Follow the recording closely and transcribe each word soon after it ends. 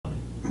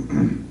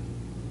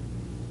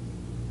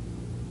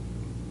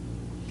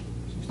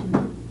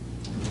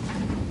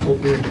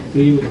Open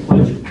meeting with a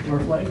pledge to our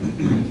flag.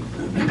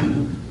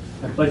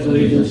 I pledge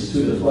allegiance to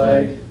the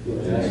flag of the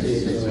United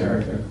States of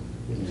America,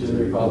 and to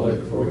the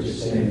republic for which it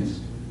stands,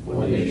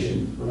 one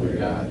nation, under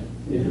God,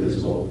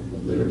 indivisible,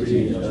 with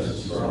liberty and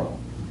justice for all.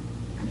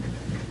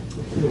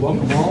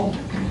 Welcome all.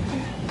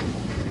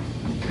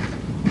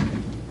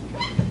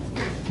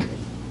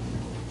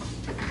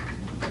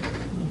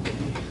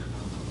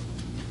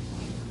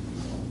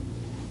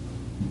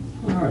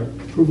 All right,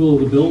 approval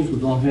of the bills.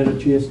 We've all had a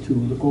chance to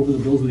look over the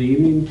bills of the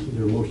evening. Is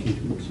there a motion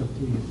to accept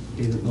the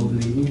bills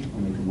of the evening?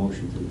 I'll make a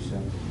motion to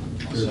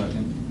accept.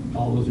 Second.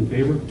 All those in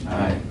favor?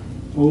 Aye.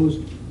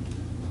 Opposed?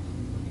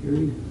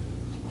 Carried.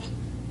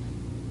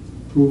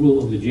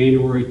 Approval of the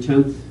January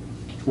 10th,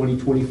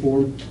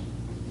 2024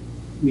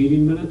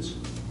 meeting minutes.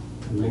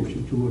 A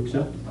motion to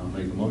accept. I'll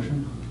make a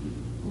motion.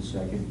 I'll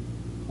second.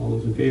 All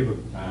those in favor?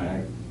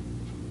 Aye.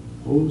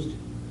 Opposed?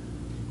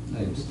 I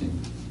abstain.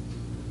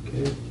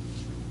 Okay.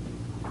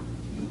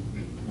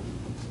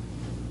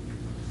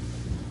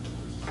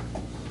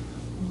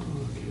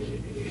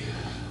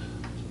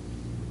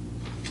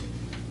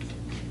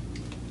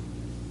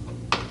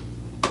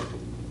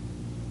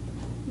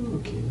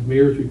 Okay, the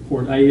mayor's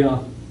report.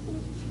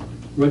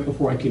 Right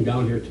before I came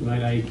down here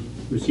tonight, I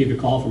received a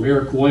call from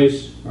Eric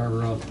Weiss,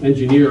 our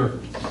engineer,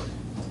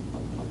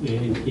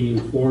 and he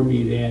informed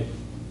me that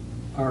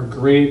our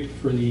grant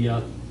for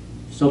the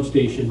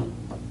substation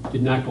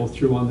did not go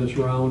through on this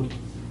round.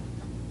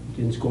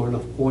 Didn't score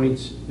enough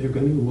points. They're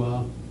going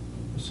to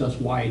assess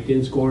why it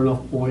didn't score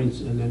enough points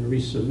and then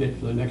resubmit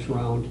for the next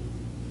round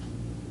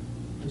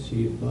to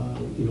see if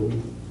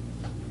we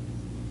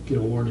get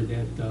awarded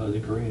the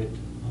grant.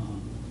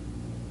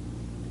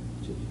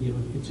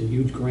 It's a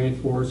huge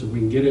grant for us. If we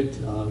can get it,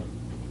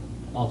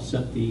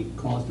 offset the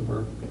cost of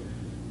our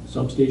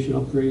substation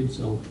upgrade.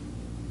 So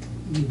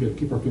we've got to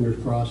keep our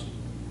fingers crossed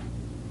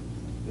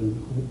and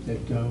hope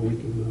that we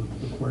can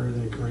acquire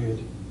that grant.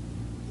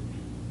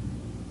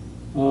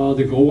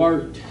 The Go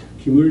Art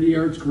Community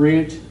Arts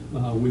Grant,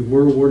 we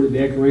were awarded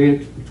that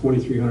grant for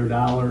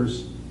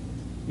 $2,300,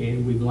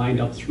 and we've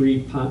lined up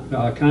 3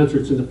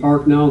 concerts in the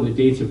park now. The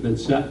dates have been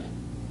set: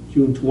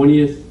 June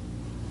 20th,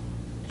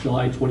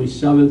 July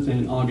 27th,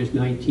 and August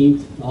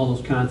 19th. All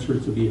those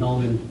concerts will be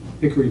held in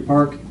Hickory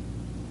Park.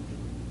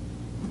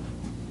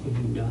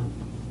 And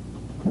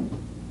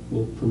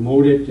we'll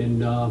promote it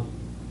and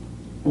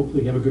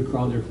hopefully have a good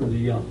crowd there for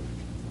the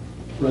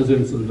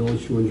residents of the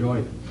village to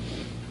enjoy.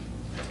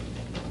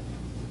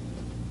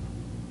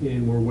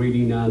 And we're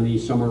waiting on the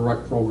summer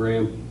rec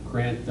program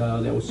grant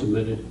that was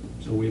submitted,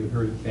 so we haven't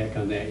heard back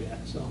on that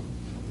yet. So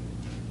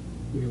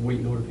we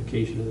await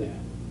notification of that.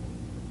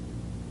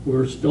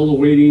 We're still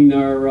awaiting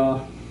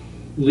our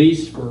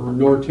lease for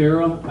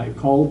Norterra. I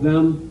called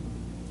them,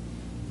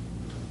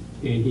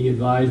 and he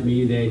advised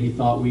me that he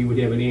thought we would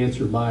have an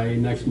answer by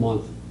next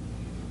month.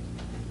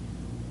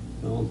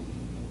 So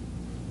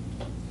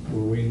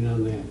we're waiting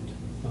on that.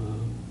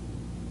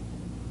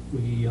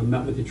 We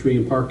met with the Tree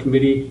and Park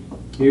Committee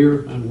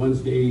here on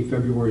Wednesday,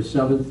 February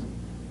 7th,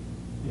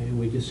 and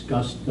we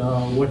discussed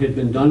what had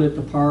been done at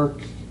the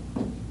park,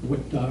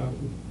 what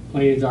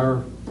plans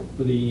are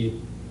for the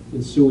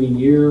ensuing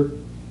year,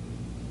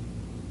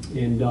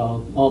 and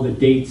all the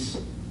dates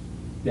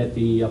that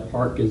the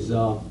park is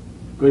going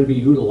to be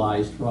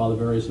utilized for all the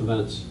various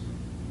events,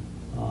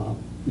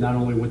 not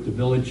only with the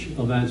village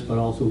events but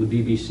also the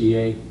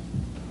BBCA.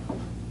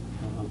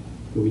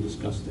 We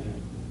discussed that.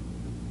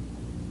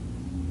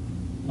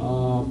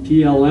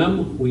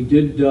 PLM, we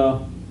did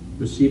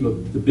receive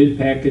the bid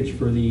package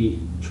for the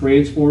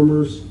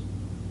transformers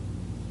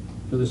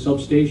for the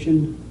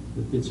substation,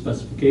 the bid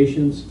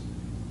specifications.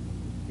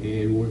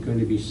 And we're going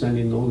to be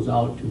sending those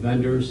out to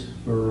vendors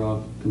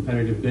for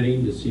competitive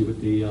bidding to see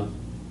what the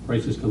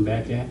prices come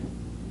back at.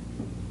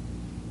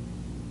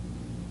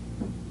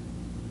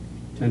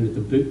 Attended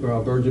the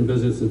Bergen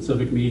Business and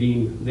Civic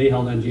meeting they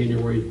held on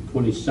January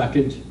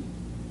 22nd.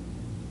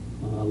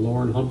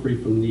 Lauren Humphrey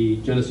from the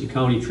Genesee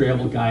County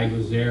Travel Guide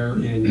was there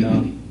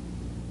and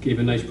gave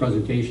a nice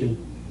presentation.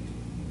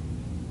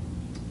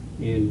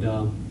 And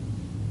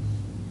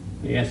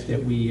they asked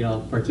that we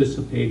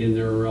participate in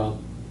their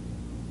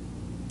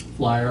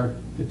flyer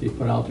that they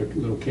put out, their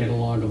little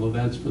catalog of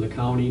events for the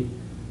county.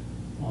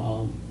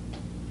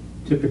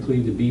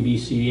 Typically the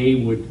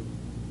BBCA would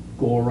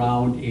go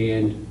around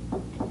and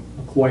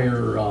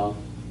acquire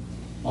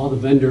all the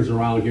vendors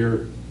around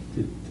here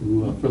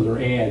for their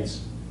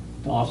ads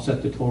to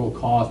offset the total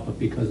cost, but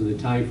because of the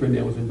time frame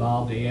that was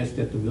involved, they asked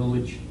that the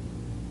village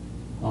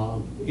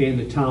and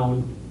the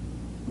town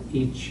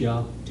each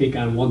take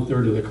on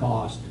 1/3 of the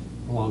cost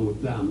along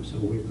with them, so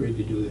we agreed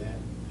to do that.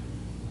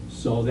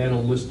 So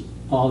that'll list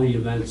all the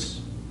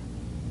events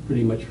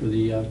pretty much for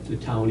the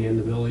town and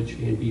the village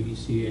and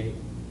BBCA.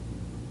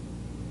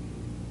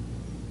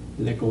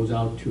 And that goes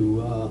out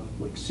to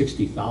like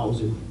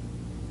 60,000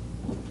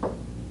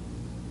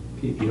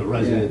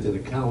 residents of the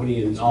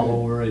county and all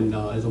over, and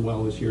as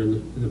well as here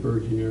in the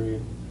Bergen area.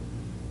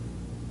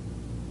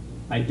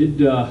 I did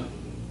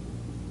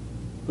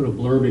put a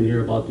blurb in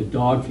here about the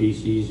dog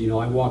feces. You know,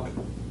 I walk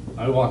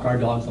our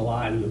dogs a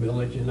lot in the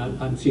village, and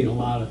I'm seeing a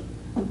lot of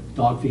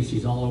dog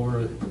feces all over.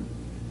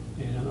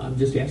 And I'm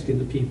just asking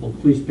the people,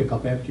 please pick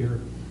up after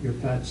your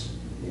pets.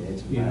 Yeah,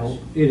 it's a You mess. know,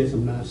 it is a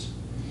mess,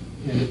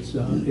 and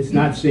it's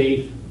not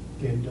safe.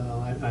 And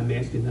I'm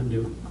asking them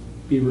to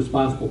be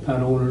responsible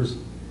pet owners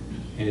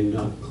and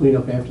clean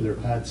up after their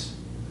pets.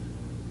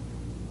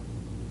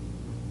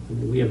 I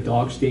mean, we have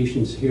dog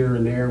stations here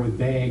and there with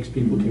bags.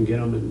 People can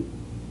get them, and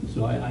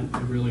so I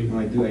really.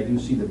 I do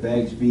see the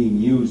bags being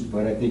used,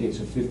 but I think it's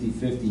a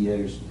 50-50.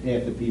 There's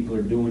half the people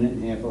are doing it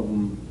and half of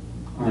them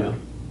aren't. Yeah.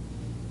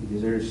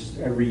 Because there's,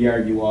 every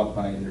yard you walk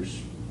by, there's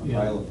a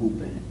Yeah. pile of poop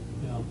in it.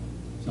 Yeah,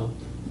 so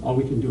all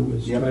we can do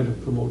is Yep. try to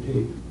promote,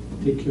 hey,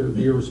 take care,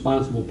 be a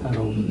responsible pet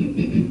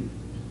owner.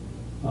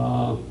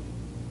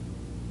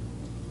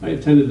 I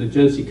attended the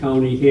Genesee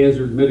County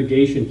Hazard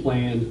Mitigation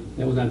Plan.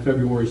 That was on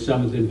February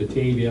 7th in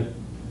Batavia.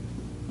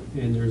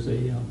 And there's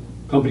a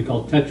company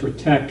called Tetra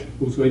Tech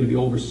who's going to be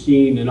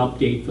overseeing an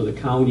update for the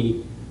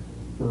county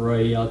for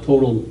a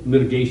total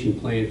mitigation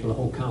plan for the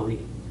whole county.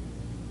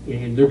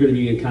 And they're going to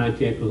be in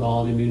contact with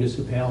all the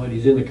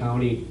municipalities in the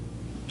county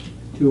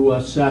to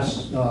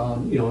assess,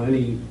 you know,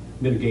 any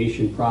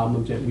mitigation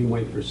problems that we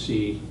might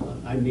foresee.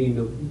 I mean,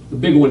 the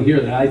big one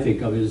here that I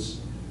think of is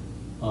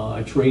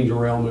a train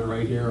derailment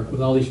right here. With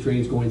all these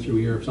trains going through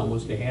here, if something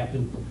was to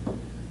happen.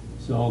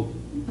 So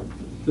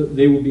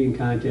they will be in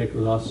contact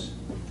with us,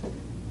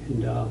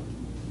 and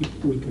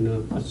we can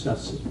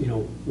assess, you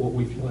know, what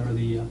we feel are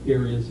the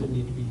areas that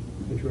need to be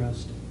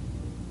addressed.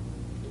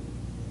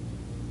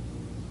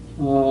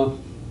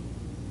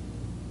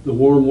 The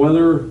warm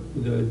weather,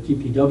 the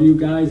DPW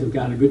guys have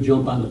gotten a good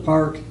jump on the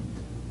park,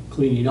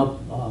 cleaning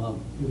up.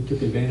 We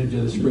took advantage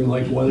of the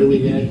spring-like weather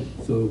we had,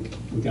 so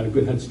we got a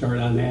good head start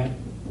on that.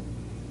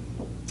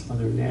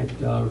 Other than that,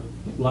 a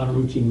lot of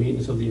routine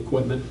maintenance of the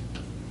equipment.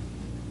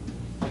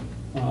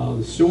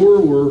 The sewer,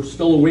 we're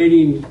still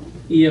awaiting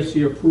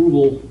EFC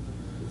approval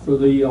for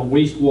the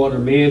wastewater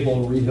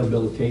manhole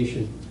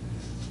rehabilitation.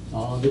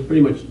 They're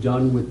pretty much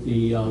done with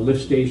the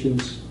lift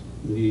stations,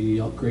 the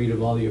upgrade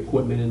of all the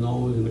equipment in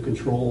those and the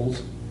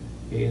controls,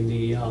 and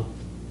the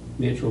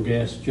natural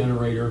gas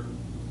generator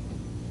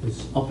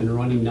is up and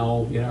running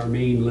now at our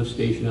main lift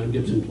station on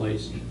Gibson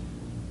Place.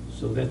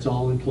 So that's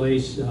all in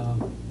place.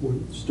 We're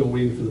still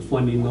waiting for the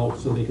funding though,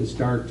 so they can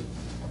start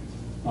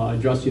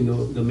addressing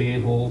the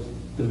manhole,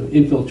 the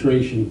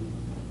infiltration,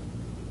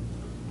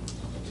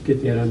 to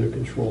get that under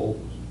control.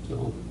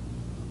 So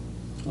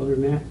other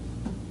than that,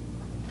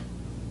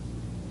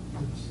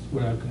 that's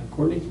what I've got.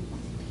 Courtney?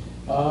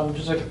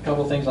 Just a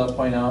couple things I'll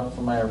point out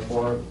from my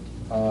report.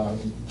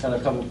 Got a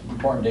couple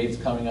important dates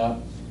coming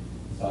up.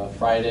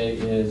 Friday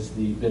is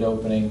the bid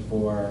opening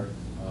for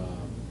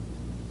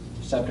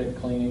septic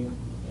cleaning,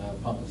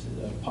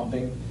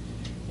 pumping,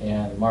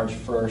 and March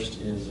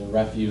 1st is a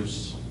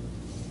refuse,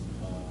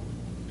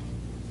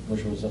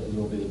 which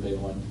will be the big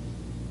one.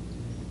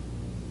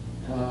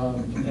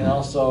 And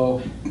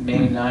also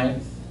May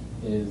 9th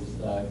is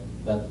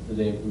that's the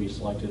day we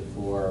selected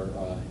for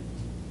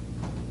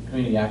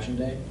Community Action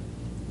Day,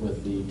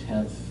 with the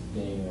 10th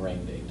being a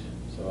rain date.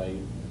 So I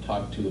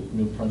talked to the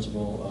new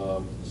principal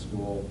of the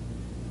school,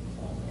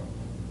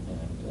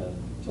 and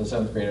so the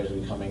 7th graders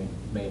will be coming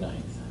May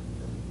 9th.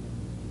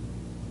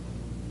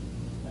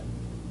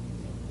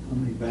 How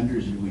many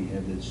vendors do we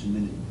have that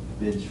submitted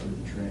bids for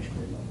the trash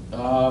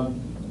pickup?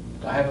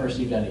 I haven't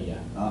received any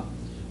yet,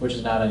 which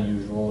is not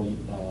unusual.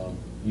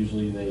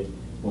 Usually they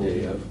will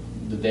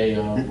the day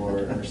of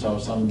or so.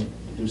 Some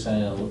do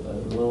send it a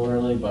little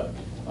early, but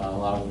a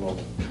lot of them will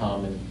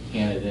come and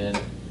hand it in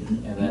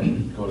and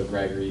then go to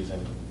Gregory's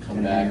and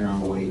come back. Hang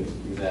around wait.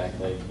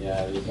 Exactly.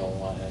 Yeah, they don't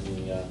want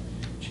any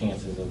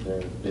chances of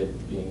their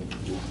bid being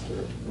reduced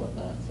or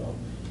whatnot. So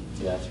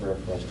yeah, it's rare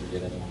for us to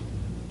get any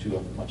too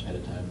much ahead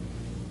of time.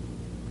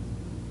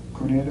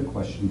 Courtney, I had a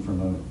question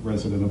from a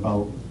resident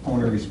about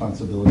owner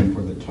responsibility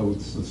for the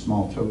totes, the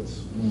small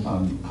totes.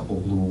 A couple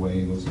blew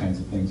away, those kinds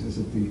of things.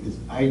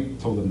 I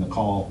told them to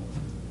call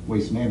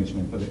Waste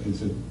Management, but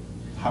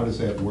how does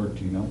that work,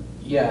 do you know?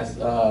 Yes,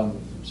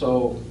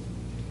 so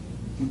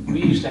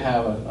we used to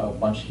have a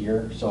bunch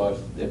here, so if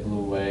they blew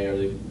away or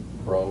they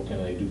broke,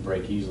 and they do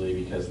break easily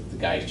because the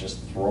guys just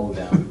throw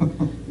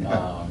them,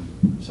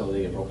 so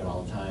they get broken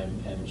all the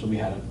time, and so we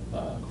had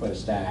quite a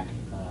stack,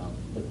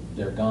 but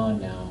they're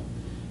gone now.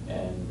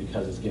 And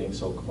because it's getting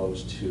so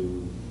close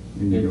to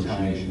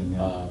mid-time,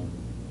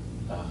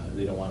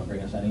 they don't want to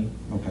bring us any.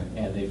 Okay.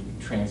 And they've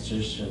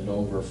transitioned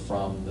over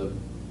from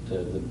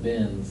the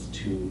bins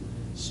to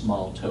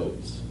small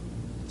totes.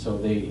 So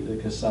the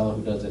Casella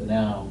who does it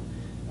now,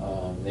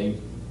 they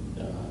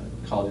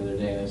called the other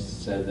day and they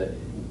said that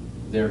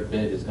their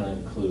bid is going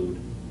to include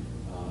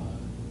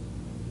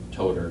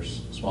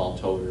toters, small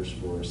toters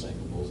for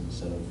recyclables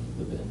instead of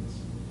the bins.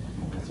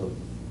 Okay.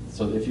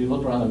 So if you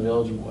look around the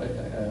village,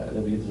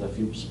 there's a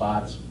few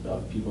spots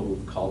of people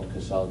who've called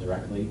Casella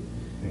directly,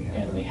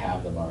 and they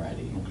have them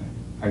already. Okay.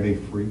 Are they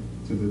free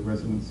to the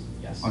residents?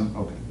 Yes.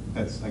 Okay.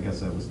 That's, I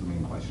guess that was the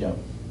main question. Yep.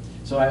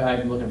 So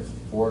I'm looking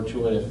forward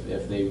to it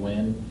if they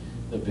win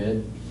the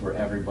bid, for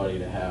everybody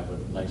to have a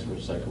nice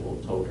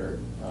recyclable toter.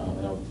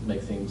 It'll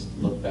make things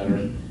look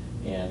better,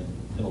 and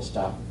it'll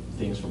stop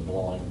things from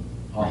blowing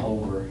all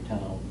over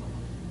town.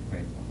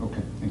 Right,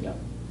 okay, thank you. Yeah.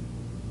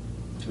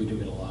 So we do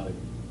get a lot of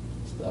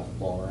stuff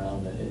blowing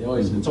around.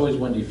 It's always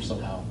windy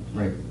somehow.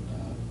 Right.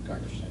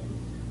 Gardner's saying.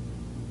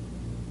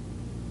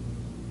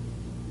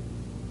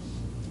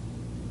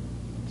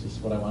 It's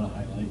just what I want to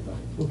highlight,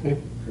 but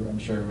Okay. I'm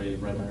sure everybody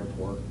read my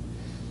report.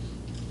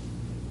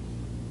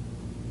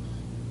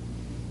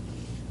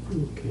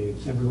 Okay,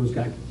 everyone's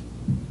got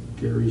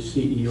Gary's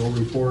CEO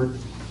report.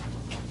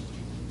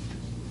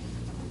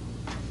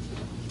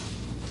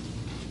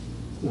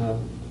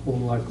 Whole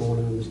lot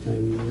going on this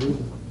time of year.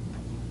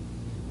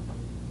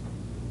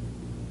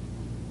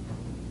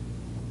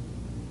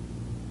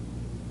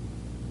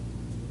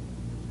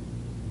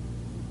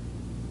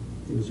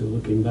 Things are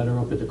looking better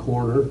up at the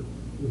corner,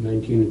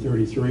 19 and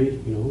 33,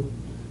 you know,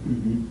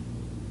 Mhm.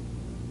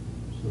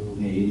 so.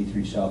 Yeah,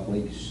 83 South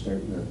Lake is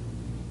starting to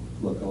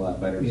look a lot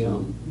better. Yeah,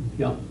 So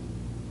yeah.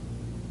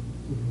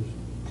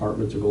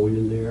 Apartments are going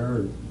in there,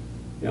 and,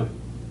 yeah,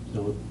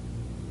 so.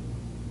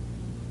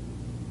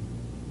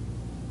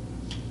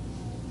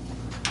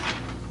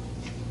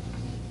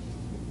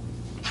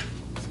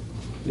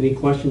 Any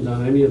questions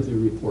on any of the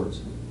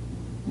reports?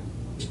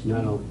 If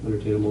not, I'll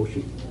entertain a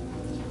motion.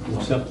 to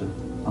Accept them.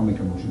 I'll make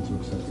a motion to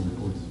accept the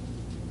reports.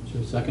 Is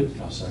there a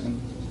second? I'll second.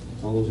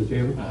 All those in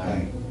favor?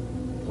 Aye.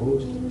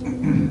 Opposed?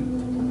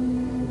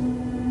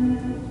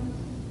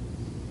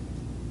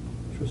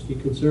 Trustee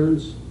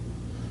concerns?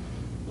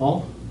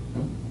 Paul?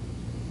 No.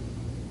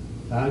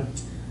 Todd?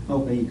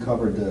 Okay, you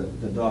covered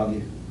the dog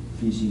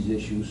feces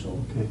issue, so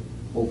Okay.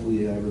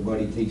 hopefully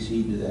everybody takes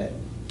heed to that.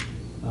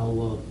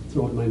 I'll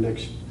throw it in my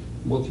next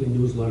monthly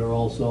newsletter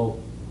also,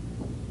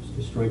 just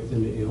to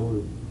strengthen it, you know,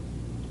 and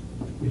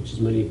reach as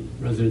many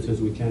residents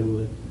as we can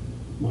with it.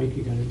 Mike,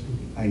 you got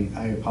anything?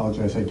 I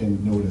apologize, I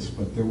didn't notice,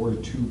 but there were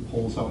 2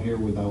 poles out here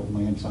without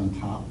lamps on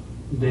top.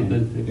 They've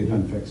been fixed. They've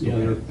been fixed, Yeah,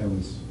 okay. they're-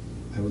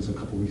 That was a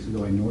couple weeks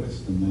ago I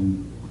noticed, and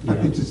then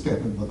Yeah. I just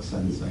haven't looked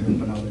since. I haven't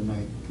been out at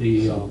night.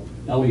 The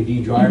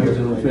LED drivers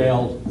that have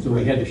failed, so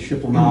we had to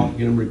ship them out,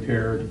 get them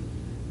repaired.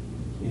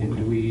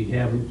 And we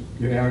have,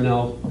 they are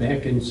now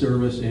back in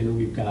service, and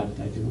we've got,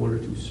 I think, 1 or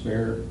 2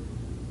 spare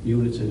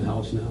units in the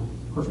house now.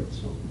 Perfect.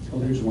 So, Oh,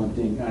 there's one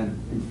thing,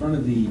 in front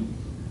of the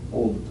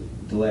old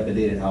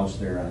dilapidated house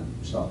there on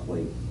South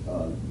Lake,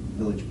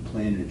 village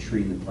planted a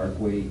tree in the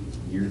parkway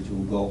a year or 2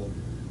 ago.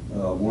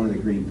 One of the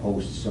green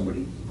posts,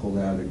 somebody pulled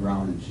out of the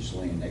ground and it's just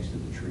laying next to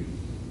the tree.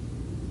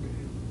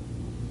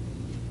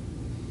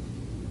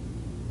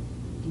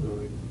 all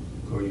right.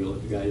 Corey, you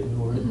let the guys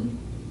know, right? Mhm.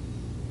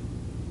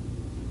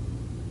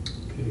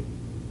 Okay.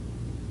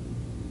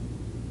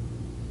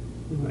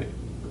 All right,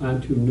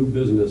 on to new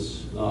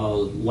business,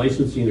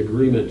 licensing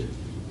agreement,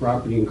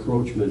 property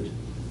encroachment.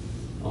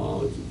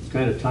 It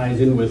kind of ties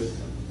in with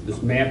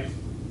this map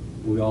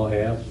we all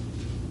have.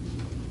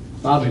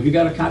 Bob, have you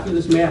got a copy of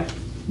this map?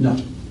 No.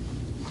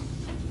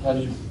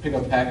 Did you pick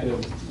up a packet of,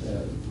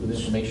 with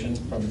information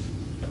from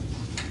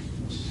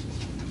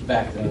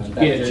back?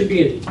 Yeah, it should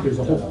be, there's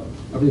a whole,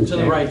 everything's To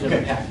the there. right of the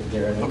Okay. packet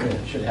there, and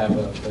it should have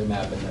a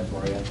map in there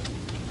for you.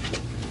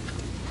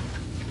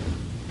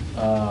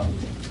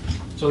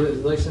 So the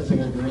licensing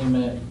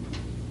agreement,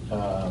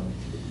 if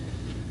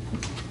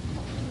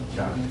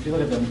you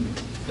look at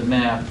the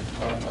map,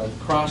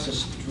 across the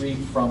street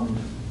from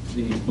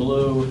the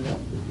blue, do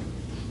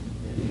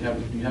you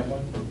have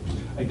one?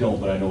 I don't,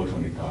 but I know which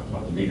one you're talking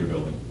about, the meter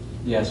building.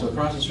 Yeah, so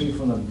across the street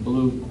from the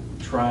blue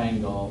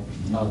triangle,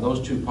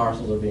 those 2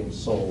 parcels are being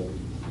sold.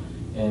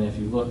 And if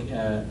you look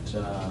at,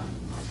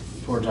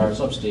 towards our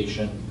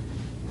substation,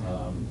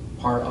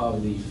 part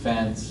of the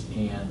fence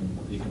and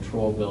the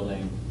control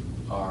building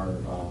are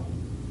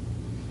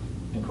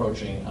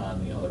encroaching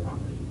on the other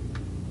property.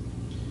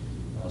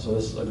 So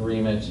this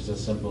agreement is a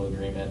simple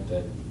agreement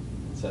that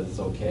says it's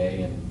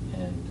okay,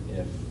 and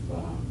if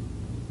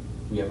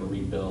we have a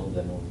rebuild,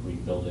 then we'll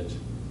rebuild it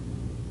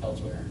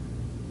elsewhere.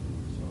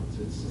 So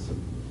it's just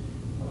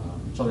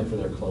something for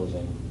their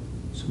closing.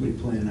 Somebody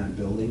planning on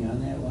building on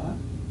that lot?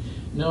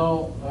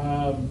 No,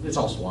 it's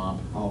all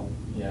swamp. Oh,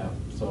 Yeah,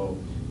 so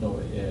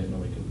nobody can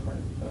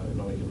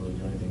really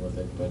do anything with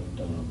it, but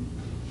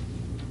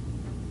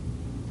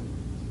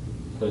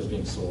it's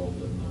being sold,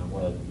 and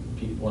one of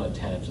the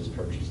tenants is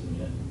purchasing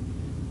it.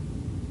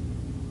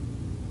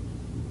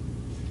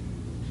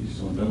 It's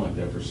only been like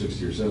that for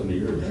 60 or 70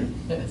 years, right?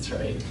 That's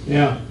right.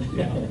 Yeah.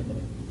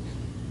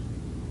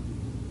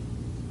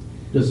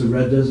 Does the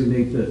red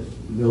designate that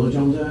village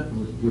owns that?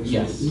 Which-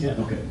 Yes. Yeah.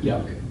 Okay. Yeah.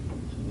 Okay.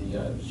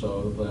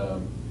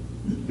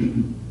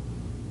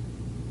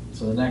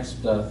 So the next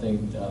thing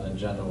on the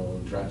agenda will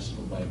address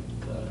my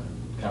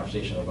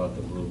conversation about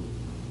the blue.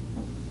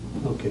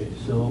 Okay,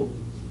 so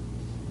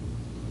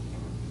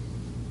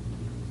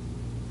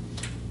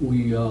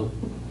we have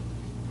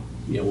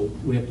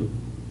to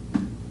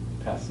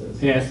Pass this.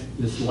 pass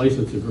this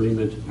license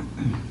agreement.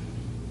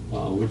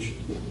 which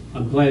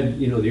I'm glad,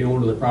 you know, the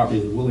owner of the property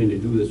is willing to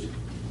do this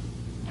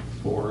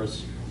for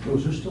us. Oh,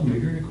 is there still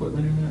metering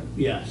equipment in that?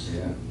 Yes.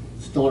 Yeah.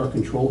 Still our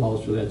control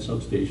house for that Yeah,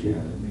 substation.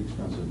 that'd be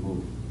expensive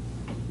move.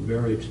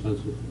 Very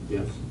expensive,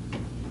 yes.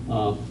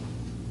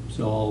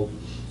 So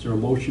is there a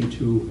motion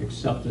to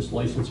accept this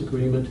license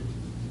agreement?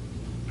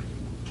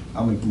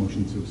 I'll make a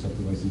motion to accept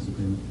the license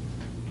agreement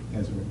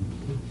as written.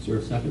 Is there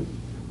a second?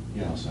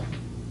 Yeah, I'll second.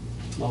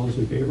 All those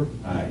in favor?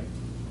 Aye.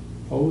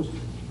 Opposed?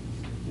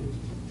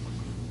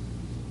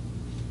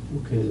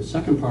 Okay, the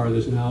second part of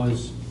this now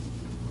is,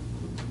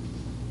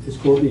 as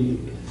Courtney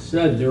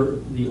said,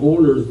 the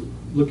owner's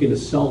looking to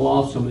sell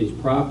off some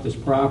of this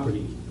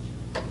property.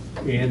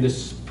 And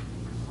this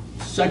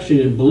section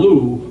in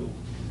blue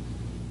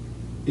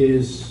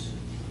is,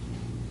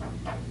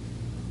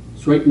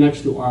 it's right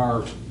next to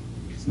our,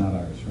 It's not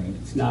ours, right?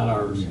 it's not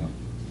ours. Yeah.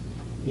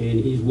 And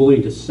he's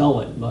willing to sell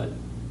it, but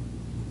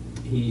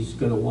he's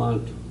gonna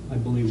want, I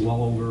believe,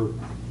 well over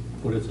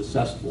what it's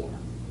assessed for.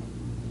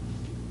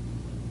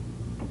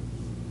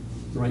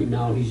 Right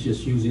now, he's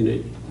just using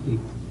it,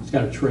 he's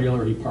got a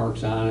trailer, he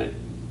parks on it,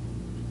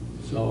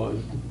 so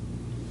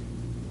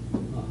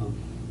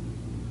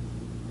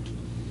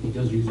he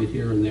does use it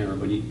here and there,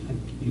 but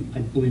I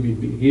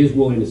believe he is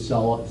willing to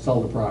sell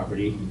the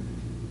property.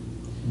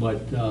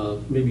 But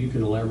maybe you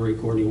can elaborate,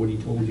 Courtney, what he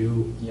told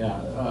you.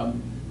 Yeah,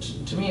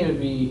 to me,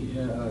 it'd be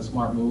a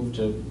smart move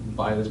to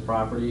buy this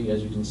property.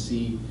 As you can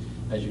see,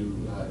 if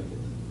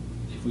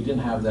we didn't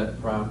have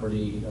that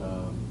property,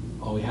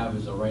 all we have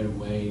is a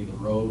right-of-way, the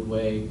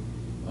roadway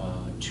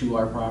to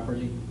our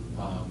property.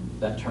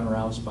 That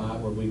turnaround spot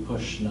where we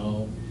push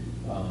snow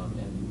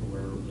and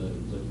where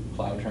the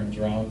plow turns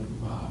around,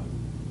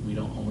 we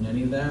don't own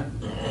any of that.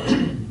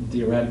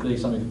 Theoretically,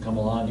 somebody could come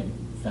along and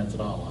fence it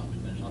all up,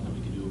 and there's nothing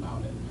we can do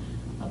about it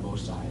on both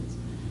sides.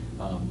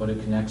 But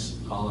it connects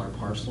all our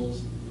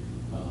parcels,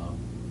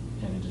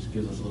 and it just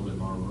gives us a little bit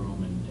more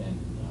room and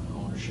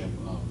ownership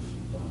of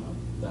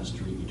that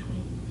street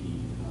between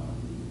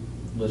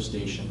the lift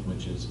station,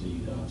 which is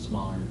the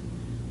smaller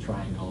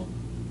triangle,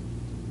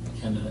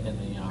 and the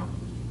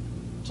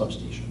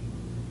substation.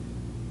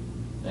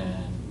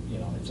 And, you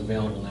know, it's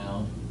available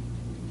now.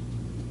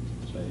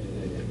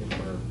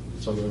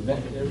 So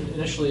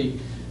initially,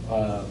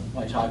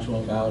 I talked to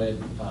him about it.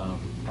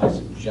 I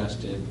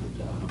suggested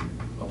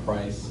a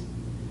price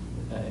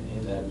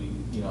that we,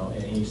 you know,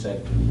 and he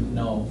said,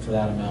 no, for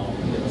that amount,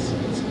 it's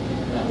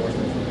not worth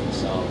it for me to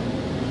sell.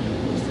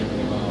 He was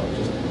thinking about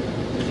just,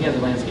 because he has a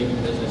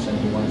landscaping business and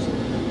he wants to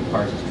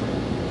parts his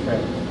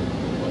trailer,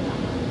 whatnot.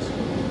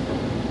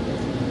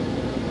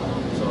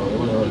 So it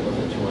wasn't really worth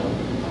it to him.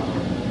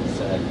 He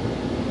said, he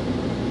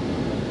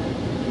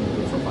would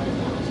do it for $5,000.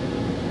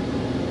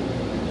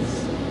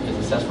 It's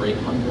assessed for $800.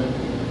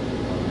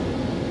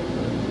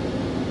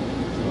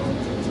 So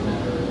it's a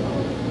matter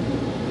of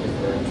if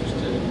they're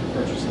interested in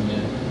purchasing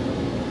it,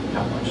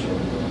 how much are we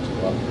willing to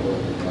go up for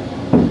it.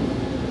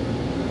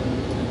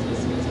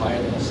 It's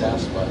higher than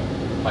assessed, but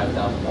 $5,000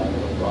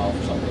 overall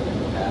for something that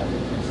we'll have,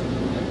 it's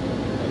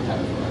have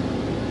it forever.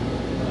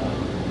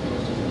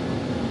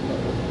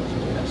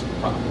 That's the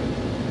problem.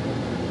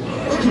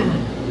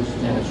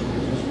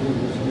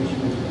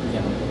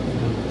 Yeah.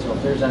 So if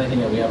there's anything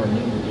that we ever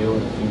need to do in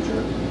the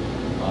future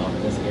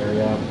in this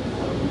area,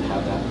 we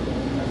have that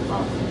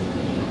property in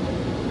hand.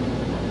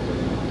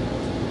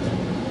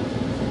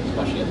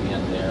 Especially at the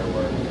end there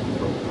where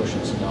we're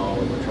pushing snow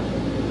and we're trying to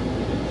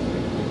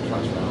get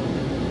trucks around.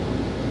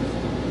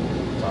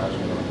 It's ours.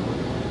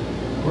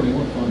 Courtney,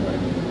 what fund are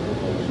you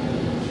proposing?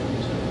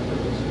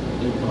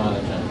 It would come out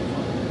of the general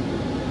fund.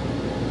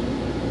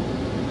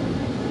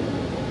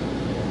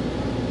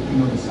 Do you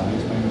know the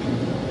size by any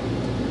chance?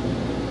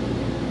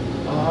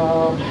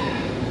 Well,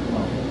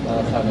 not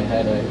off the top of my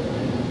head, I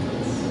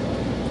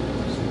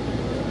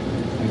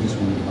just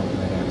wondered about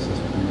that access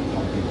point,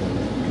 how big you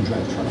can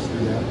drive trucks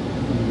through that.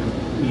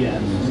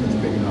 Yes. It's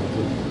big enough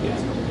to, Yeah.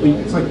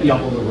 it's like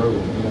double the road.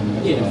 You know,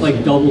 that's Yeah, what it's I like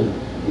was double,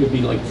 it'd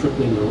be like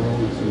tripling the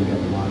road. So we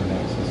have a lot of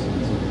access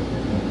into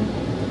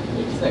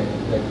it. it's that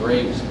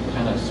gray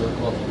kind of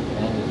circle at the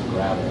end is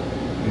gravel.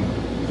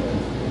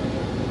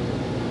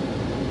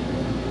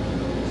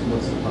 So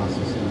what's the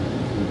process now?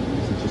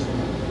 Is it just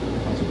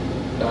possible?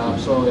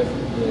 So if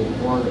the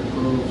board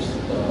approves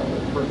the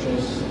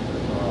purchase,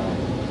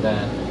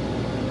 then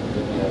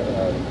there'll be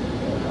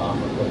an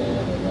offer put in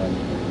and then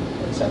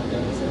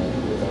acceptance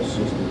and with those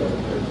suits we go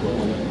through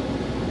closing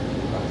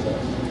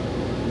process.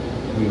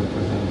 We would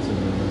present it to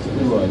the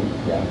residents? We would,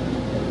 yeah.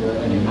 If you're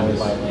any kind of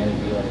buy land,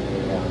 it'd be like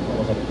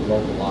almost like the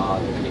local law,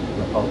 they take a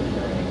public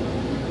hearing.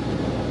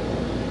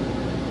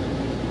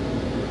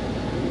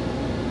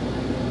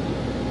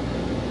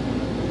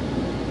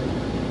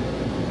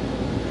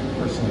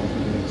 Personally, I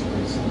think it makes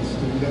great sense to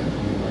do that. I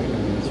mean, right, I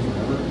mean, it's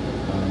forever.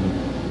 I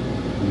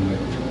mean,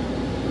 like,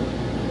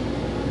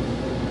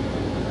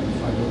 I'm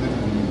fine with it. I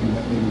mean,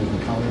 maybe we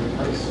can counter the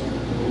price a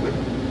little bit.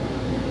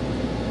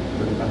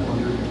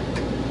 3,500,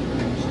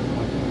 something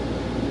like that.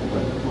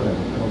 But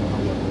whatever, I don't know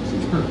how that works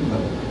either.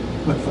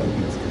 But I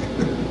think it's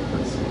good.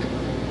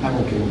 I'm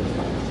okay with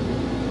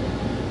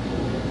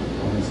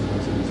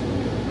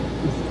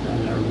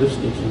lift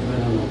station's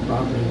right on the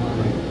property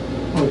line.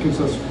 Well, it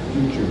gives us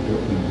future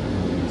building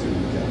ability to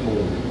get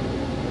hold,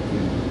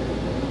 you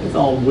know. It's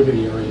all wooded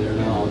area there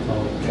now, it's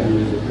all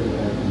trees.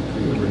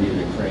 We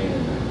need a crane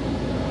and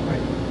Right.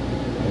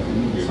 If you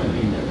need You're gonna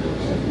something, need that real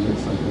if you need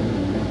something, then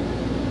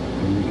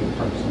we can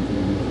park something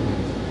in there.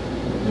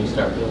 When we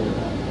start building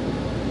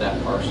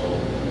that parcel,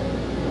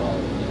 well,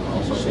 you know,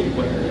 also Safe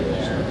put it area, in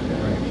there.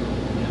 right.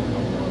 Yeah, no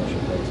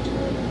ownership rights to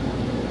it.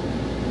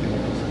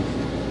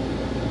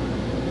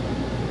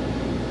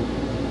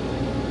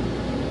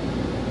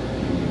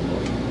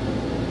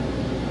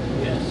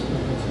 Yes.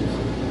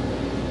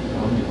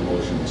 I'll make a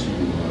motion to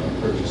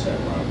purchase that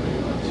property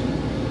up to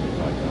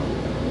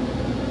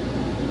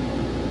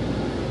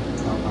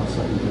 $5,000. I'll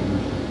second that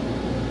motion.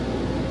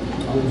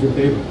 All those in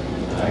favor?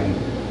 Aye.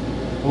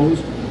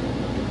 Opposed?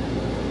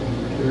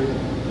 Carried.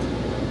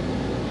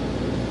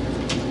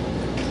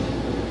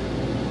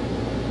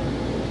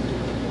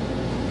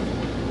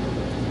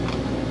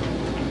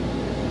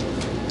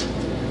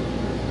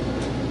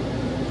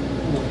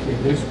 Okay,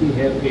 next we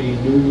have a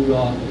new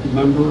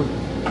member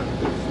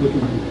that's looking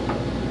to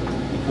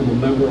become a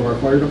member of our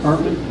fire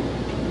department,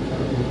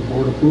 with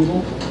board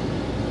approval.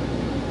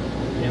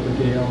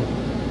 Abigail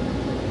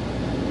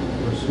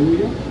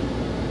Rasuya.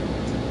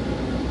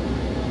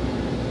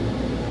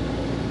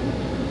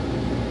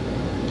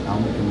 I'll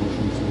make a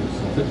motion to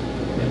accept.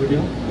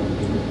 Abigail,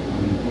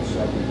 I'll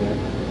second that.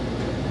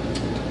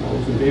 all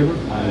those in favor?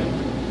 Aye.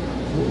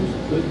 Opposed?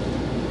 Good.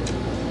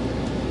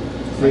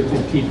 Great to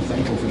keep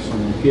Thankful for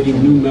some. getting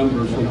new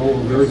members, you know,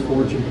 we're very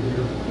fortunate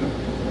here.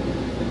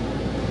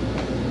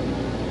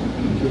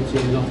 Can't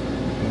say enough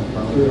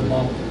good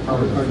about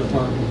our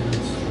department,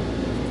 it's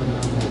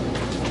phenomenal.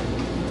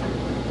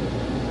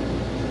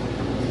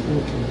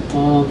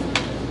 Okay,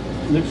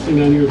 next thing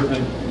on here,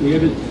 we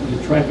added the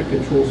traffic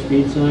control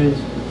speed signs.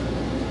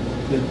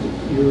 That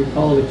you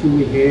recall the two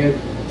we had,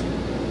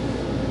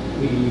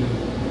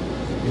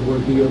 they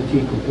weren't DOT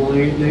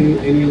compliant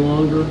any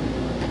longer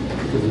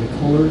because of the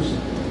colors.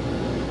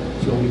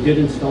 So we did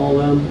install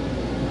them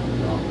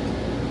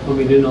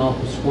coming in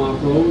off of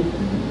Swamp Road. I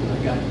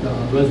got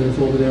residents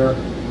over there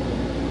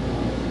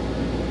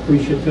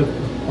appreciative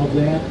of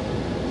that.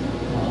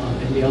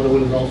 And the other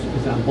one is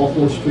on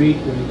Buffalo Street,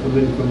 when you come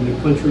in from the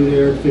country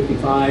there,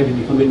 55, and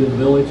you come into the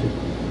village.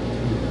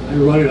 I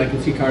run it, I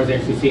can see cars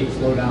actually see it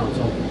slow down,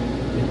 so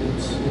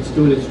it's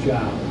doing its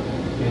job.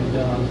 And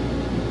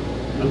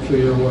I'm sure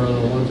you're aware of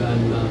the ones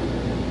on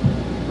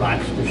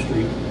Rochester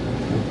Street.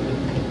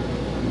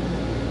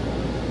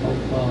 Help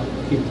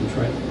keep the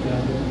traffic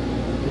down.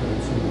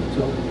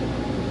 So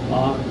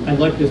I'd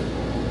like to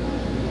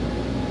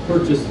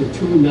purchase the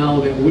two now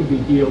that would be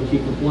DOT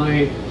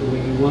compliant. We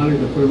wanted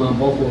to put them on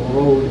Buffalo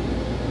Road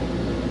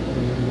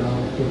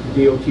and with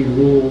the DOT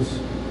rules.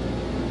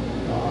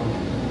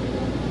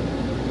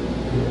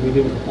 We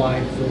didn't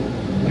comply, so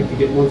I'd like to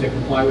get ones that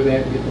comply with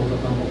that and get those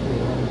up on Buffalo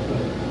Road.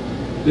 But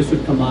this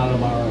would come out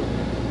of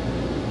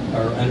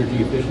our energy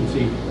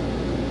efficiency.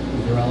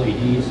 These are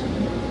LEDs,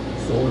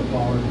 solar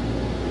powered.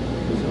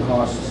 Is the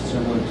cost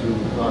similar to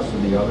the cost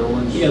of the other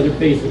ones? Yeah, they're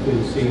basically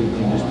the same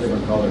Just cost.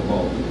 different color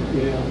bulb.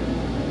 Yeah.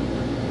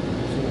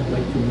 So I'd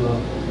like to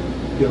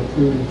get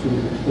approval to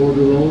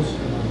order those.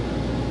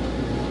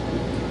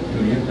 Do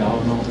you have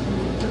dollar amount?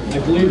 I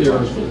believe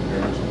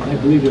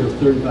they're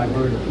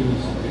 3,500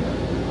 apiece.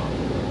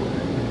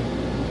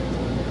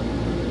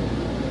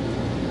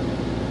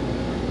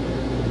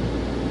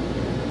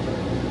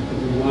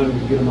 We wanted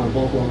to get them on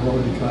Buffalo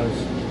Road to try to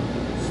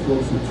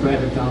slow some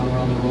traffic down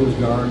around the Rose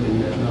Garden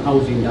and the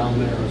housing down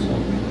there, so.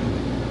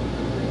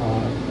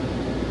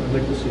 I'd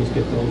like to see us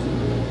get those.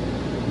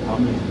 I'll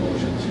make a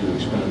motion to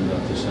expend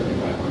up to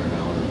 $7,500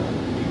 on the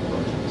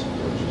budget to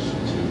purchase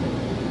two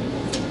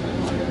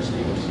MIS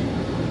DOT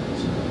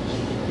components.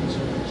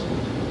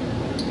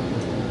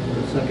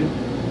 Second?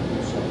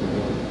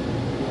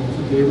 All those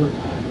in favor?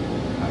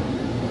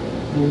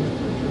 Opposed?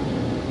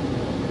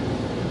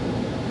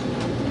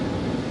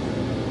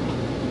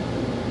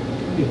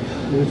 Okay,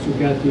 next we've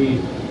got the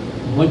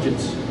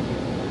budgets.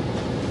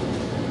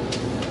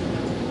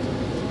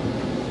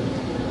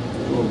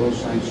 Will those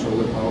signs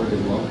solar powered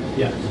as well?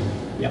 Yes.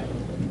 Yep.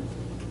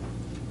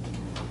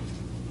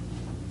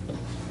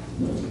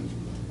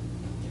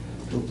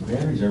 Do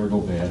batteries ever go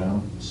bad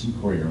on them? Some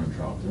Corrier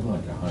truck, they're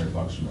like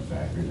 $100 from the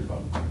factory, they're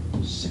about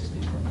 60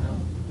 from now.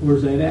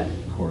 Where's that at?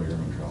 Corrier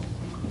truck.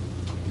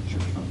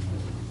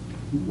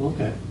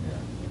 Okay.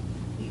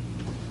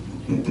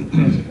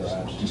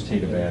 Yeah. Just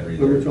take a battery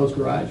River there. Trails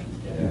Garage?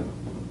 Yeah.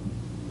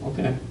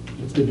 Okay,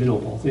 that's good to know,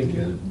 Paul, thank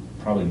Yeah, you.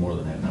 probably more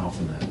than that now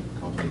from that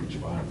company that you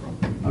bought it from.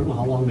 I don't know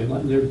how long they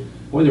let,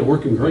 boy, they're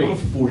working great. About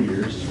 4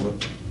 years is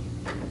what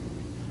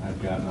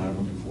I've gotten out of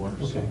them before.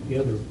 so, Okay, the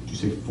other, Did you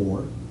say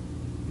 4?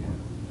 yeah.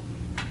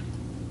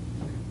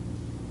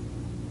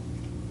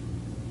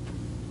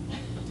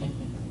 Yeah,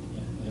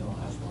 it'll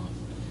last long.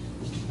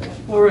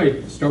 all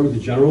right, start with the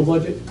general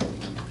budget.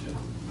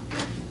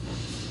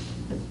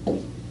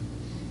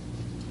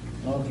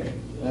 Okay,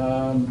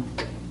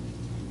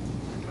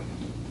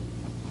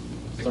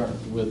 start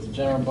with the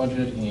general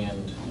budget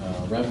and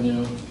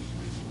revenue.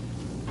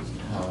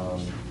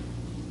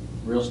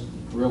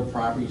 Real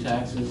property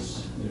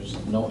taxes, there's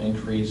no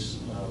increase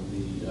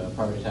of the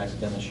property tax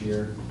again this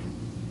year.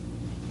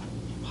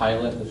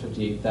 Pilot, the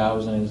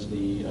 58,000 is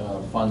the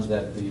funds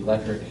that the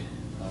electric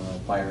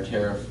by our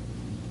tariff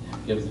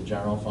gives the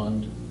general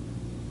fund.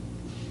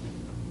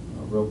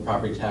 Real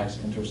property tax,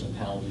 interest and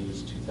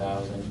penalties,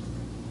 2,000.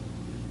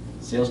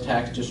 Sales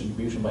tax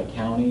distribution by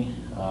county,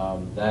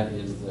 that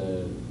is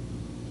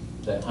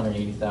that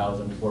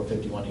 180,000,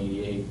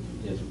 451.88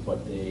 is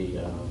what they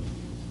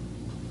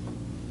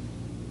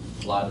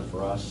allotted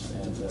for us,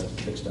 and it's a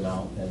fixed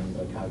amount and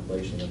a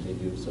calculation that they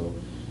do, so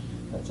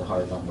that's a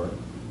hard number.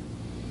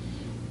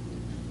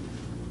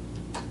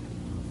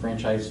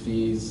 Franchise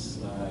fees,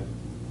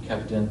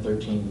 kept in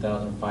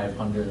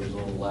 13,500, it was a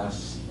little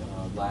less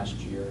last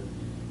year,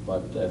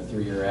 but the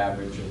 3-year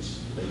average is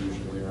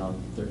usually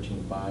around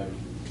 13,500,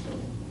 so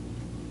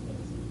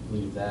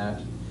leave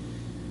that.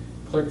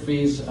 Clerk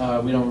fees,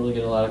 we don't really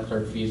get a lot of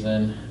clerk fees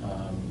in.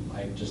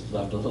 I just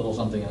left a little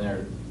something in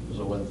there,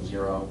 so it wasn't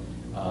 0.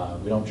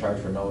 We don't charge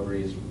for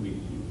notaries,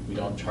 we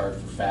don't charge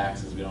for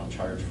faxes, we don't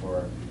charge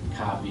for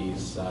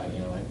copies. I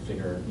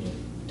figure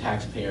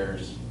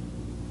taxpayers,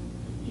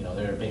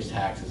 they're base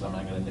taxes, I'm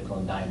not gonna nickel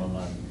and dime them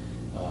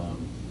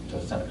on,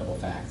 to send a couple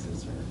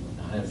faxes or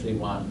whatnot. If they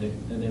want,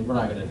 and then we're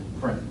not gonna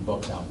print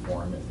books out for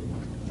them if they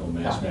want. No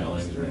mass copies.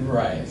 mailings or anything.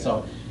 Right,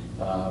 so,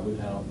 I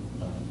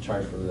don't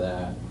charge for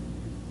that.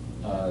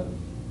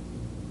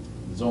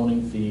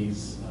 Zoning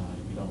fees,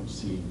 you don't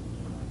see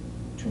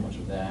too much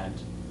of that.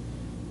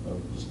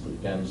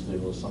 Again, just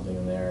leave a little something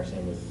in there,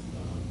 same with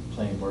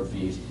planning board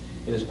fees.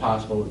 It is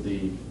possible with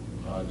the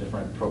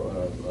different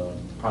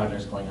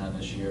projects going on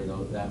this year,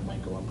 though, that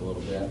might go up a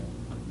little bit.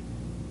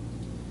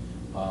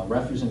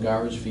 Refuse and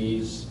garbage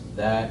fees,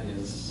 that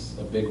is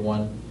a big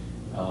one,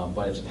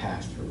 but it's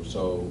pass-through.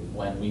 So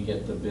when we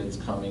get the bids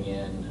coming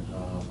in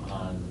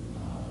on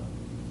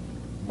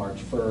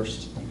March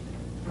 1st,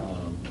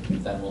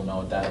 then we'll know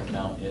what that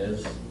amount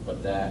is,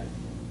 but that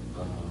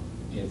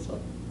is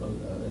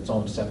its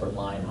own separate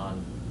line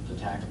on the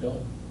tax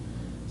bill.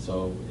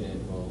 So it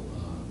will,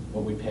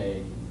 what we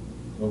pay,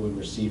 what we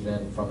receive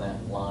in from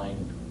that line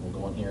will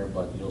go in here,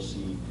 but you'll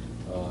see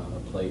a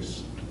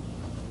place,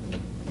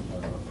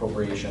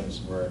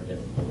 appropriations, where it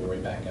will go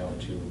right back out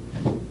to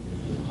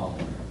the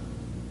hauler.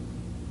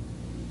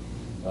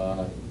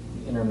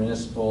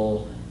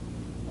 Intermunicipal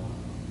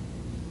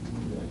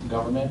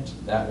government,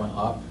 that went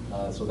up.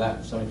 So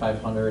that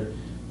 7,500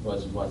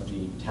 was what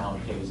the town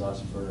pays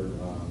us for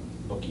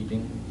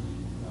bookkeeping,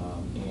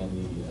 and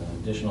the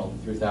additional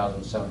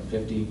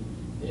 3,750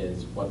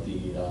 is what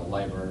the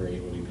library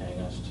will be paying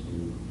us to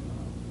do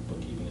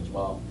bookkeeping as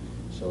well.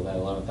 So that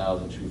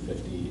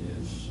 11,250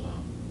 is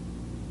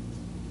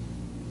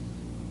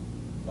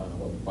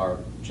what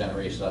Barb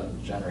generates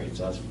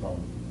us from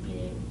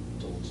being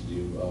able to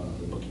do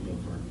the bookkeeping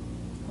for.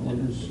 How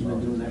long has she been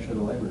doing that for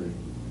the library?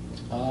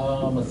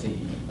 Let's see,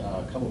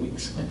 a couple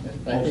weeks.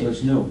 Oh, so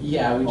it's new?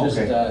 Yeah, we just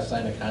Okay.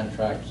 signed a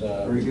contract.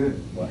 Very good.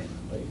 What,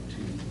 like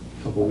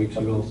Couple weeks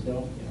ago.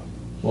 Yeah.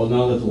 Well,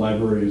 now that the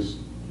library is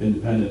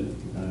independent,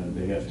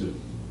 they have to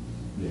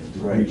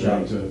Right, reach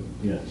out right. to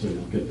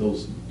get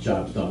those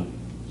jobs done.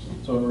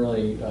 So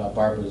really,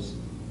 Barb was,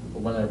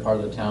 when they're part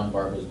of the town,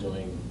 Barb was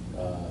doing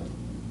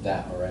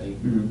that already.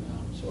 Mhm.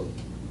 So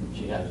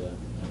she had to,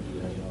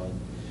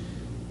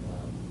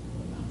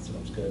 so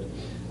that's good.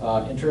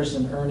 Interest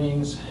and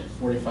earnings,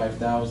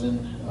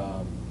 45,000.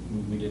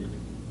 We did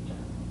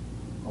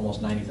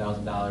almost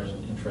 $90,000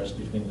 in interest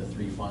between the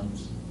 3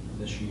 funds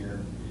this year.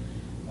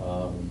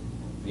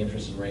 The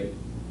interest rate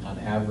on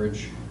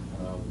average,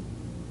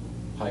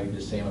 probably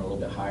the same and a little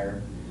bit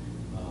higher.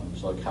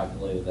 So I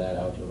calculated that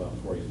out to about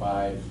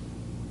 45.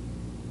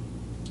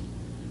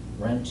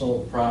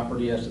 Rental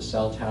property, that's a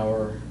cell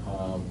tower,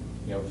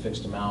 a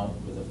fixed amount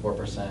with a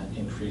 4%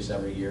 increase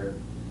every year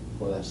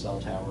for that cell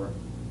tower.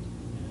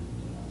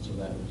 And, so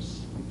that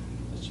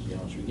should be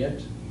how much we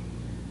get.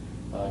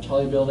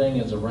 Tully Building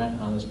is a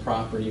rent on this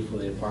property for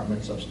the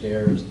apartments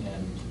upstairs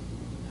and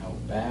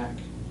out back.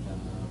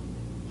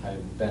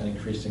 I've been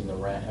increasing the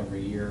rent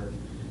every year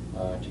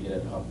to get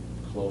it up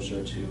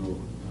closer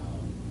to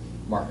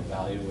market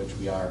value, which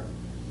we are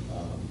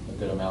a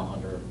good amount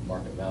under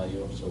market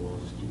value, so we'll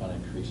just keep on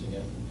increasing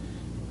it.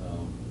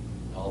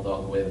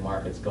 Although the way the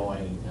market's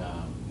going,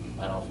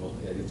 I don't know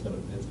if it's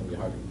gonna be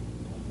hard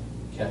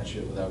to catch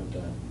it without,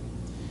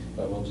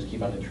 but we'll just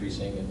keep on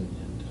increasing,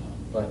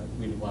 but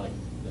we want to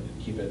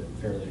keep it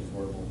fairly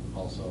affordable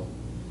also.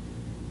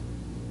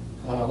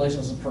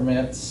 License and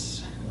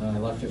permits, I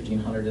left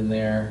 1,500 in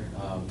there.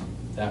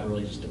 That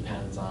really just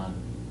depends on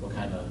what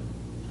kind of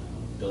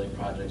building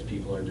projects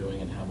people are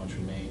doing and how much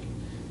we make.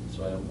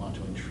 So I don't want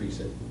to increase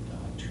it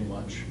too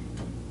much.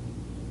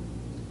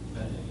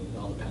 It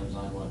all depends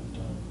on what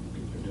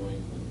people are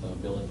doing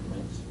with building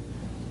permits.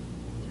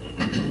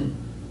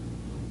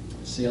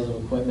 Sales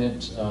of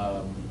equipment,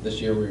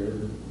 this year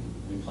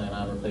we plan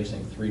on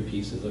replacing 3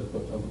 pieces of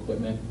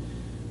equipment.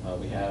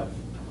 We have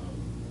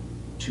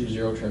 2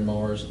 zero-turn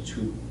mowers,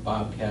 2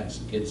 Bobcat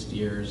skid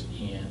steers,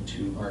 and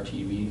 2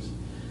 RTVs.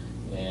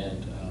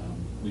 And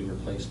we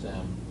replace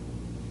them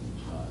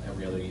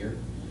every other year.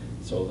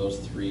 So those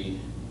 3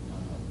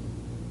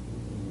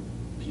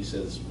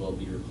 pieces will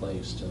be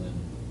replaced, and then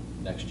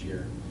next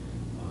year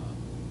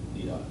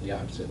the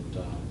opposite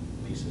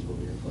pieces will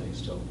be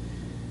replaced. So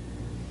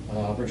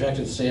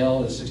projected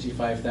sale is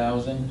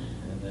 $65,000, and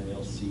then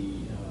you'll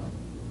see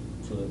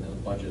for the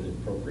budget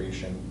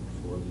appropriation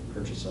for the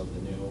purchase of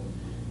the new.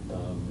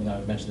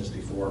 I've mentioned this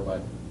before,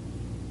 but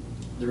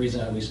the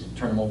reason that we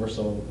turn them over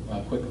so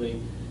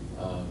quickly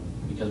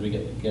because we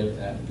get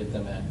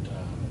them at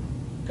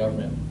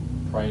government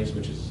price,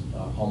 which is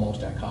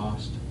almost at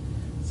cost.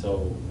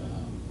 So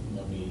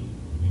we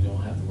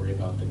don't have to worry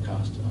about the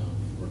cost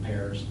of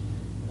repairs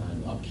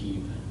and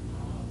upkeep,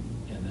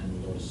 and then we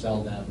go to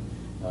sell them.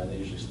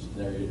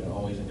 They're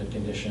always in good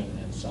condition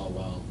and sell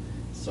well.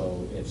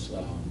 So it's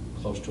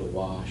close to a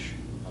wash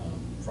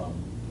from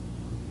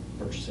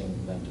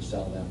purchasing them to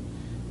sell them,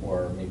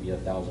 or maybe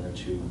 1,000 or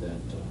 2 that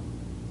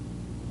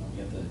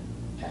you have to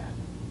add.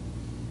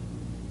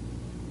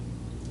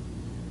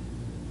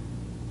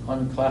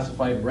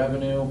 Unclassified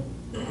revenue.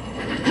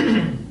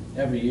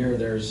 Every year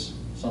there's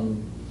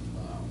some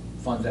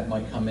funds that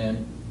might come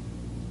in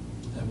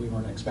that we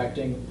weren't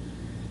expecting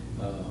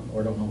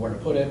or don't know where to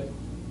put it,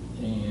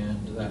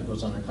 and that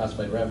goes under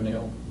classified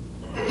revenue.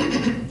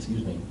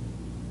 Excuse me.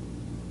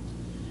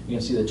 You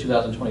can see the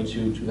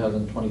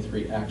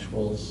 2022-2023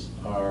 actuals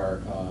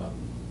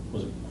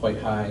was quite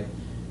high,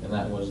 and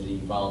that was the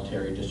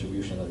voluntary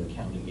distribution that the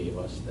county gave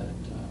us that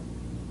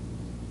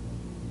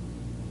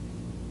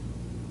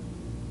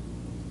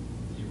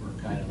they were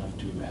kind enough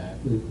to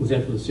add. Was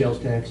that for the sales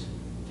tax?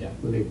 Yeah.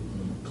 Where they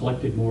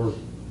collected more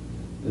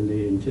than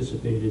they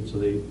anticipated, so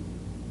they...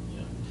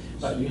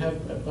 Do you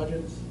have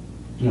budgets?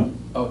 No.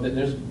 Oh,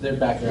 they're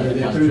back there.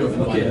 Yeah, If they're- you okay,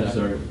 wanted to-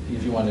 sorry.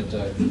 If you wanted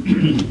to,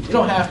 you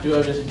don't have to.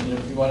 I just,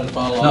 if you wanted to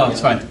follow along. No, it's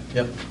fine,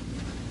 yep.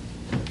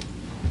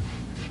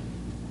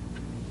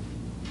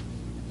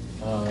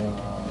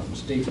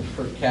 State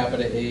per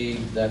capita aid,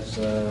 that's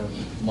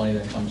money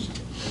that comes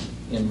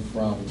in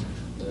from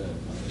the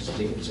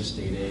state, it's a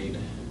state aid.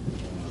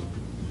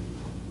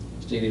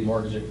 State aid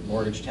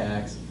mortgage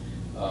tax.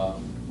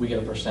 We get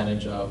a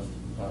percentage of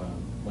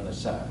when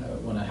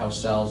a house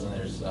sells and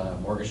there's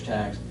mortgage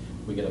tax,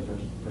 we get a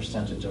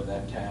percentage of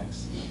that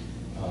tax.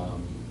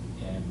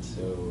 And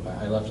so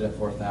I left it at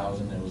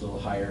 4,000. It was a little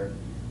higher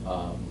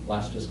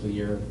last fiscal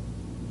year,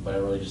 but it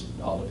really just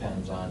all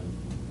depends on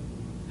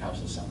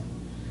houses selling.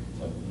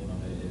 So,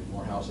 if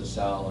more houses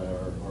sell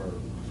or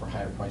for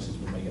higher prices,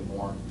 we may get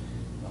more.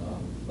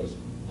 But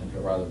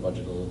I'd rather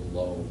budget a little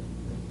low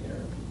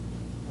there.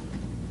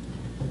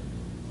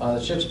 The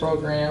CHIPS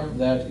program,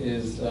 that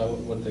is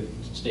what the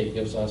state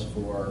gives us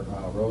for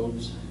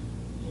roads.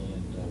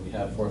 And we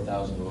have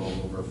 4,000 to roll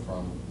over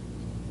from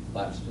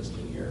last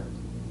fiscal year,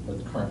 or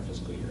the current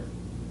fiscal year.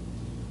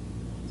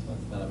 So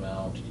that's that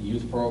amount.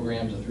 Youth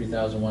programs of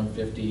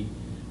 3,150.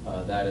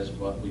 That is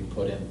what we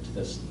put into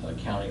this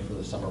county for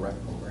the summer rec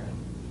program.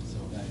 So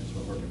that is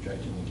what we're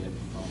projecting to get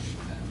from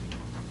that.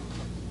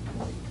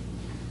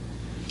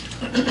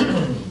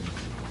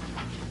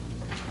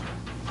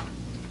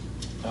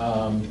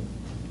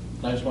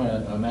 I just want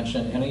to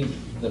mention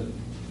anything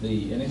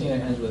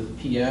that ends with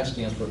PS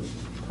stands for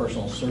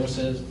personal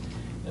services,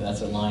 and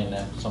that's a line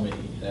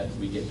that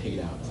we get paid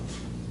out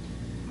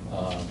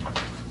of.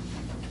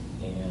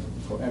 And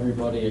for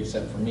everybody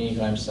except for me,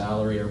 I'm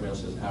salary, everybody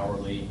else is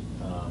hourly.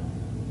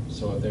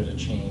 So if there's a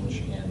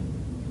change in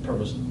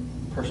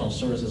personal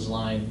services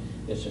line,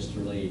 it's just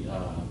really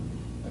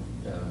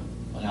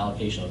an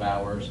allocation of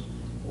hours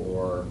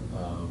or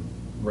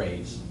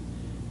raise.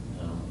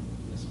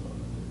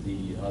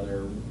 The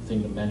other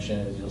thing to mention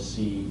is you'll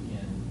see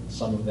in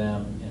some of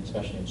them, and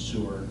especially in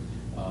sewer,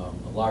 a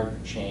larger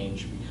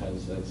change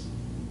because as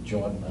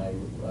Joe and I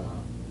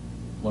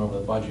went over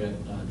the budget,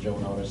 Joe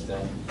noticed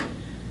that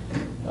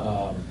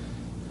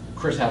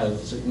Chris had a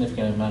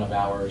significant amount of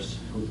hours.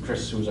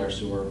 Chris, who's our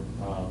sewer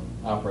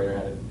operator,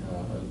 had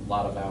a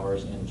lot of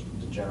hours in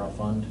the general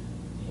fund,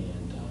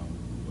 and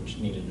which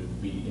needed to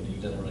be, he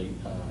doesn't really,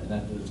 and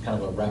that was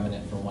kind of a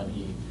remnant from when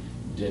he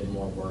did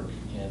more work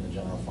in the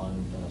general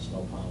fund,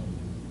 snow plowing and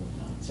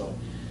whatnot. So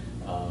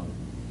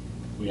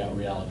we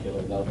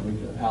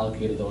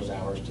allocated those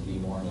hours to be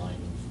more in line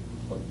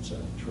with what's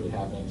truly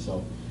happening.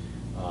 So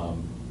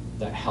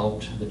that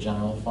helped the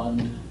general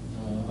fund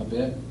a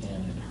bit,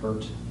 and it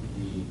hurt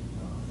the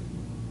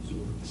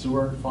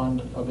sewer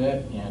fund a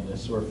bit, and the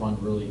sewer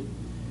fund really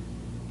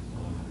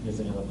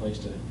isn't in a place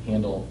to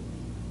handle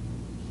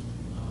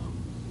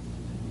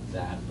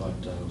that, but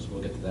so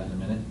we'll get to that in a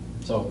minute.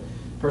 So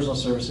personal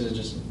services,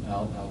 just an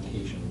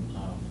allocation.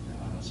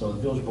 So the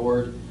village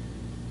board,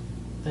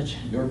 that's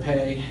your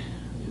pay,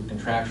 your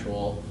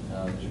contractual,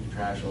 and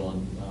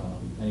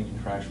any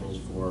contractuals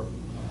for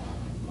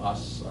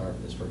us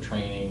is for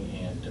training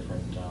and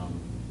different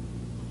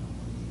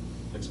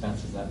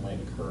expenses that might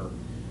occur.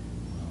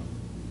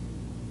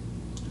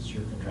 It's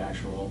your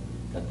contractual.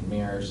 Got the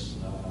mayor's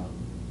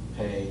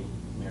pay,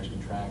 mayor's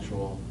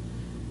contractual,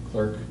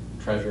 clerk,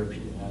 treasurer,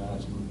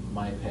 that's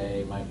my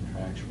pay, my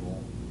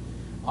contractual.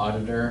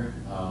 Auditor,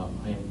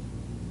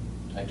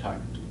 I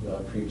talked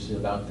previously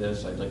about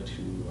this. I'd like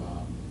to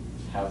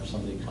have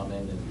somebody come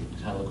in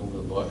and kind of look over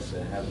the books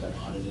and have that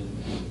audited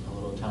in a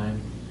little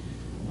time.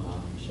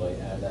 So I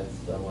add, that's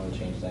one of the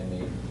changes I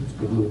made. That's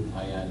good move.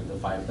 I added the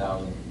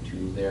 5,000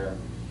 to there.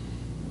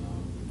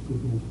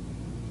 Mhm.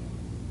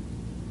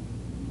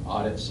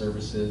 Audit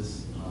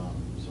services,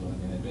 so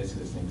I mean,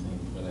 basically the same thing,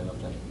 but I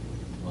left that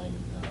blank.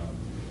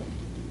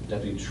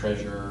 Deputy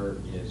treasurer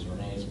is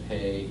Renee's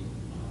pay,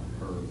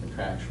 her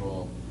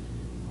contractual.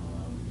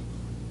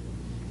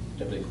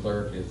 Deputy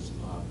clerk is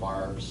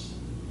Barb's,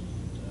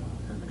 and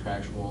her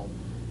contractual.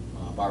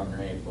 Barb and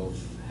Renee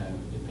both have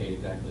it paid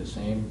exactly the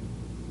same.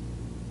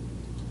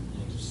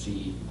 You can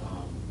see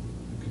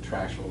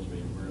contractuals,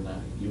 we're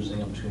not using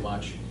them too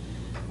much.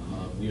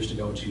 We used to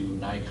go to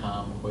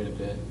NICOM quite a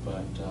bit,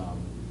 but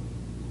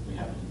we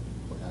haven't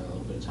had a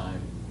little bit of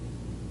time.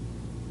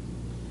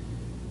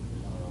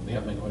 We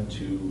have been going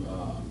to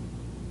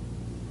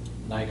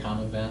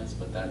NICOM events,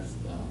 but that's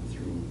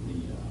through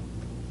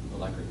the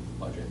electric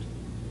budget.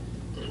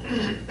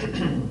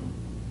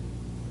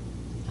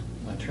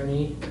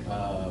 Attorney,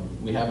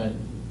 we haven't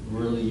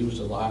really used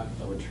a lot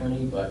of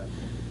attorney, but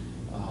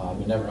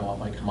we never know what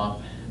might come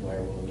up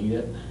where we'll need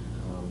it.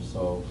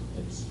 So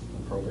it's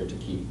appropriate to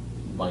keep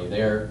money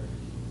there.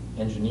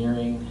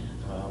 Engineering,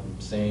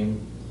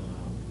 same.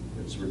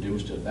 It's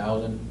reduced to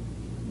 1,000.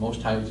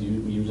 Most times we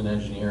use an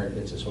engineer,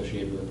 it's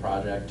associated with a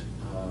project,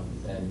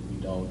 and we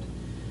don't.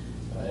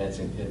 It's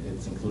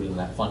included in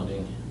that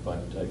funding,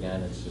 but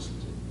again, it's just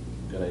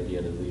a good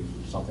idea to leave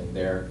something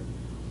there.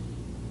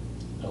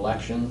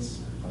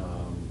 Elections,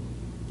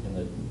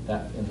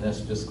 in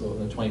this fiscal,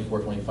 in the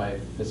 24-25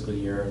 fiscal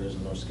year, there's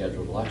no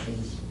scheduled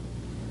elections.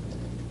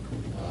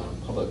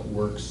 Public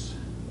Works,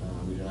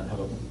 we do not have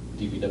a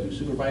DPW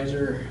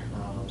supervisor,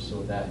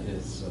 so that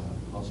is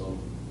also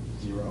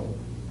 0.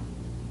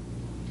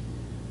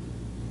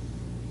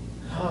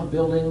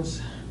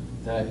 Buildings,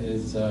 that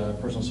is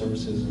personal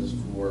services is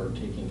for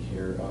taking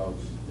care of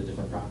the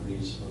different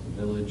properties of the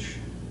village,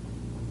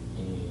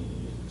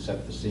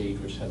 except the stage,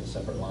 which has a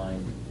separate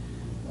line.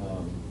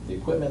 The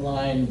equipment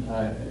line,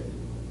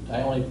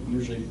 I only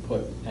usually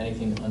put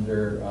anything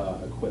under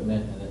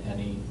equipment and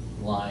any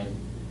line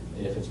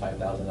if it's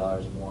 $5,000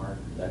 or more.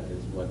 That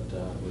is what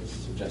was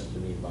suggested to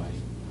me by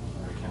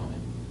our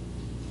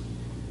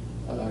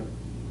accountant.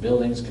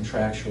 Buildings,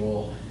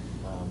 contractual,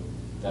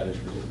 that is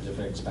for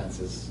different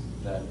expenses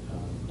that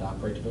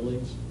operate the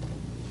buildings.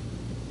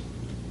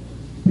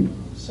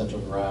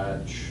 Central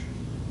garage.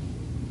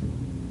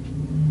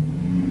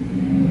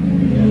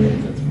 Yeah,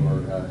 that's for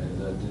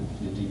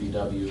the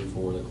DPW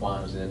for the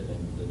Quonset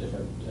and the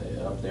different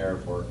up there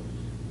for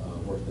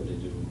work that they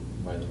do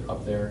while they're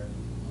up there.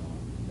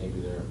 Maybe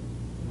they're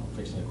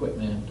fixing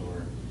equipment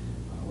or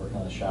working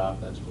on the shop.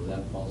 That's where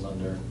that falls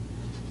under.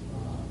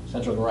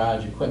 Central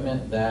garage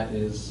equipment, that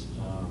is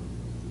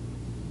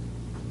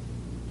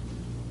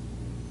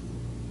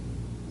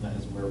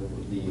where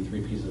the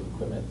 3 pieces of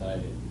equipment that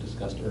I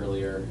discussed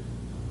earlier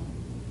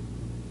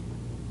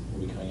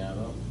will be coming out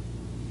of.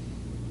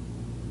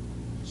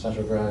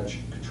 Central garage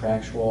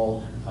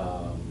contractual,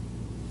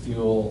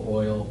 fuel,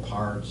 oil,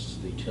 parts,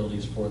 the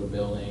utilities for the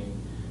building,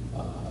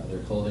 their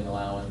clothing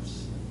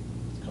allowance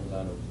comes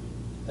out of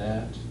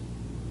that.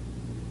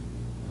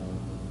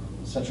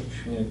 Central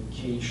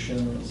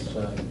communications,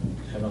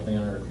 have nothing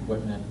under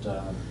equipment.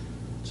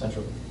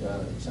 Central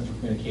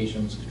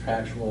communications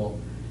contractual,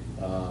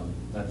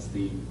 that's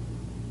the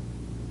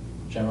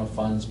general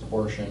funds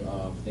portion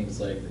of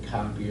things like the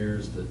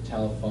copiers, the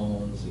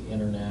telephones, the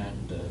internet,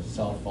 the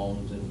cell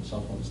phones and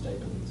cell phone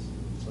stipends,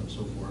 so on and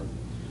so forth.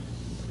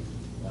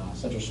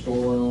 Central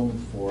storeroom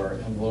for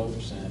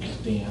envelopes and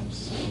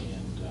stamps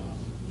and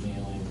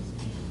mailings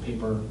and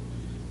paper,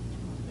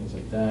 things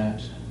like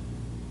that.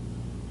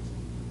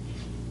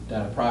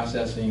 Data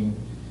processing,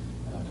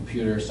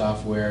 computer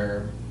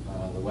software,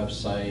 the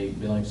website,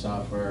 billing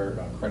software,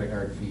 credit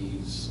card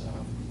fees,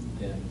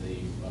 then the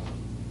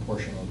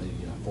portion of the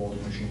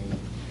folding machine.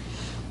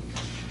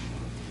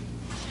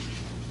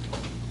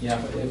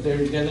 Yeah, if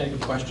there's any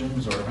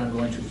questions or if I'm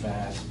going too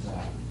fast,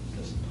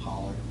 just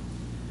holler.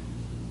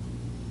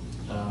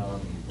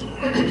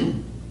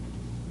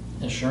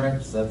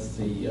 Insurance, that's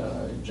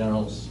the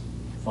general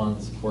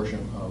funds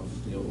portion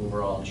of the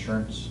overall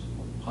insurance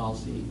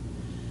policy.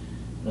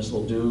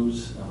 Municipal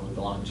dues, we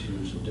belong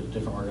to some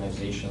different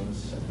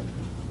organizations.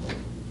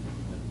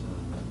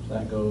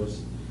 That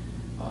goes.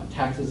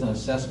 Taxes and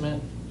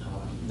assessment,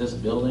 this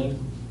building,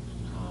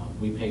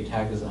 we pay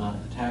taxes on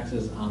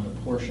the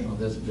portion of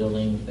this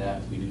building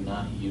that we do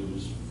not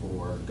use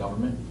for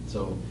government.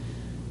 So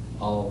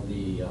all of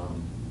the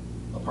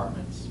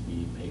apartments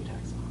we pay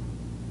tax on,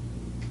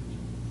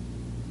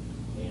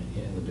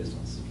 and the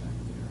business back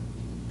there.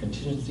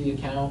 Contingency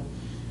account,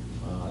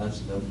 that's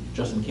the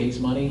just in case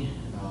money,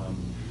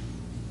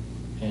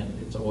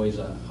 and it's always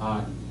a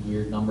odd,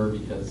 weird number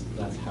because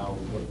that's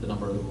the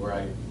number where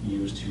I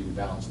use to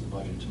balance the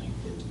budget to make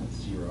it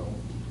 0.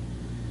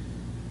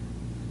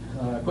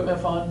 Equipment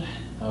fund,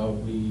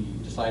 we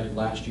decided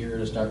last year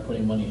to start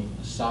putting money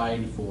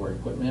aside for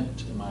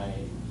equipment. My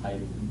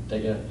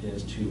idea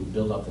is to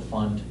build up the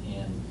fund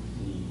and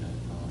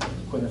the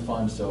equipment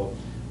fund, so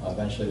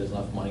eventually there's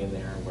enough money in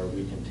there where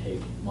we can take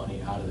money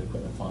out of the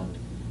equipment fund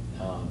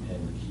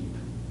and keep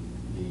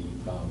the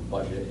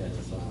budget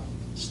as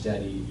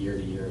steady year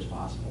to year as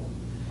possible.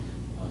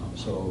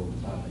 So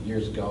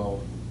years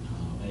ago,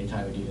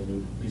 anytime we need a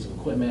new piece of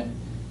equipment,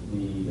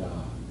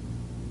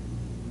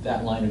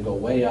 that line would go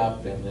way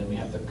up, and then we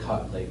have to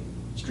cut like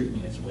street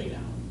maintenance way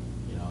down,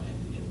 you know.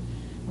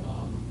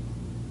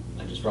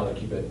 I just rather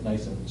keep it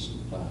nice and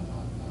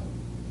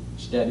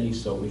steady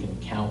so we can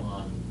count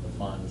on the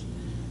funds,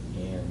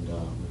 and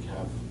we can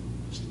have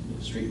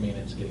street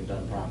maintenance getting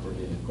done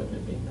properly and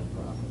equipment being done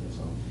properly.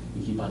 So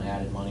we keep on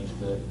adding money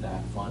to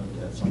that fund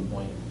at some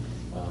point.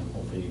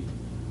 Hopefully, in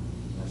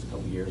the next couple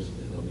of years,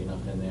 there'll be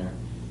enough in there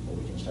where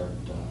we can start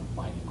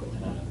buying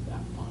equipment out of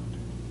that fund.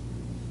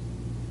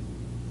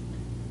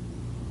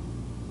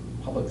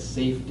 Public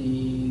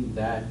safety,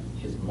 that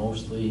is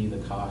mostly the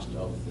cost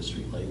of the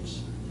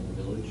streetlights in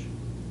the village.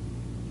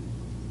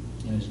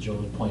 And as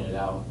Joe pointed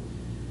out,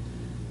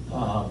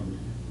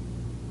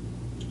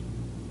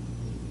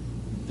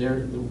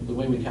 the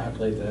way we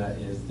calculate that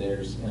is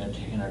there's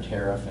in our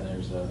tariff, and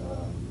there's the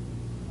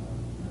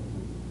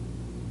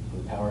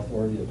Power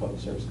Authority, the Public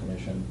Service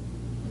Commission,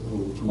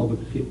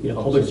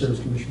 Public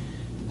Service Commission.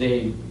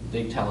 They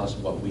tell us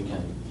what we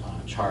can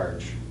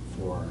charge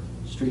for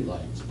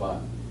streetlights,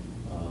 but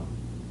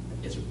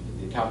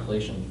the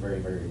calculation is very,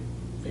 very,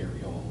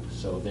 very old.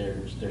 So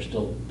they're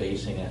still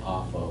basing it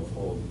off of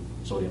old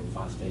sodium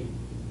phosphate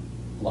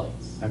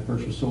lights. I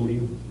purchased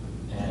sodium.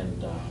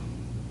 And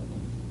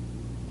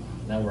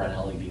now we're on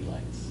LED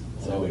lights.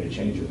 So the way to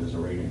change it is a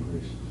rate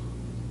increase.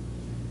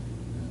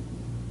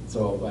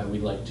 So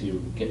we'd like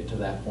to get to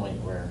that point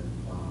where,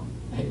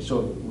 so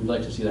we'd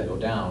like to see that go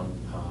down,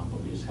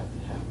 but we just have to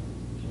have,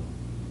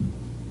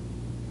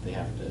 they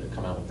have to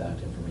come out with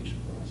that information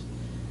for us.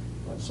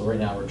 But so right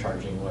now we're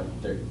charging what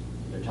they're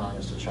telling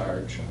us to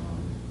charge,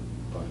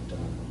 but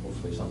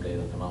hopefully someday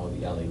they'll come out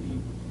with the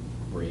LED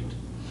rate.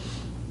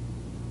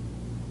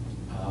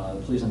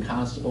 The police and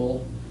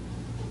constable,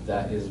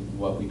 that is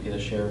what we pay the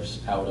sheriffs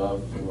out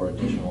of for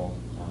additional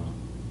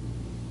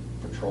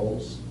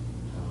patrols.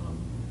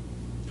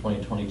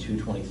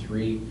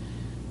 2022-23,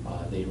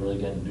 they really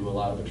didn't do a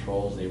lot of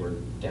patrols. They were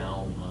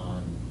down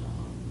on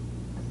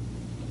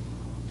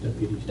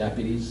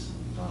deputies,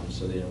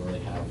 so they didn't really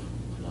have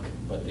enough.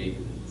 But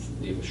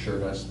they've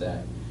assured us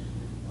that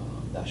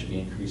that should be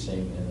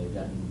increasing, and they've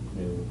gotten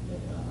new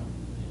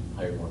and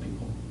hired more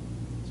people.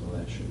 So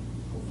that should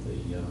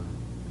hopefully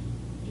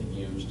get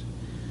used.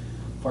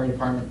 Fire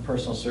department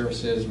personal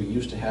services, we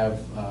used to have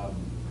an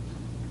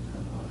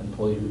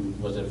employee who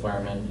was a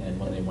fireman, and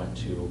when they went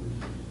to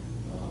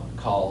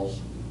calls,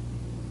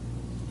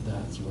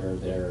 that's where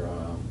their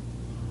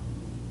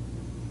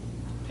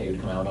pay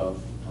would come out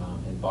of.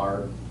 And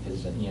Barb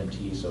is an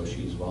EMT, so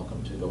she's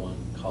welcome to go on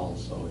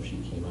calls. So if she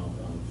came out,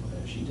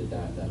 if she did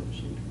that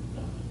she would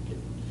get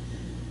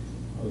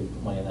probably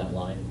put money in that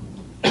line.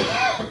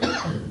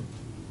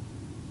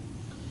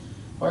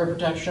 Fire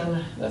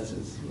protection, that's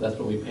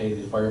what we pay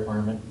the fire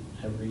department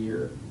every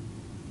year.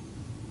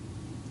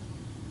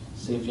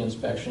 Safety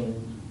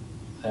inspection,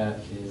 that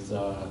is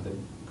the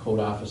code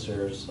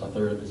officer's a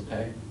third of his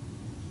pay.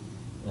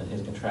 And then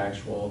his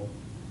contractual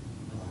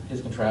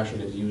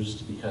gets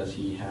used because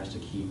he has to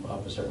keep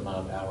up a certain amount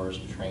of hours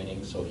of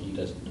training, so he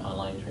does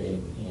online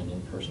training and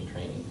in-person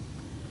training.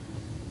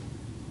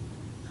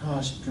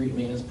 Street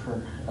maintenance,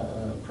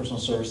 personal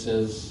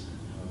services,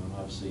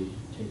 obviously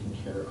taking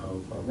care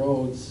of our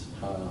roads.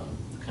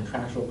 The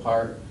contractual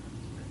part,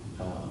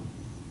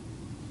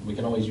 we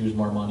can always use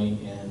more money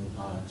in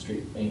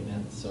street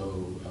maintenance,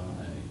 so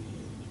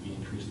we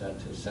increased that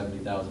to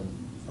 $70,000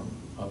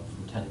 up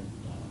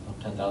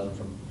 10,000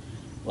 from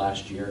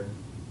last year.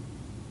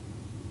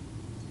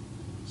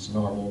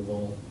 Snow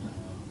removal,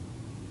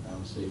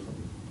 obviously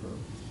for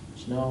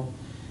snow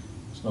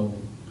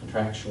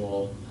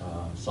contractual,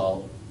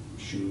 salt,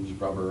 shoes,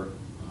 rubber,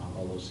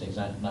 all those things.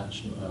 Not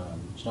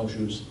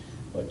snowshoes,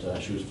 but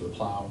shoes for the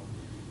plow,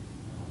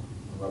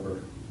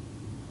 rubber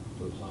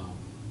for the plow,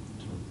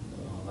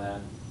 all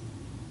that.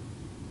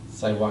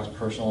 Sidewalks,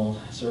 personal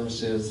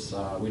services.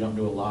 We don't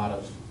do a lot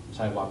of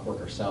sidewalk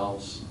work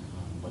ourselves,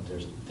 but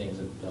there's things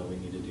that we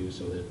need to do,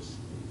 so that's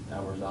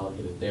hours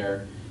allocated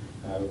there.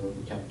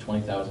 We kept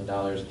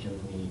 $20,000 in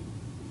the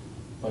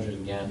budget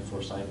again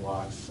for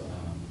sidewalks.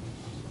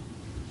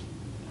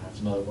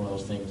 That's another one of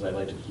those things I'd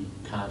like to keep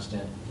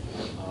constant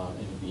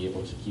and be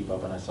able to keep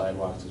up on our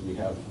sidewalks, because we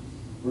have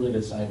really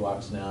good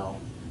sidewalks now,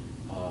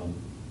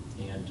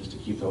 and just to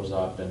keep those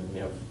up. And we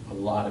have a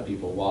lot of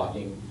people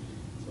walking,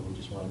 so we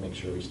just want to make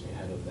sure we stay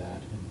ahead of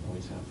that and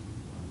always have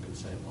good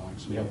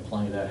sidewalks. We have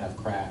plenty that have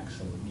cracks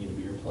and need to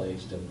be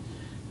replaced, and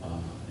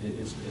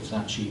it's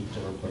not cheap to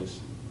replace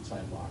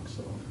sidewalk,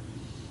 so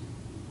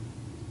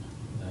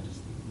that is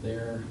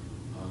there.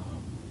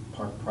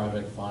 Park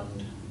project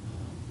fund,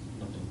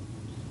 nothing,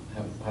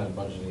 haven't had a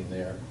budgeting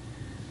there.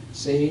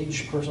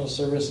 Sage, personal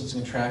services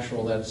and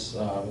contractual, that's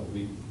what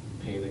we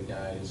pay the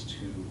guys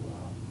to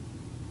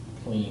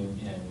clean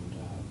and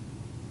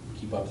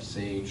keep up the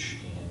Sage,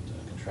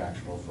 and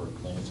contractual for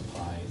cleaning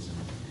supplies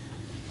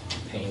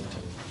and paint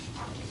and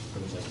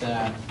things like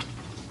that.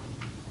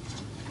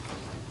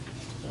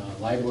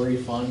 Library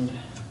fund,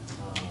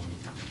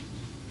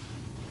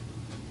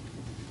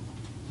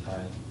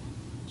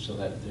 so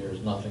that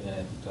there's nothing in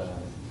it.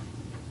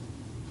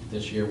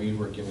 This year we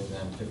were giving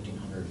them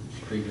 $1,500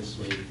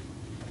 previously.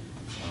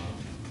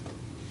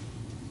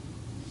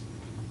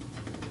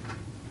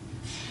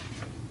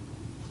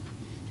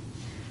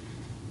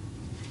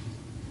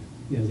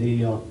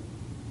 Yeah,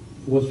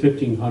 was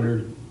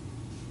 1,500.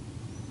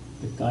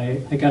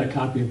 I got a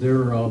copy of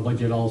their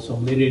budget also.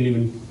 They didn't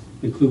even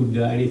include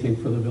anything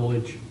for the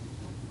village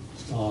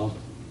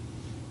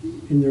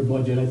in their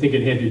budget. I think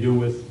it had to do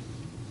with,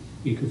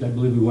 because I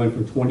believe we went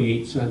from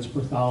 28 cents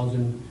per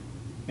thousand,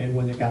 and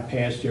when it got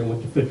passed there, it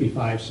went to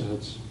 55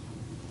 cents.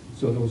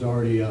 So there was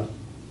already a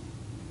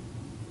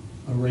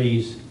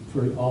raise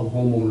for all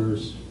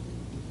homeowners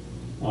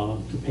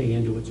to pay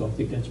into it. So I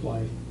think that's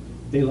why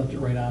they left it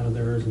right out of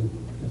theirs, and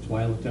that's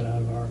why I left it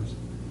out of ours.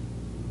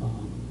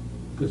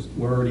 Because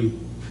we're already,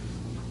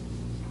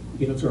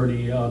 it's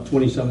already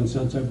 27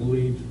 cents, I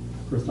believe,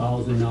 per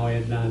thousand. Now I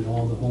add on to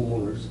all the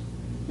homeowners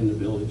in the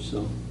village,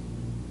 so.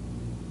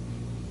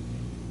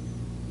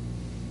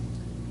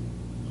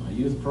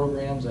 Youth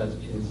programs, that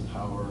is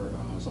our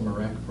summer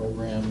rec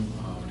program.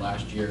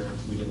 Last year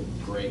we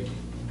didn't break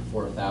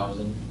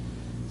 4,000,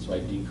 so I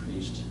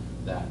decreased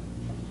that.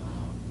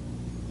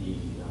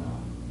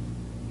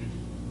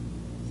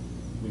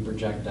 We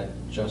project that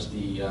just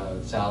the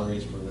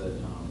salaries for the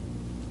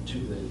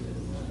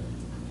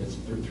it's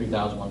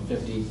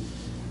 3,150.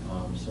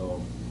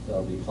 So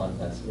that'll be plenty.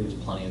 That leaves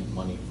plenty of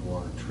money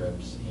for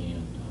trips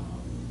and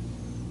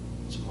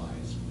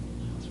supplies.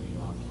 So you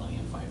have plenty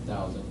of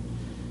 5,000.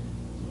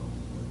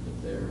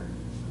 Their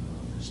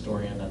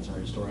historian, that's our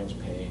historian's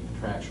pay,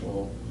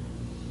 contractual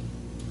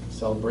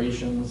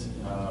celebrations,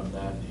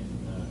 that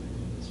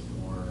is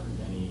for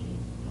any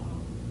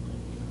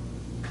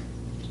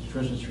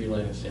Christmas tree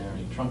lighting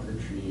ceremony, trunk or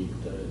treat,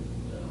 the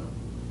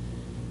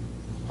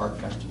park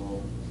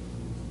festival,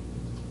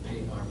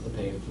 the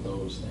pay for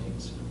those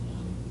things, and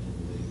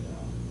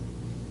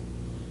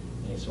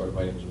any sort of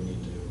items we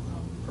need to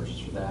purchase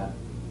for that.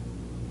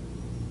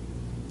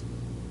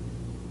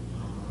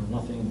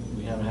 Nothing,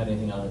 we haven't had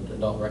anything on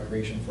adult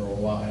recreation for a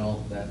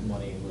while. That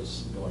money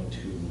was going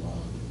to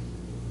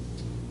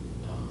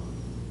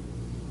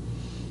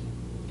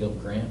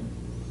Guild Grant,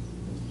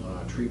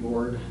 tree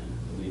board.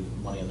 I leave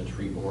money on the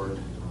tree board,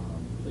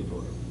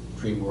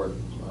 tree board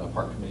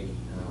park committee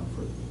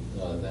for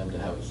them to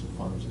have some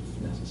funds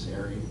if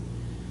necessary.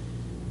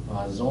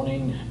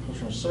 Zoning,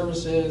 professional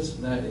services,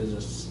 that is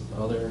this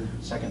other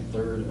second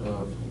third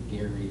of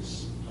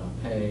Gary's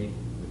pay,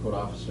 the code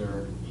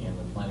officer and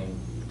the planning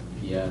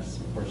PS,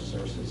 personal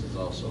services is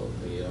also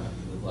the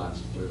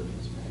last third of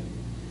his pay.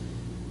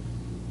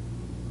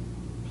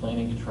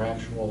 Planning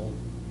contractual,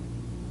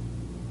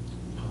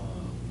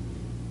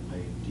 I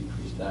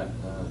decreased that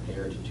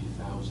pair to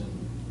 2,000.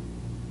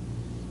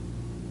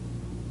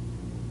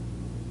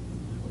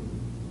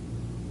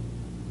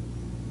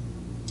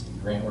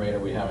 Grant writer,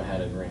 we haven't had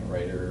a grant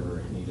writer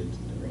or needed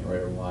a grant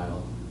writer in a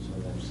while, so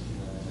that's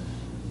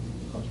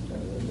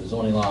the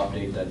zoning law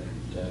update that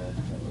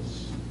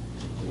was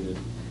completed.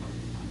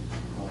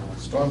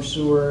 Storm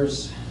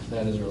sewers,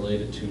 that is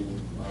related to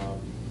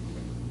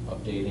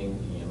updating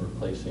and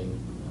replacing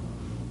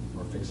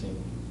or fixing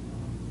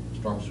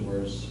storm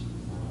sewers.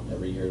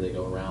 Every year they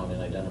go around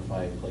and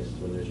identify places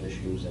where there's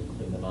issues and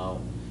clean them out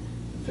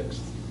and fix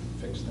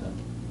them.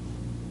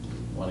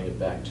 Want to get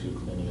back to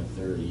cleaning a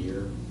third a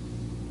year.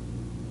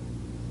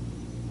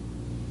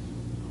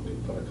 We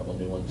put a couple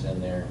new ones in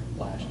there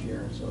last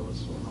year, so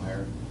it's a little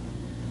higher.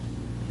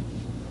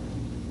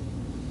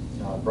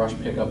 Brush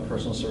pickup,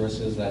 personal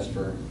services, that's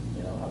for,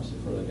 obviously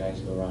for the guys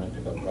who go around and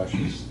pick up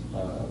brushes,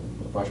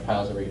 brush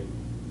piles every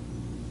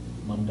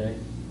Monday.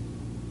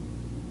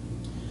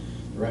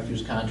 The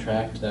refuse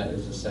contract, that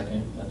is the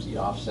second, that's the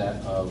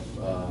offset of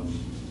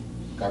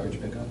garbage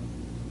pickup.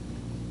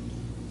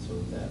 So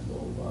that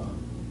will,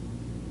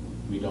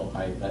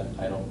 I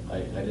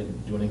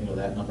didn't do anything with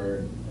that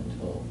number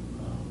until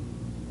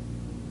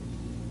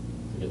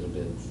we get the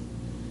bids.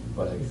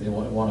 But it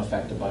won't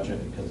affect the budget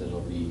because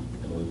it'll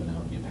even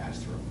out be a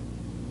pass-through.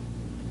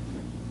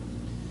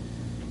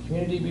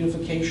 Community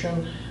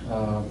beautification,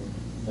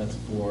 that's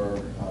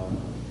for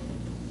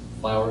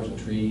flowers and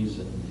trees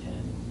and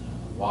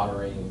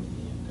watering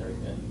and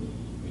everything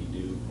we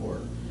do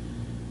for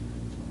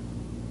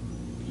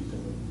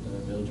keeping the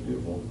village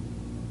beautiful.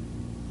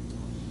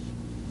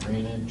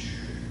 Drainage,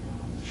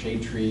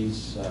 shade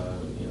trees,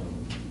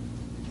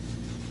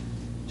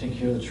 take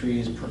care of the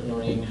trees,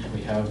 pruning.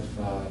 We have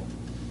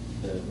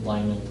the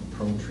linemen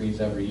prune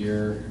trees every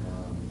year.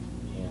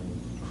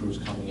 crews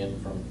coming in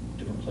from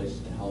different places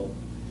to help.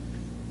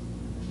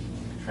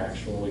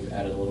 Contractual, we've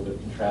added a little bit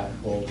of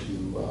contractual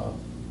to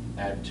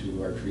add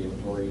to our tree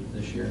inventory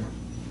this year.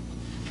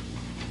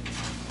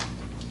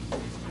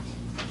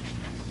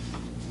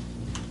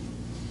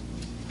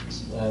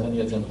 Then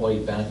you have the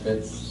employee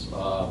benefits,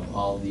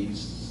 all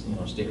these,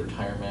 state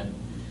retirement.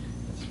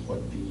 That's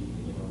what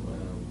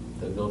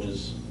the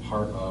village's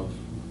part of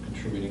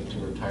contributing to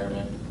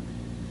retirement.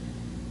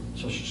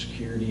 Social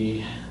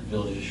Security,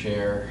 village's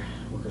share,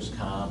 workers'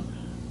 comp,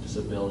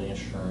 disability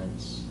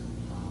insurance,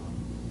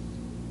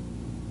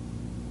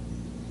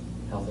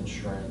 health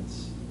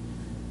insurance.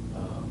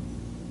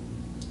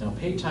 Now,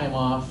 paid time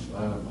off,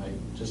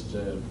 just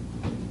a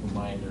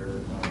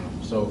reminder,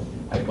 so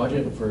I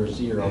budgeted for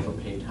 0 for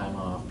paid time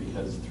off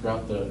because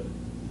throughout the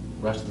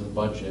rest of the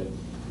budget,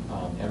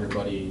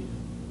 everybody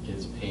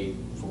is paid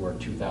for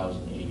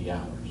 2,080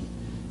 hours.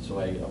 So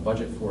I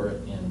budget for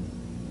it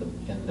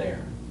in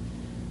there.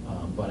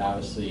 But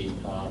obviously,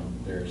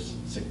 there's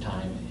sick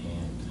time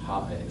and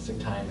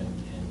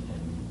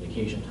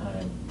vacation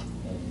time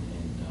and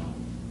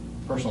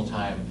personal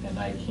time, and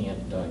I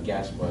can't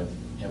guess what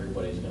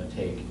everybody's going to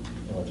take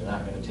and what they're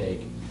not going to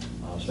take.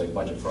 So I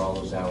budget for all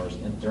those hours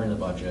during the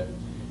budget,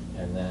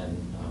 and then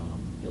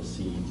you'll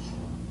see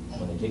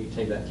when they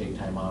take that paid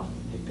time off,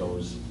 it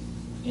goes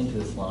into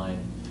this line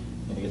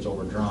and it gets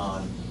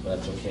overdrawn, but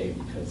that's okay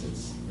because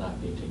it's not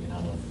being taken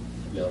out of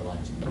the other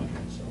lines in the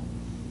budget. So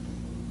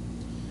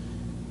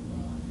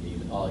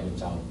it all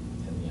evens out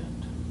in the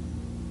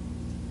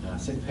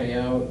end. Sick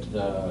payout,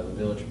 the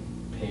village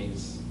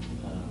pays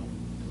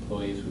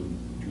employees who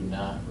do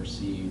not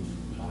receive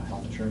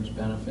health insurance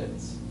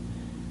benefits.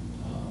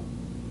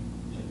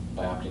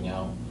 By opting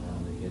out,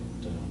 they get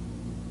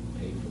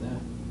paid for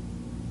that.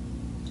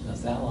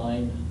 That's that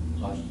line.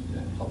 Health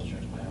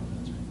insurance buyout,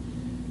 that's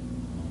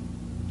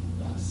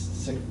right.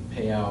 Sick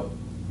payout.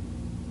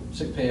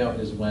 Sick payout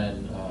is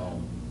when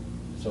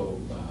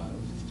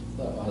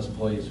us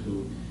employees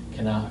who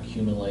cannot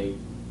accumulate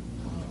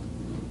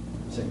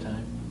sick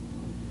time,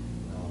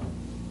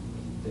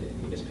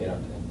 it gets paid out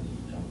at the end of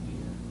the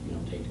year. You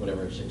don't take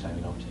whatever sick time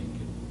you don't take,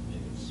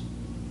 it gets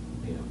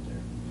paid out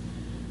there.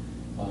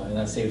 And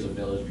that saves the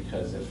village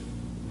because if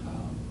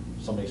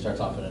somebody starts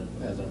off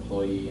as an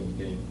employee and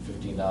getting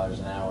 $15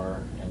 an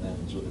hour, and then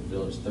it's with the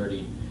village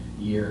 30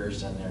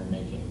 years and they're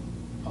making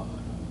a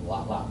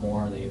lot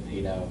more, they get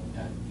paid out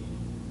at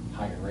a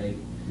higher rate.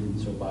 Mm-hmm.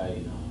 So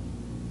by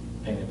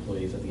paying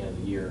employees at the end of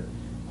the year,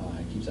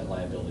 it keeps that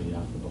liability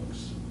off the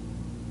books.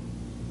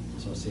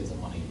 So it saves the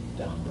money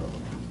down the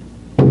road.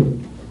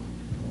 And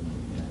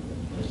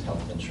there's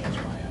health insurance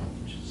buyout,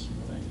 which is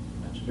what I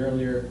mentioned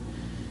earlier.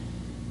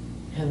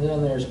 And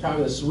then there's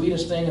probably the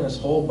sweetest thing in this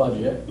whole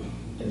budget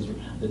is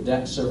the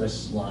debt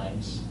service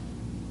lines,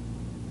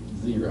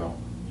 0.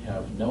 You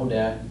have no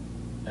debt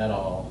at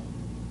all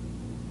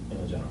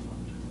in the general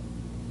fund.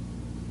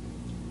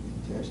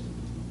 Fantastic.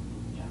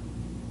 Yeah.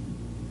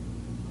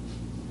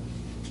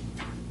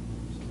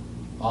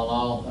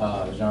 All,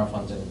 the general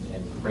fund's in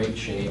great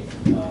shape.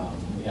 We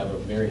have a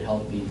very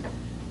healthy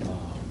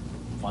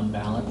fund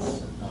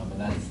balance, and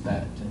that's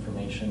that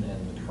information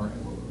in the current.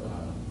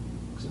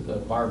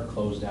 Barb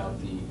closed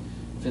out the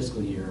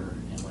fiscal year,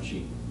 and when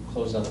she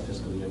closed out the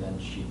fiscal year, then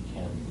she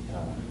can,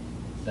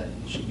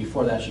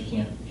 before that she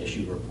can't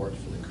issue reports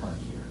for the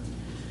current year.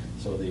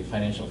 So the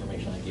financial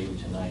information I gave you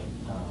tonight,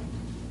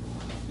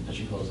 because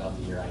she closed out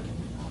the year, I can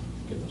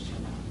give those to you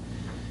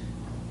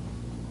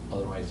now.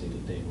 Otherwise, they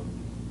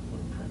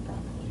wouldn't print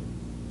properly.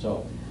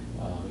 So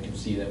we can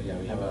see that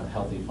we have a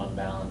healthy fund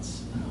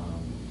balance,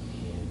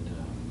 and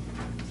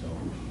so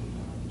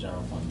the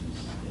general fund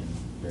is in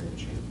very good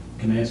shape.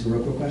 Can I ask a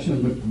real quick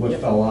question? What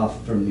Yep. fell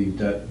off from the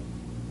debt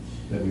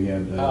that we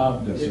had?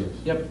 Debt service?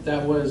 Yep,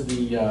 that was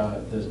the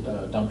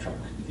dump truck.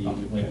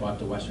 When we bought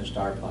the Western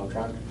Star plow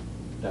truck,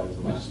 that was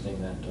the last thing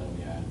that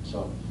we had.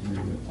 So, Very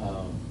good.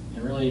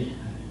 and really,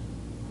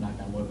 knock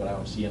on wood, but I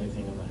don't see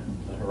anything on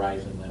the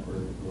horizon that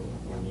we'll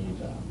need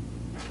to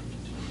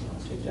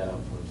take that out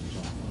for the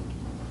general fund.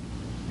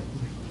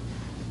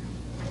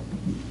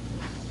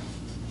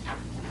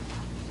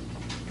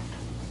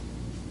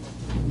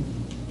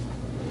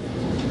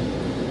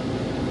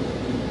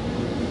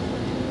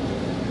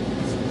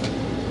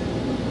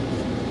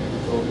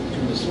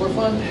 The sewer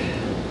fund.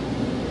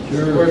 Sure. This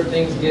is where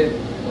things get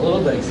a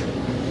little dicey.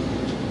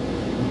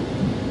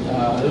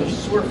 The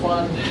sewer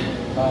fund.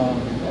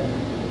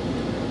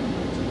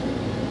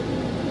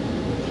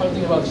 The funny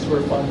thing about the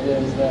sewer fund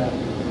is that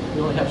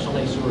we only have so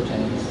many sewer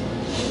tanks.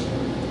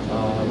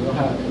 We don't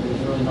have.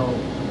 There's really no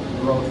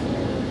growth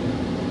there.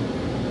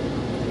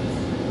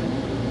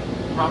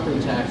 Property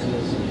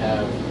taxes. You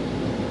have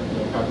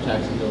property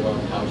taxes go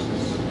up,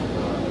 houses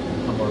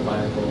become more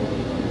viable.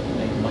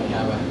 They might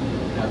have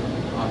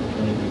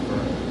opportunity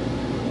for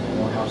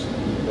more houses to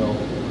be built.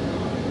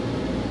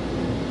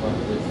 But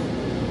with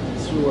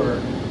sewer,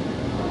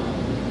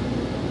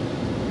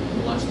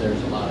 unless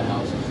there's a lot of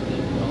houses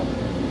being built,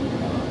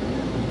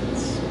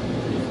 it's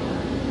pretty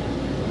flat.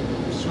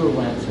 Sewer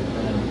rents have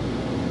been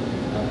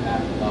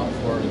at about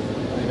 40.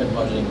 They've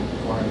budgeting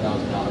 $400,000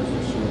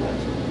 for sewer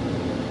rent,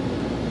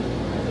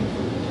 I think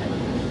for 10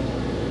 years.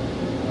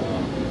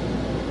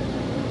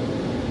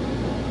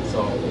 So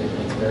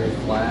it's very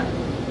flat,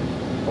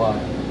 but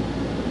at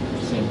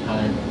the same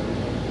time,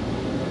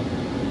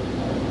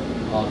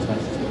 all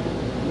expenses go.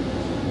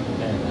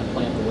 And that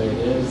plant the way it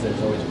is,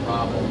 there's always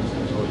problems,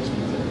 there's always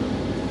things that need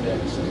to be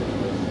fixed, there's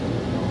always,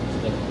 it's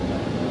nickel and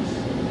dime.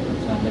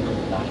 It's not nickel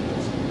and dime,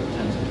 it's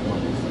tens and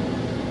twenties.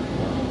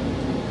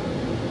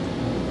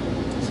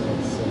 So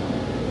it's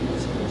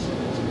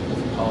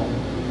difficult.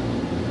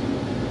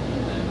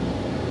 And then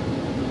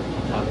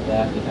on top of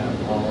that, we have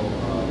all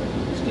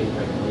state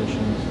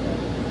regulations that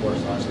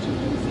force us to do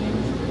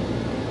things.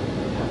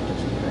 We have to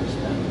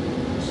spend a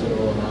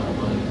considerable amount of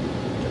money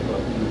to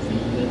put UV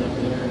in up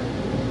there.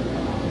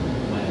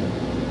 When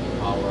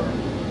our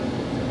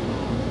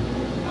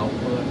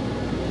output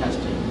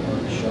testing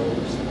work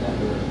shows that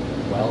we're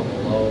well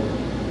below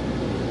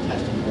the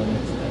testing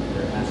limits that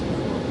they're asking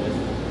for with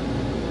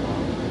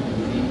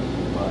UV,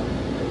 but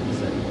he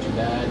said, too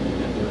bad, you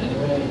gotta do it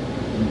anyway.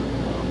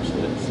 So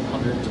it's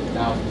hundreds of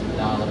thousands of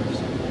dollars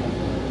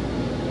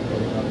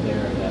going up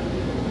there that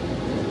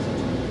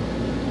isn't,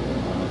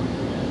 and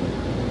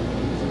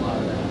there's a lot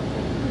of that.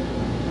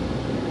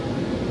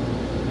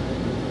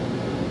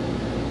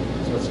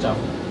 So it's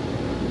tough.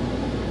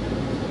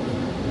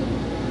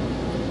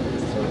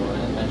 So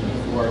as I mentioned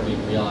before, we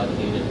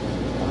reallocated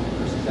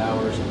versus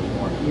hours and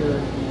more here.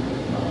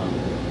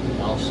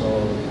 Also,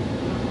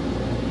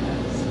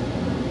 as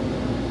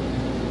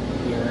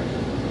Eric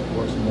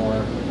works more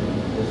in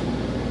this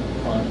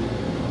fund,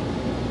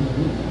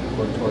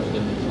 work towards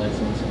getting his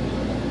license and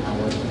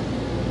hours,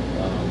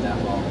 that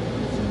all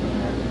is in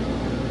there.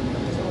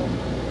 So,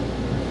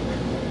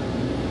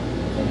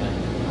 and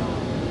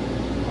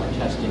our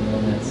testing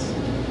limits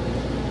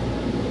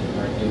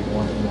are getting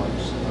more and more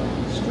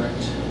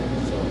strict.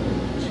 So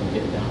to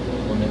get down to the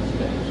limits, you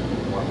got to use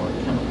more and more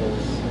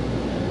chemicals,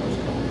 and those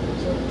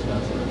chemicals are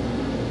expensive.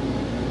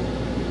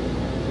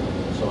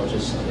 So it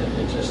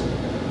just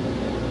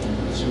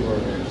sewer,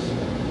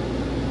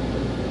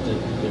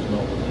 there's no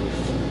relief.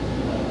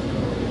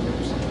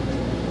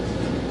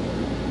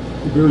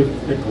 A very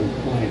fickle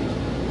plant. I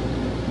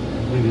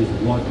think there's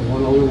one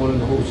other one in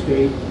the whole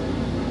state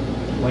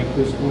like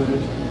this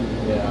plant,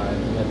 Yeah,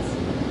 and that's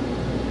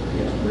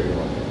pretty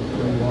well.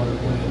 gray water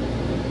plant,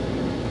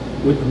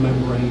 with the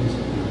membranes.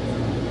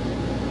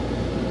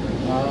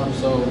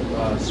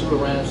 Sewer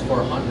rents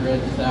for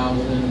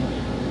 100,000.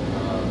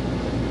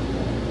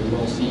 We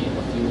will see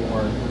a few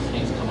more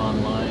things come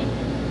online.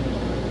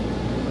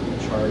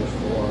 Charge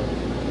for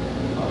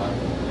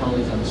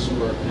penalties on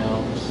sewer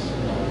accounts.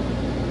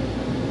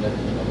 That,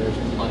 there's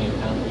plenty of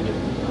penalties. We get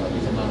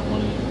this amount of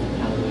money in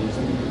penalties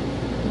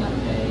for not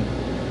paying.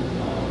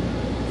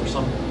 For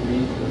some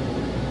reason,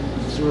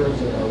 sewers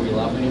are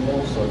reliable,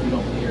 so if you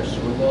don't pay your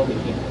sewer bill, they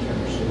can't turn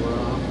your sewer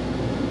off.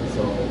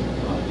 So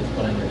it's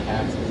put on your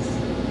taxes.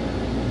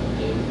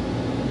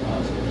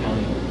 So the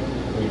county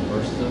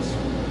reimburses us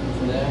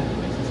for that. It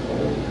makes us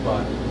whole,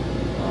 but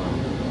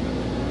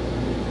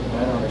I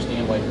don't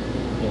understand why.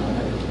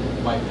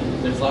 Why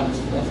there's lots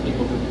of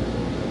people who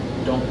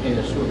don't pay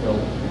their sewer bill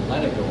and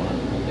let it go on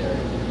their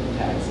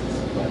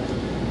taxes, but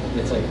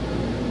it's like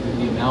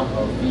the amount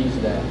of fees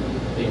that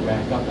they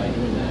rack up by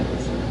doing that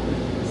is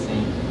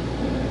insane.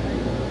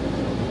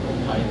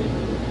 How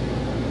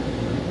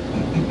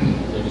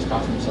they just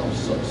cost themselves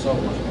so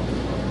much money.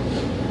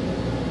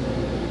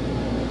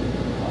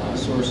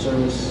 Sewer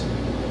service,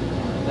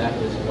 that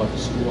is what the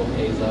school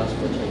pays us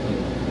for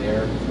taking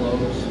their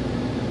flows,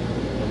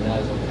 and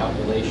that is a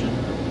calculation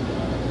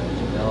that was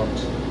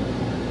developed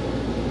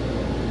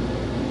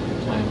at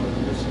the time of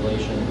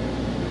installation,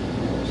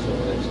 so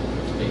it's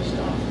based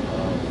off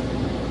of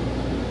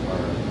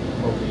our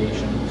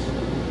appropriations,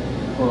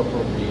 core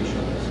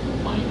appropriations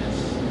minus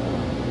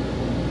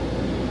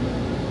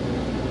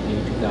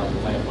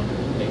 $82,500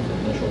 to pay for the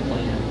initial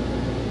plan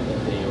that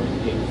they already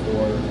paid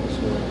for, the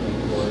school already paid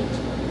for it.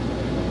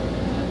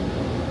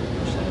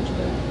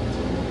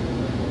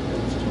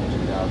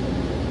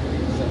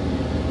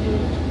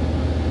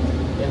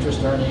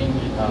 Interest earning,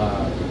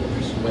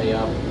 interest is way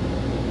up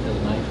because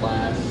of night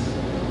class.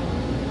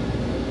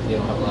 They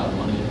don't have a lot of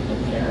money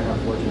in there,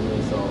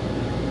 unfortunately, so.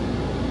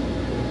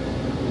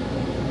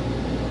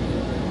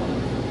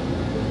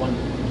 One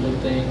good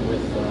thing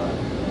with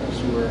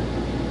sewer,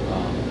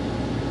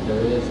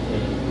 there is a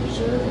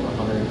reserve of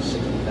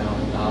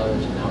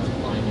 $160,000, and now it's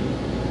climbing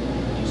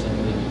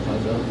decently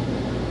because of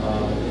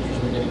the interest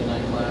we're getting in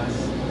night class.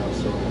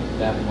 So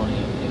that money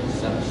is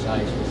set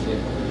aside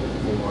specifically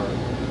for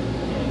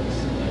tanks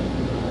and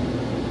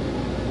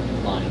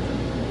line.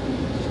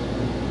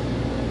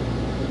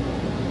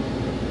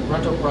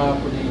 Rental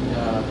property,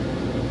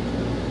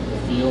 the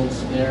fields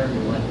there, we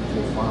rent to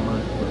a farmer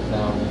for $1,000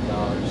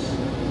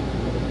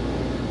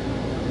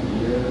 a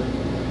year.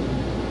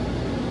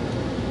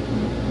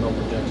 No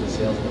projected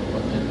sales of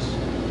equipment.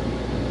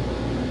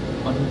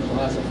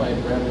 Unclassified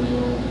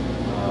revenue,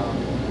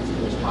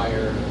 it was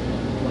higher in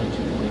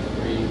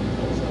 22-23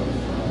 because of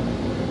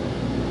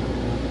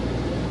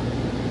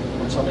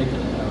somebody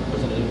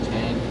puts in a new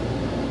tank,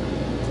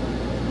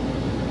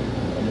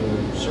 a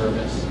new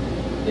service,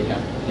 they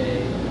have to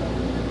pay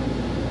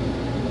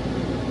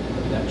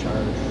that charge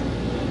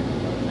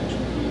and connection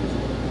fees.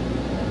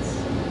 That's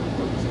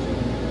works to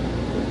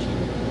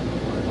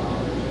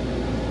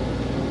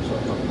 $1,300. So a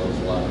couple of those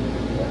a lot.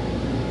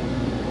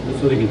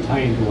 So they can tie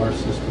into our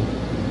system.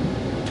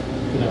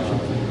 Connection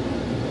fee.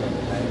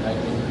 I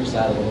increased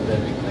that a little bit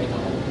because I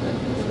know that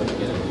we're going to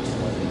get at least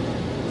one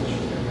this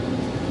year.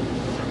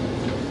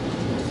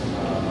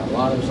 A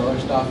lot of this other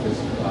stuff is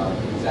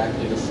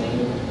exactly the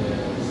same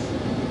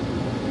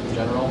as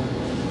general.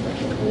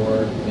 The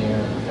board,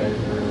 mayor,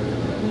 treasurer,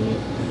 me,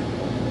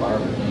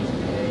 Barbara needs to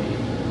pay,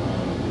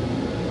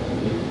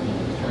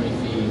 attorney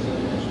fees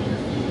and engineer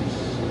fees.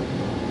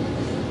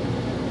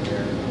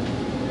 Their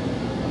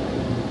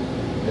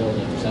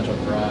building, central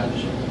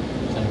garage,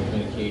 central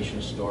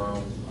communication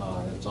storeroom,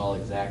 that's all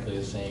exactly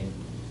the same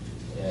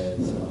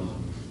as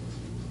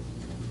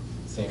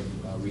same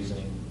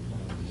reasoning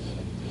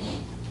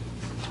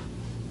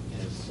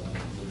as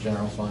the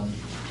general fund.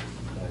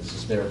 It's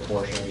just their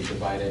portion. We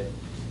divide it.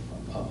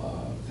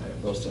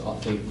 Goes to in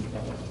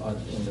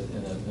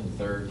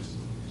thirds.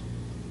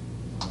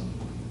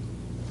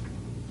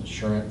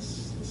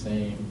 Insurance the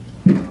same.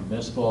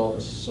 Municipal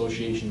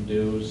association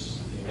dues.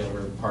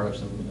 We're part of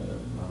some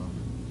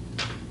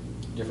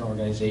different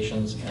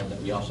organizations, and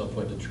that we also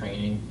put the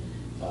training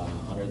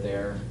under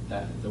there.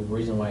 That the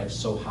reason why it's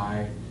so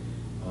high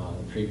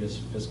the previous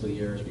fiscal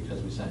year is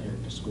because we sent her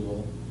to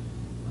school,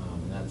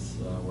 and that's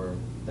where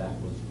that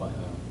was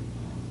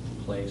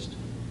placed.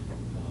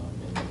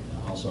 And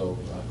also,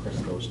 Chris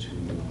goes to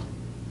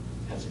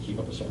has to keep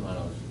up a certain amount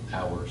of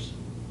hours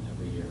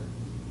every year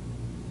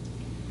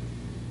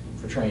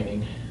for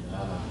training.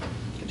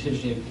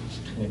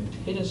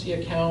 Contingency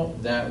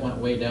account, that went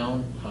way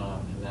down,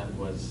 and that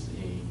was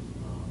a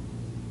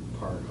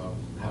part of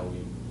how we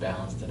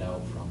balanced it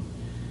out from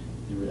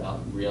the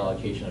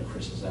reallocation of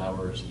Chris's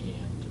hours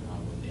and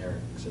with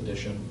Eric's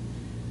addition.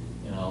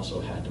 And I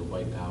also had to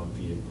wipe out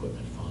the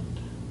equipment fund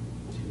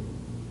to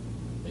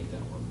make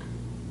that work.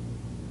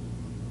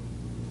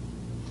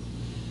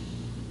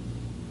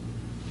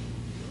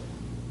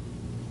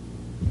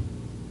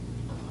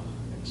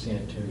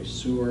 Sanitary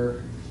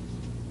sewer.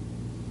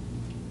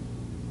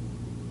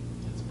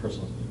 It's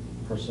personal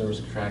service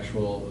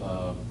contractual.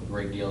 A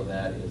great deal of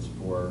that is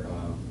for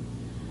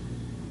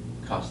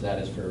cost of that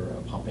is for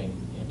pumping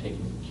and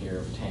taking care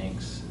of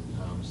tanks.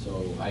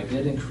 So I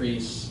did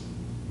increase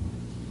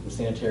the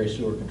sanitary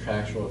sewer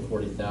contractual of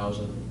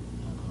 40,000,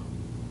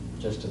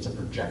 just as a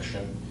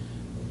projection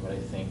of what I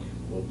think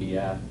we'll be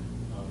at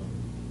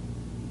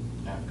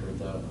after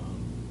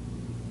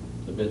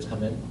the bids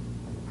come in.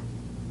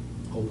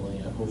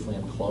 Hopefully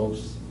I'm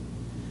close.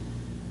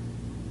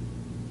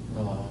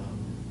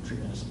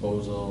 Treatment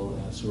disposal,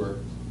 sewer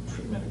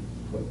treatment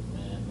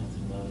equipment,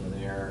 nothing over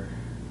there.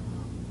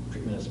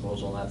 Treatment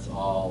disposal, that's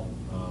all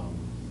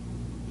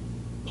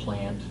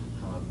plant,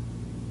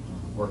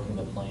 working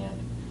the plant.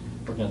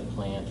 Working at the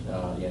plant,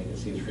 yeah, you can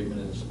see the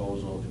treatment and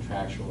disposal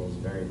contractual is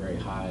very, very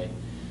high.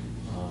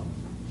 I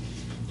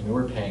mean,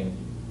 we're paying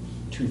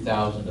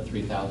 $2,000 to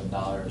 $3,000 a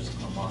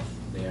month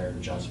there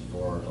just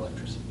for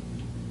electricity.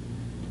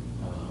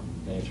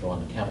 Then you throw on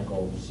the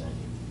chemicals and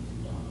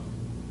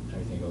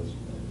everything goes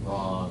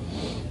wrong,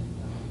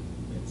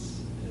 and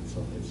it's just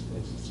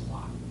a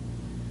lot.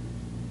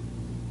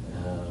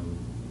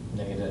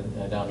 Then you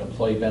get down to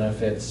employee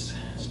benefits,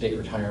 state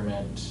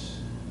retirement.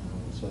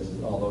 So this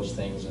is, all those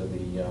things are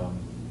the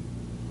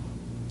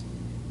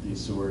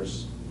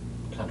sewers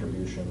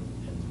contribution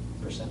and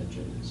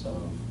percentages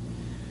of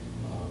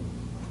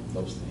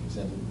those things.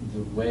 And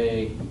the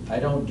way, I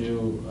don't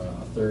do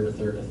a third, a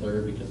third, a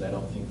third, because I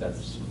don't think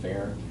that's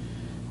fair.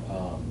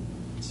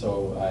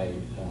 So I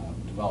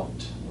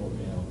developed,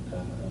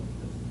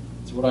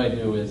 so what I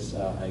do is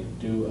I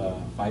do a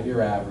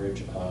 5-year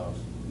average of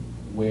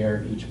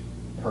where each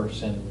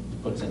person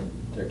puts in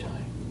their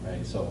time,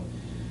 right? So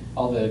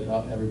all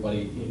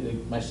everybody,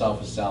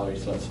 myself is salary,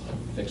 so it's a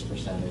fixed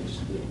percentage.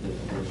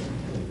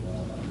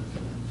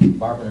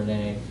 Barbara and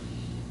Renee,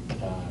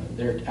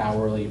 they're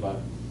hourly, but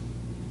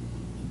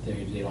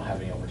they don't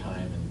have any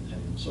overtime,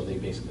 and so they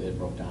basically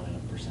broke down in a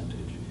percentage.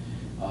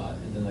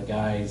 And then the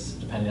guys,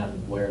 depending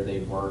on where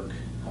they work,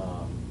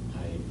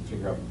 I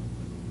figure out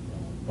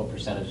what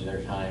percentage of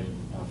their time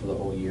for the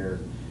whole year,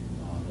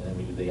 and then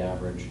we do the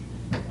average.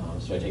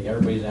 So I take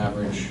everybody's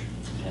average,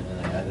 and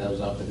then I add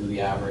those up and do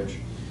the average,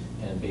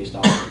 and based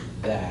off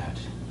that,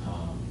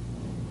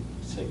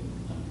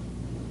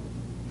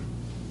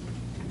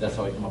 that's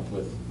how I come up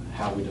with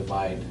how we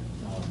divide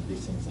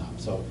these things up.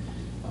 So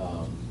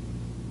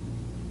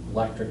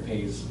electric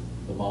pays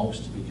the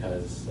most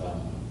because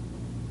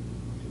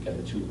you've got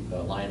the two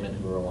linemen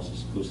who are almost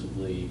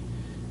exclusively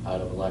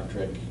out of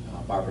electric.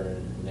 Barbara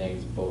and Renee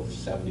both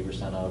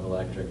 70% out of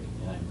electric,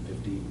 and I'm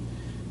 50.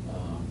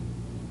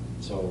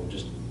 So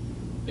just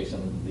based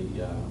on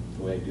the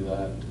way I do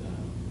that,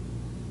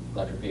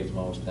 electric pays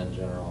most, then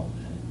general,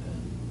 and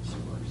then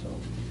sewer. So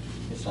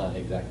it's not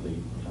exactly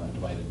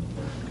divided in the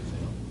third, because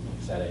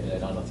that, I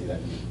don't think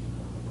that'd be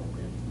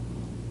appropriate.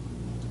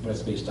 But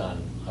it's based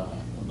on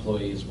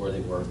employees, where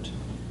they worked,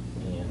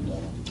 and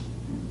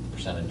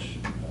percentage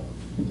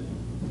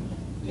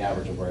of the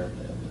average of where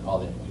all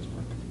the employees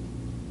work.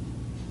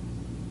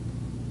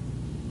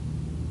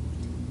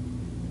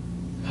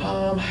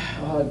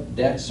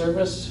 Debt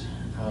service is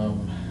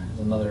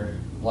another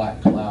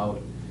black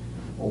cloud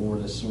over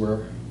the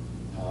sewer.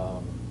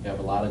 We have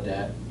a lot of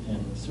debt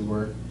in the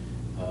sewer.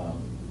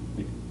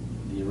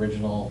 The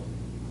original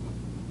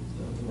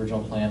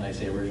plan, I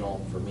say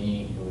original for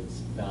me, it's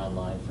been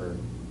online for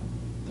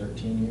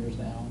 13 years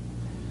now.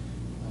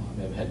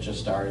 It had just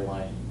started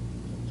when it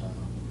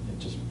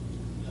just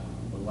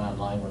went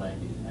online when I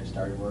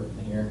started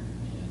working here,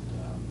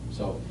 and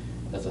so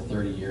that's a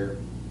 30-year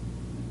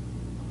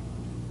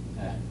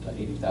at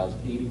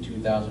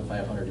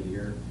 $82,500 a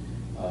year.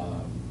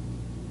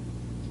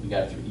 We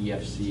got it through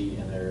EFC,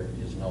 and there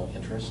is no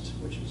interest,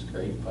 which is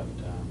great, but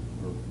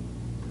we're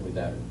with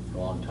that for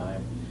a long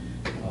time.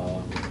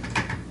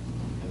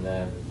 And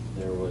then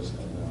there was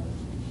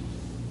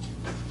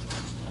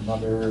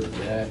another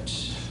debt.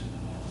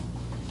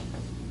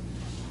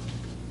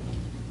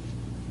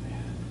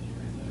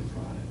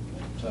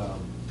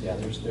 Yeah,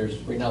 there's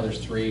right now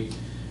there's three,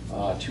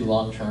 2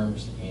 long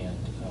terms, and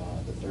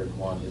the third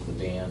one is the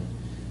ban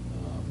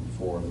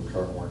for the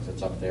current work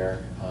that's up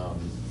there,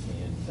 and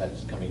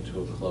that's coming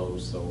to a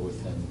close. So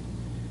within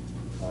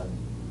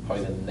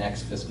probably the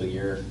next fiscal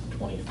year,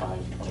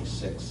 25,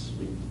 26,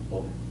 we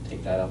will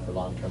take that up for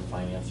long-term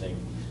financing,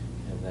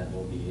 and that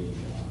will be a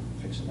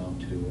fixed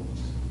amount too.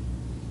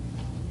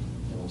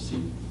 And we'll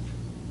see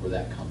where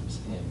that comes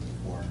in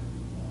for.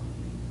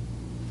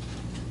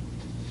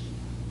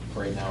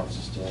 Right now, it's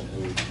just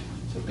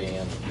it's a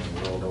ban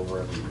being rolled over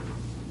every year.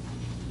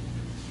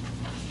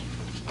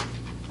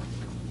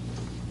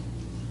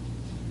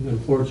 And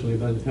unfortunately,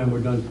 by the time we're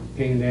done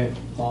paying that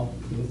off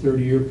for the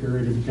 30-year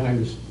period, every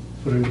time is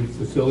put a new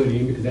facility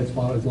in, because that's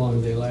about as long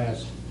as they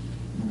last.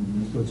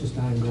 So it's just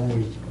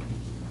ongoing.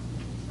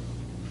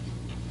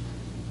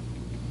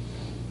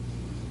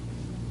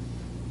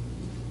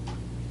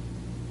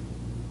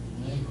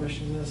 Any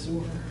questions in the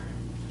sewer?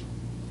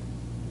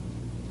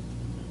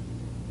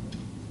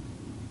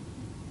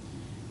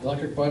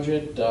 Electric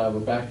budget, we're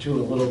back to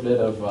a little bit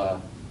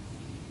of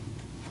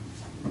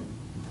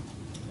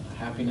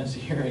happiness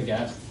here, I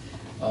guess.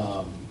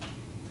 The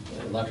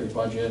electric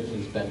budget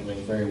has been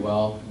doing very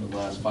well in the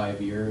last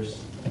 5 years.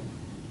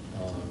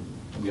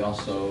 We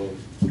also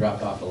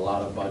dropped off a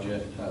lot of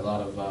budget, a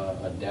lot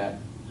of debt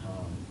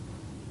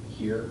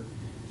here.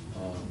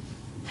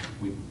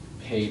 We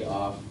paid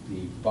off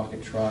the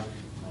bucket truck,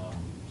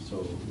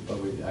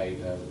 but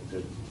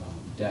there's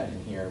debt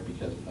in here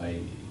because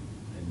in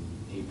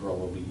April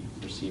we'll be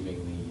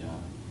receiving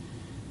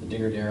the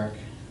digger derrick.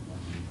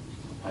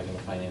 I'm probably going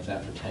to finance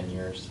that for 10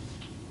 years.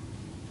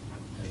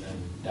 And then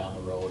down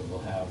the road we'll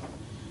have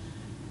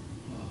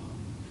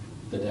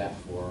the debt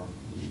for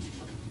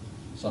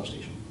the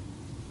substation.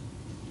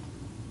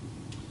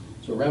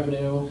 So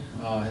revenue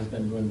has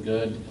been doing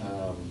good.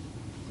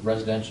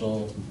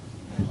 Residential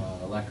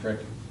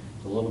electric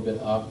is a little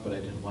bit up, but I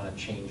didn't want to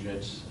change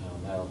it.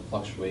 That'll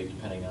fluctuate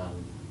depending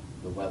on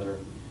the weather.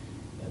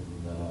 And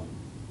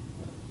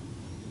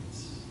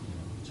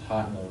it's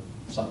hot in the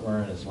summer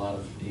and it's a lot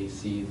of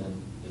AC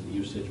than the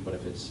usage, but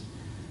if it's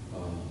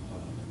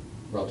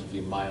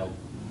relatively mild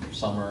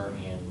summer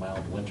and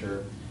mild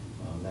winter,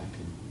 that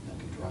could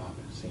drop.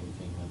 Same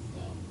thing with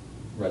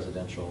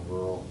residential,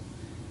 rural.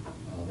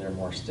 They're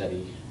more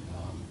steady.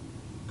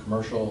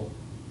 Commercial,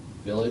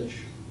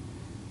 village,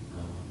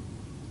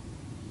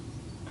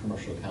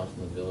 commercial accounts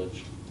in the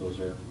village, those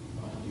are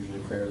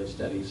usually fairly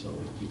steady, so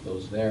we keep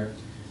those there.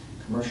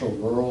 Commercial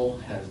rural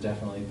has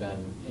definitely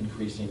been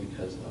increasing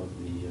because of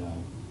the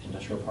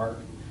industrial park,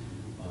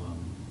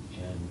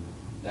 and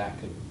that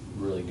could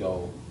really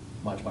go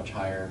much, much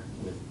higher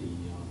with the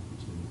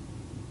some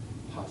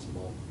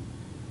possible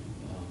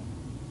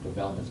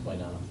developments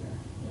going on up there.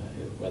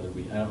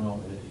 I don't know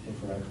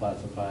if we're going to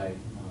classify,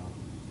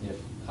 if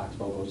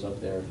Oxbow goes up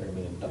there, if they're going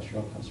to be an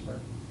industrial customer.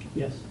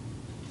 Yes.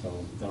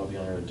 So that'll be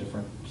under a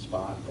different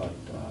spot, but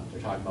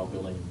they're talking about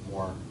building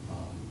more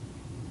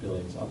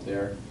buildings up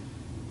there.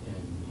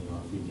 And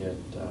if we get,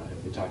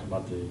 if they talk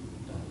about the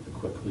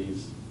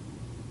Quickly's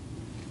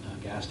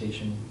gas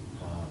station,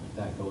 if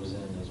that goes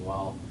in as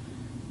well,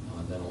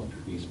 that'll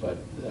increase. But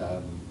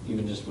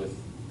even just with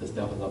the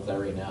stuff that's up there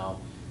right now,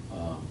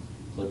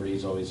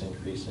 Liberty's always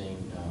increasing.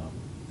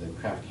 The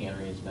craft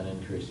cannery has been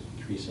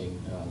increasing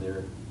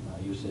their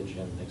usage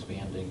and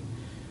expanding.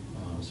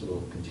 So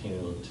we'll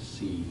continue to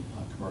see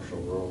commercial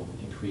rural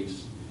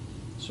increase.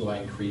 So I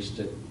increased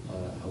it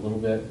a little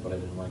bit, but I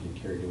didn't want to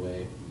get carried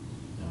away.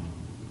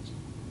 It's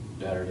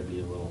better to be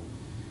a little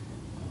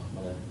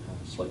on a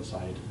slight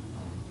side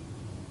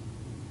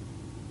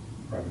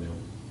revenue.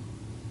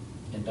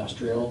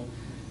 Industrial,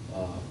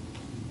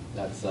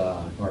 that's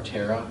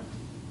Norterra.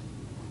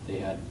 They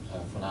had a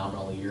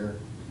phenomenal year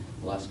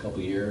the last couple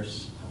of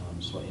years,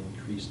 so I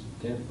increased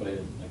it, but I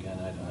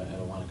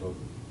don't want to go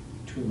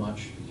too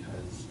much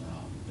because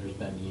there's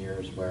been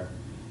years where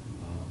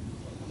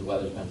the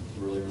weather's been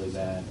really, really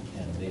bad,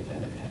 and they've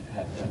had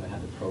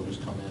the produce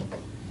come in,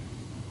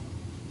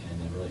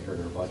 and it really hurt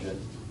our budget.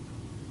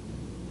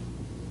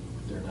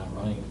 If they're not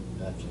running,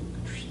 that's,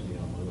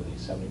 what are they,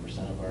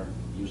 70% of our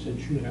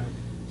usage? Yeah.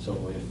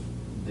 So if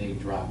they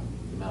drop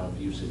the amount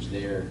of usage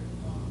there,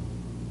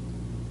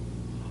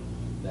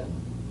 then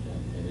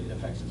it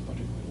affects its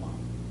budget quite a lot.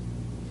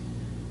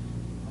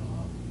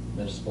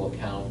 Municipal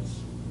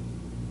accounts,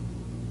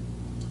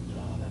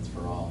 that's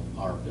for all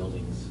our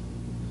buildings.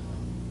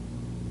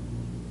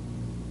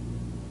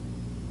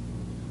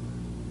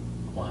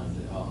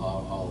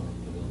 All of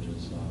the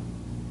village's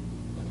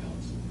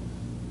accounts.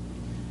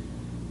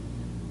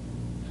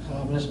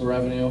 Municipal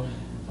revenue,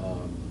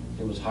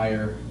 it was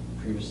higher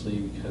previously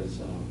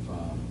because of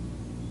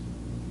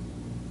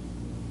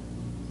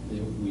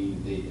there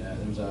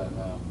was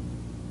a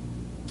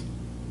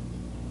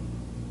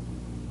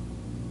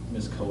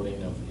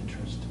miscoding of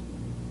interest,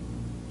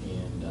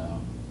 and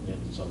we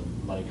had some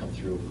money come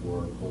through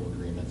for pool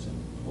agreements and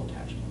pool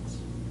attachments.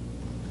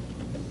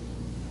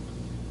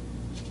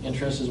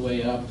 Interest is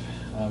way up,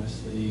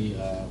 obviously.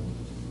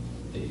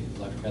 The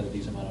electric has a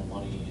decent amount of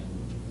money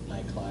in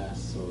night class,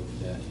 so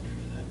that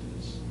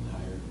is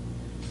higher.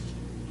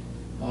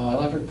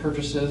 Electric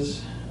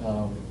purchases,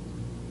 the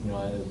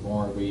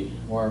more we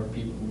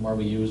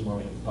use, more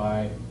we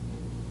buy.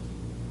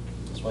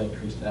 That's why I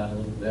increased that a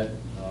little bit,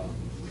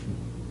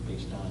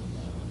 based on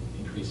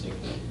increasing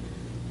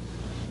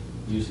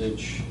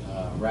usage.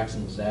 Recs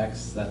and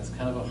Zacs, that's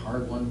kind of a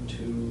hard one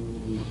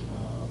to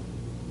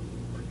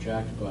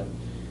project, but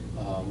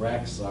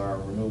RECs are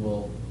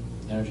renewable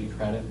energy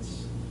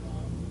credits.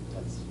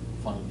 That's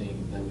a fun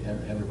thing that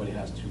everybody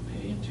has to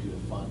pay into to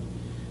fund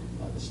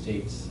the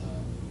state's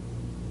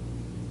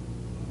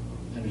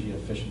energy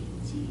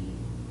efficiency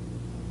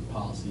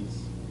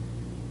policies.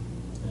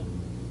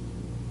 And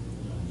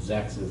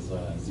ZECs is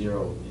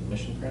zero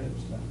emission credits,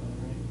 is that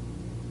right?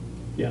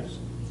 Yes.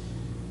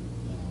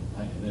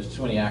 There's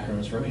too many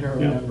acronyms for me to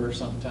remember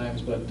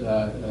sometimes, but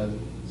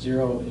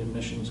zero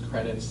emissions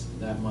credits,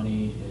 that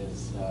money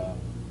is,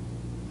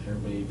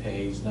 everybody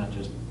pays, not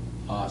just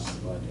us,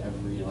 but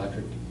every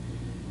electric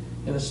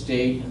in the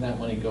state, and that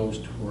money goes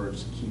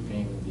towards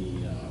keeping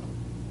the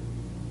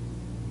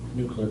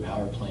nuclear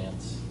power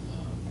plants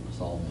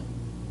solvent.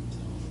 So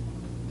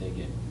they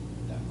get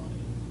that money.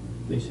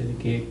 They said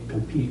they can't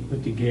compete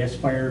with the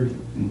gas-fired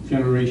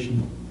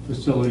generation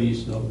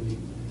facilities, so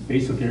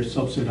basically they're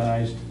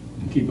subsidized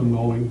to keep them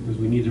going because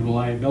we need the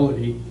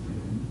reliability.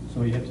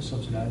 So you have to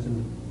subsidize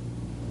them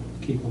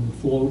to keep them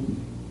afloat.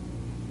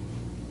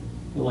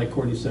 But like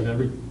Courtney said,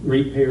 every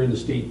ratepayer in the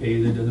state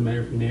pays it. Doesn't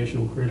matter if you're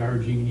National Grid,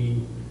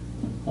 RG&E,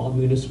 all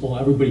municipal,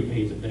 everybody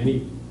pays it.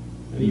 Any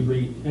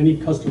rate, any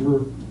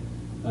customer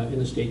in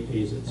the state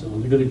pays it. So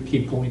they're going to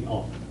keep going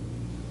up.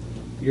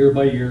 Year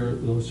by year,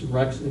 those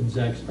RECs and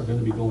ZECs are going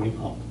to be going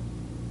up.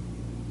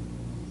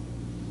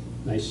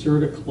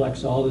 NYSERDA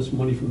collects all this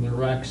money from the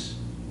RECs,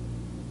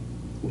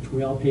 which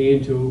we all pay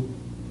into,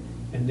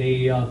 and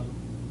they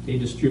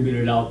distribute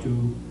it out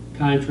to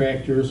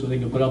contractors so they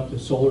can put up the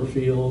solar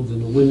fields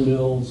and the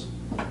windmills.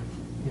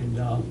 And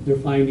they're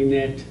finding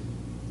that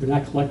they're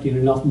not collecting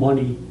enough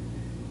money,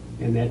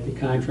 and that the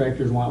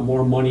contractors want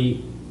more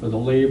money for the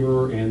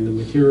labor and the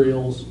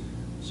materials.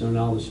 So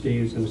now the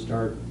state is going to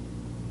start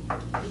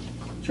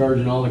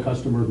charging all the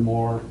customers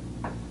more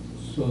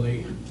so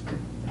they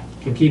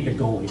can keep it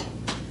going.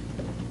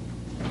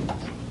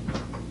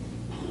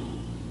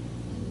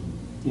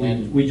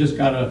 We just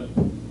got a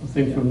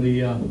thing from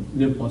the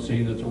NIMPA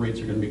saying that the rates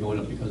are going to be going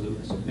up because of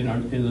this. In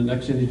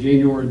the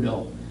January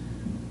bill,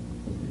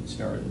 it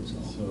started.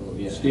 So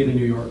yeah. State of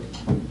New York.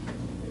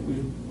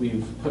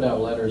 We've put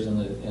out letters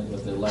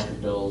with the electric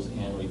bills,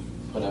 and we've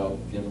put out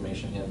the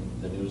information in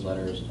the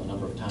newsletters a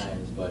number of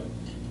times, but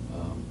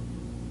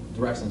the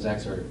RECs and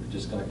ZECs are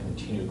just going to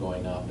continue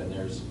going up, and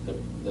there's the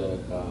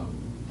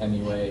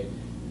MUA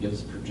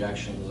gives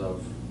projections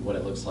of what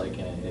it looks like,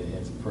 and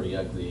it's pretty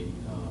ugly.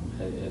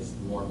 As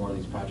more and more of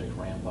these projects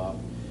ramp up,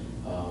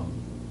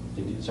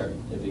 if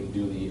they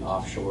do the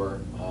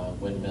offshore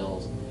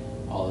windmills,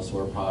 all the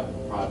solar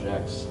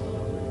projects,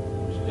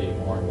 we just pay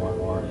more and more and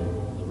more,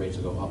 and the rates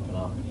will go up and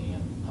up.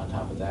 And on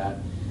top of that,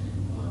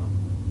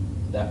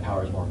 that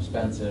power is more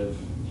expensive,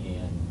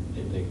 and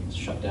they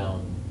shut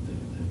down the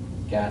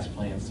gas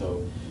plants,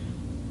 so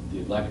the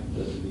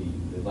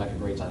electric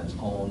rates on its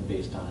own,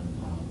 based on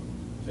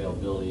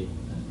availability,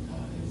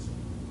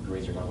 the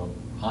rates are going to go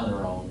on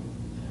their own,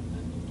 and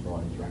then throw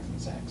in these RECs and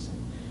ZECs.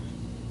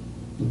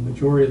 The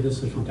majority of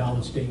this is from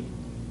downstate,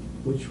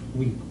 which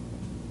we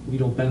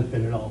don't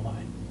benefit at all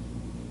by.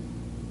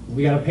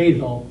 We got to pay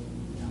though,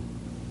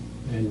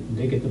 and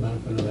they get the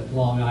benefit of it.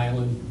 Long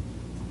Island.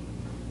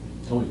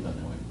 It's always been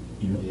that way.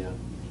 Yeah.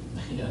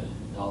 Yeah,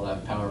 all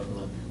that power from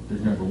the.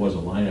 There never was a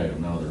line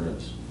item, now there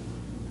is.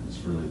 It's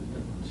really the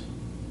difference.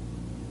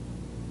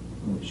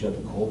 We shut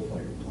the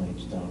coal-fired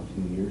plants down a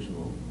few years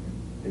ago.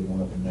 Big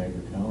one up in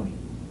Niagara County.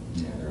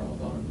 Yeah, they're all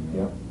done.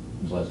 Yep.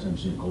 When's the last time you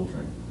seen a coal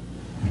train?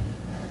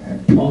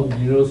 Oh, did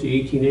you notice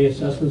the 18A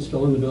assessment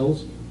still in the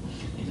bills?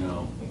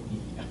 No.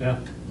 Yeah.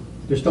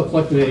 They're still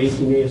collecting that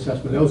 18A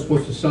assessment. That was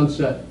supposed to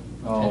sunset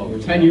Oh,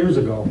 10 years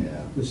ago.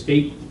 Yeah. The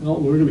state, oh,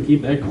 we're gonna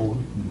keep that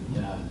going.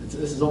 Yeah,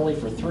 this is only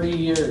for 3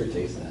 years,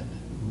 they said.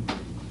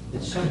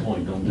 At some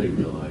point, don't they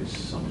realize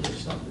some of this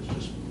stuff is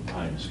just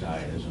pie in the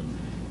sky,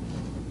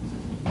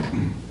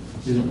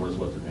 isn't worth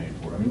what they're paying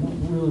for? I mean,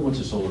 really, what's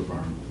a solar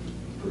farm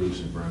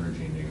producing for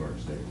energy in New York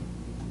State?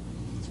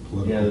 It's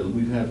Yeah, political.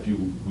 we've had a few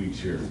weeks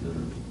here that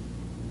are,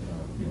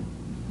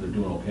 they're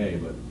doing okay,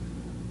 but,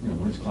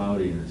 when it's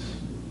cloudy and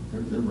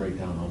they're right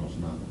down almost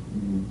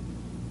nothing.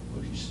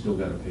 But you still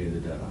gotta pay the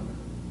debt on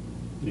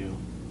it. Yeah.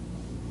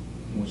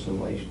 What's the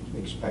life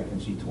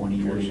expectancy, 20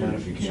 years 40 on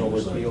years, you a can't solar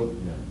recycle. field?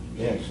 Yeah.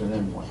 Yeah, so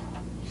then what?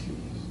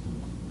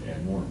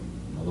 Add more,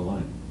 another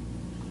line.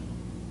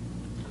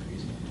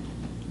 Crazy.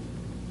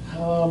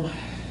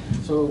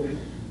 So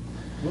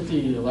with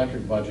the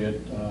electric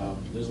budget,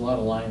 there's a lot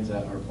of lines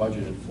that are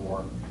budgeted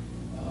for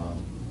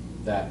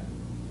that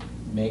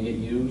may get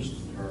used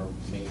or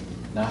may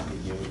not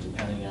get used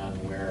depending on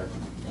where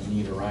a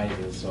need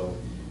arises. So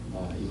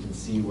you can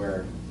see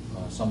where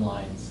some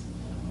lines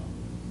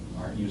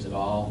aren't used at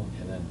all,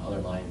 and then other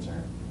lines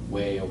are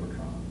way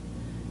overdrawn.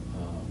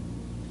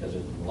 Because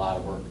there's a lot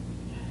of work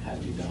had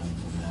to be done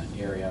in that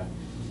area.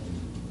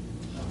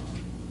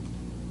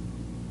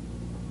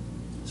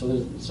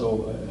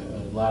 So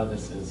a lot of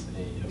this is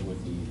with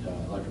the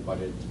electric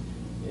budget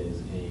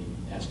is a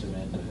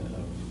estimate of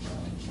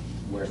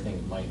where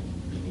things might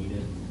be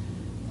needed.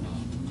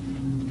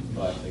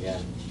 But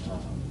again,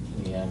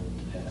 in the end,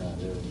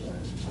 there's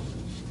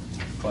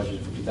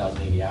budgeted for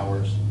 2,080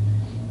 hours.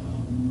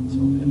 So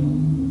it'll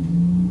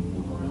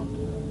move around.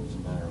 It's a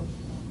matter of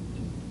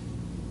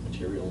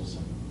materials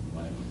and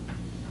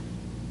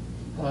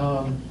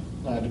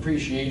whatever.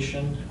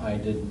 Depreciation, I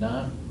did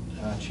not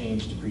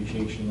change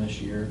depreciation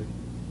this year.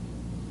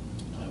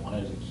 I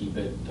wanted to keep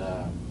it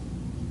the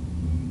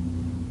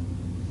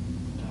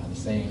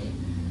same,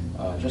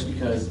 just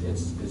because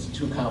it's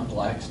too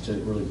complex to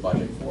really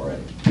budget for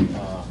it.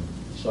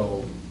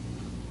 So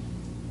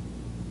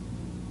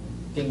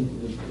the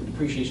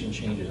depreciation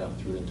changes up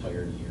through the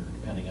entire year,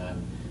 depending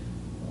on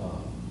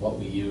what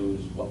we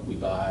use, what we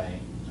buy.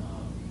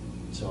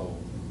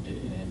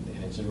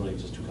 And it's really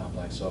just too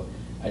complex. So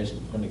I just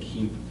want to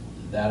keep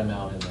that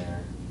amount in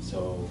there.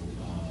 So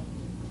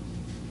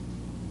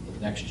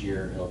next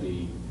year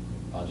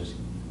I'll just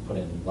put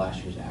in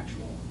last year's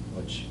actual,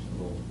 which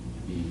will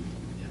be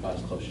about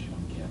as close as you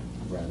can get,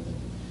 rather than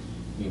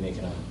me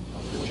making a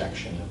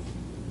projection of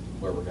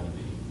where we're going to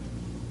be.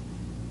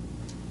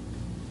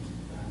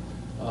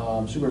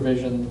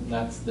 Supervision,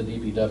 that's the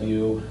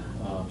DPW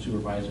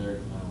supervisor.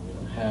 We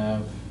don't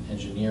have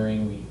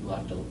engineering.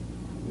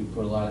 We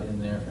put a lot in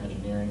there for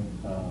engineering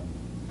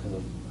because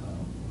of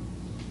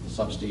the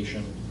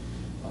substation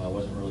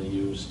wasn't really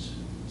used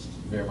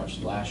very much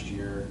last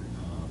year.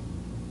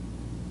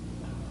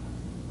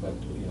 But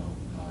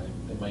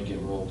it might get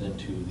rolled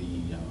into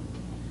the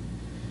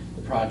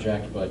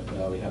project, but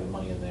we have the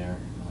money in there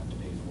to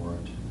pay for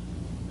it,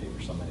 pay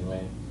for some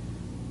anyway.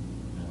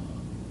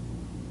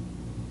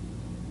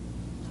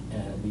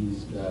 And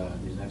these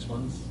next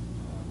ones,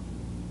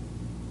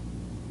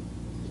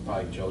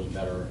 probably Joe's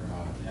better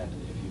at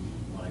if you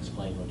want to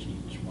explain what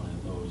each one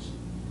of those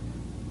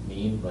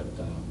mean, but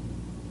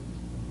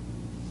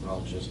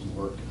I'll just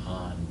work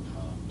on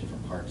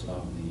different parts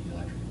of the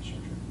electric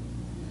infrastructure.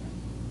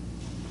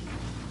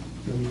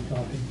 What are you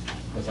talking?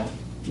 What's that?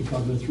 You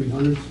talking the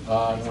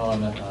 300s? No,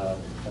 I'm at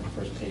the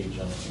first page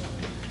on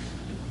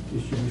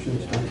Distribution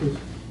expenses?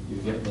 You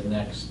get the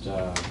next,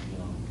 a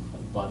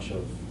bunch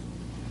of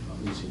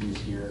these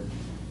here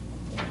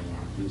and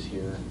these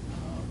here.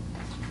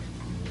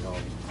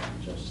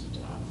 Just.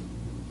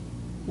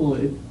 Well,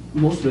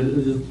 most of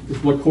it is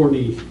what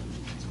Courtney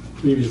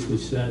previously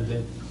said,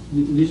 that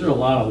these are a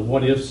lot of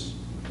what ifs,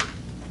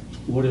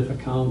 what if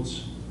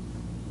accounts.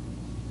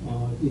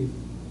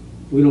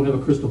 We don't have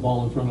a crystal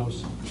ball in front of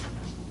us.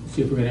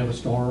 See if we're gonna have a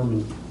storm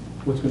and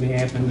what's gonna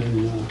happen,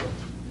 and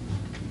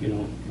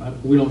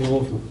we don't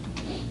know if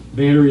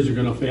batteries are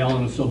gonna fail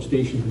in a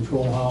substation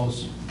control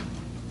house.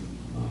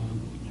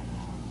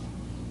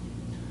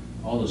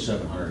 All the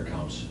 700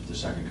 accounts, the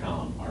second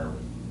column, are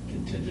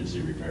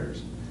contingency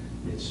repairs.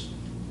 It's,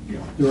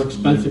 They're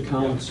expense limb-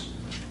 accounts.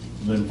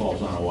 yeah. Limb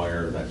falls on a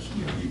wire, that's,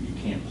 you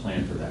can't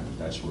plan for that, but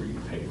that's where you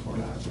pay for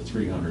that. The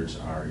 300s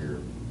are your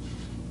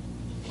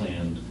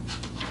planned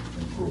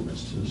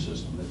improvements to the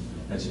system.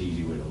 That's an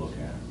easy way to look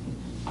at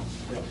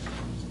it.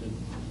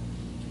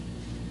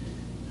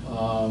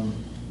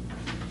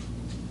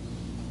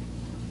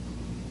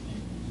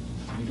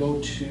 You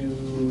go to,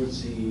 let's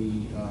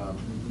see,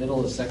 middle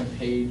of the second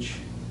page,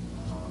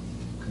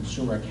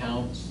 consumer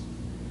accounts,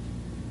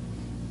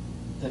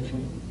 the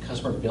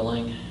customer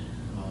billing,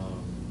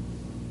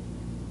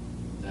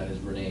 that is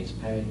Renee's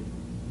pay.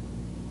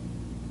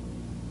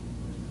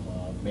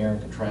 Mayor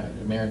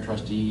and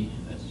trustee,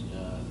 that's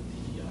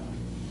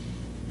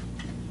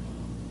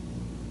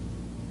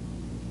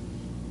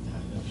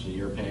obviously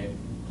your pay.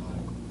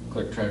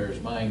 clerk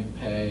treasurer's mine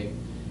pay.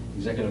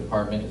 Executive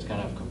department is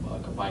kind of a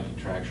combined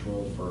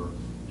contractual for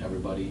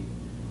everybody.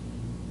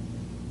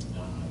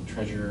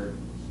 Treasurer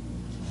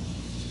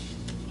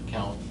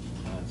account,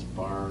 it's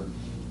bar,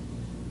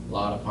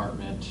 law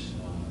department,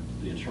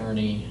 the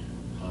attorney,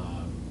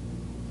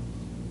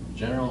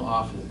 general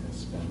office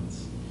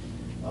expense.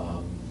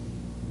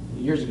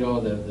 Years ago,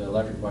 the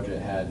electric budget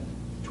had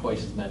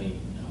twice as many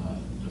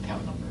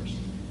account numbers,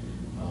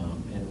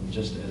 and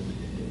just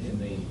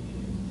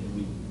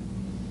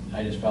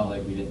I just felt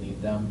like we didn't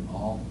need them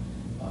all,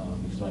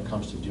 because when it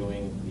comes to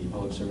doing the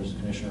public service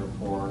commissioner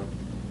report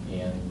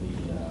and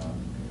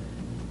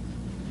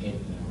it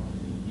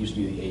used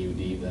to be the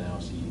AUD, but now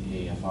it's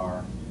the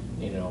AFR,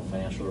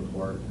 financial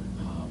report,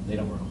 they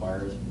don't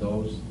require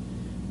those,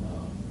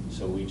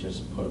 so we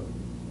just put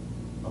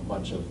a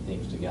bunch of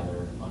things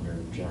together under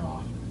general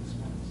office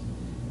expense.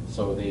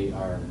 So they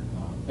are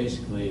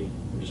basically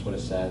just what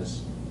it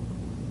says,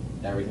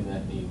 everything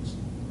that needs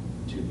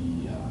to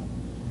be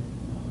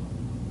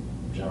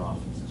general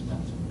office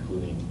expense,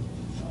 including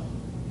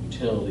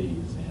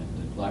utilities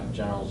and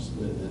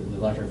the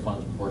electric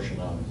funds portion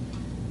of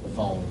the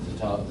phones, the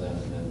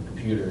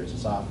computers, the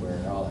software,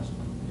 and all that stuff,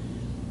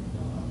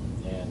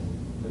 and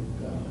the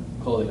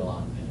clothing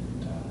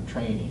allotment,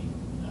 training,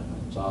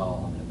 it's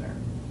all under there.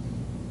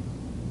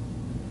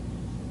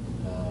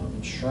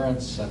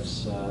 Insurance,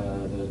 that's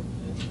the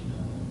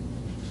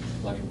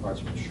electric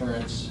parts of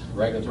insurance.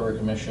 Regulatory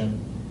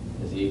commission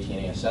is the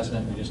AT&A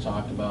assessment we just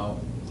talked about.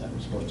 That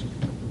was supposed to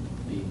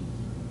be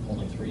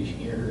only 3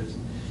 years.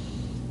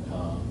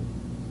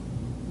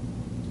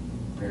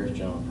 Repairs,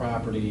 general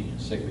property,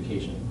 sick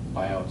vacation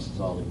buyouts is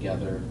all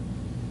together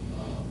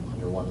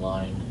under one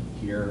line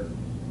here.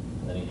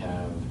 And then you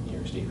have New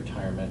York State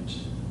retirement,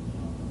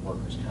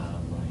 workers' comp,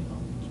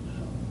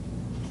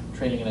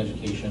 training and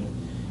education.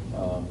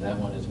 That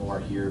one is more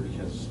here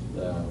because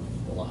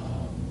we'll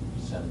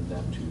send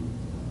them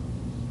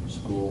to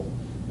school.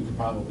 We could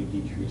probably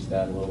decrease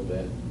that a little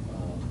bit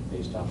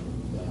based off of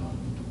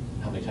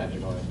how many times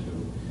they're going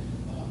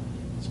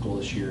to school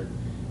this year.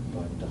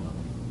 But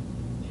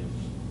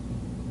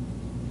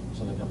if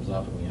something comes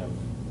up and we have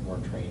more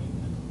training,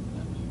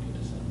 then we need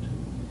to send to.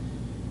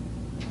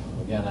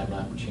 Again, I'm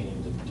not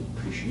changing the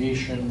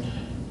depreciation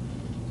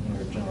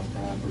or general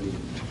property.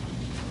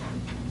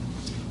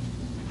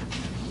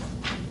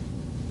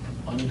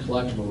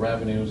 Uncollectible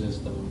revenues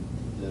is the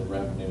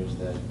revenues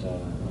that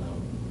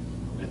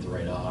we have to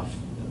write off,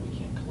 that we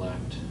can't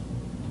collect.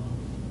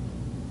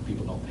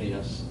 People don't pay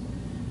us.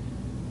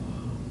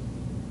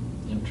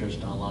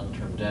 Interest on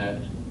long-term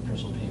debt,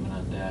 principal payment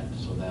on debt,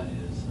 so that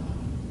is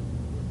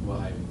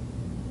why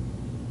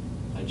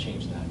I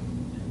changed that.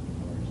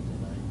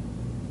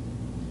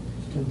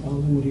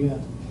 10,000, what do you got?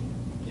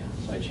 Yeah,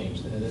 so I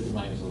changed it.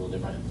 Mine is a little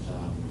different.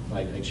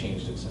 I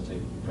changed it since I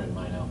printed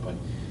mine out, but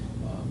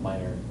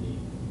mine are the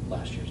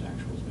last year's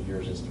actuals. But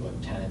yours is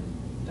what,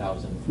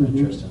 10,000 for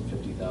interest and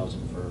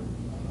 50,000 for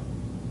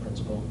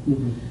principal.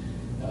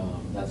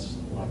 That's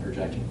what I'm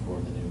projecting for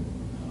the new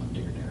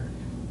digger derrick.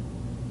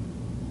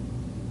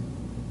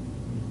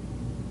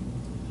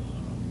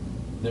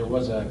 There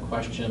was a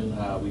question.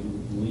 We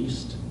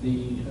leased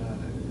the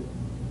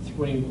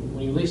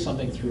when you lease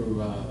something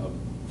through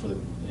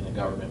in a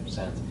government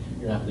sense,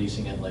 you're not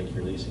leasing it like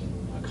you're leasing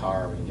a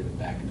car when you give it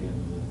back at the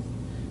end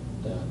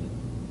of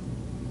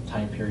the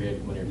time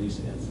period. When you're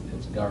leasing it,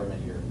 it's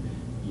government.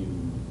 You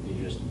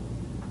just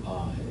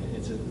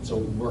it's a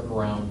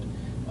workaround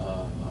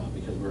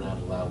because we're not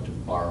allowed to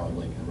borrow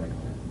like a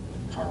regular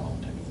car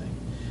loan type of thing.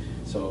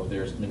 So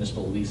there's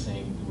municipal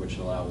leasing, which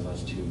allows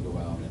us to go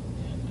out and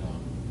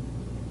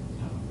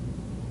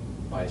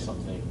buy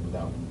something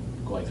without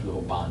going through the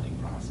whole bonding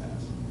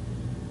process.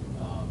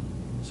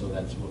 So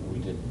that's what we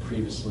did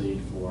previously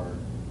for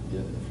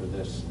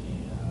this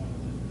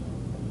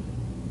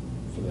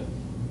for the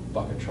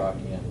bucket truck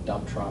and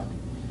dump truck.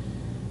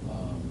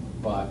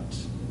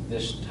 But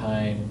this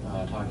time,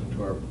 talking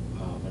to our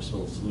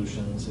municipal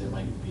solutions, it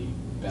might be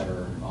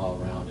better all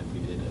around if we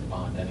did a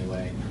bond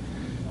anyway,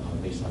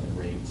 based on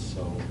the rates.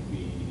 So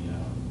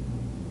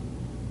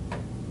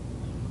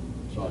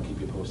so I'll keep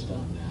you posted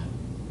on that.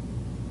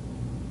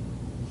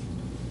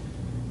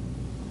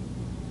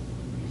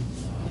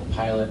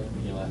 Pilot,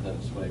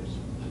 that's what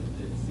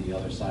it's the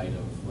other side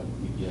of what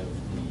we give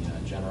the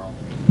general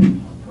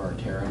for our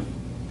tariff.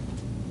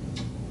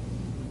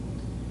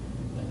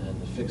 And then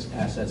the fixed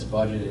assets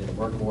budget and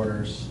work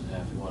orders,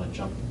 if we want to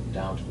jump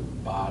down to the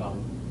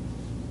bottom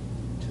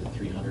to the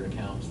 300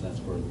 accounts, that's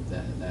where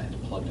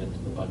that plugged into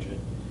the budget.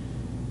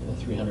 And the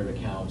 300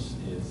 accounts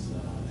is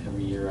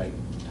every year I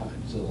talk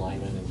to the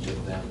linemen and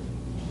give them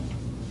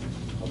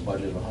a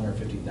budget of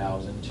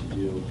 $150,000 to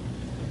do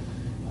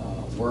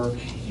work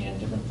and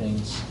different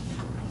things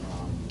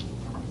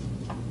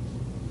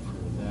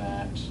for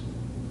that.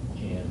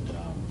 And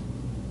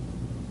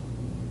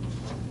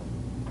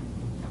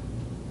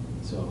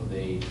so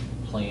they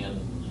plan,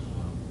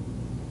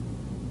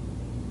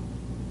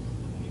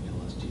 I give you a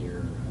list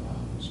here,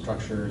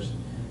 structures,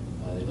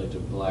 They'd like to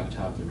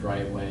blacktop the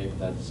driveway,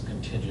 but that's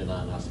contingent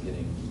on us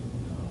getting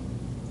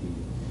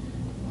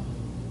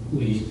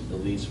the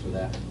lease for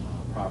that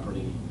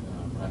property.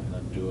 We're not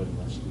gonna do it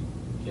unless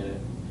we get it.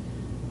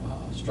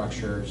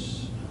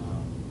 Structures,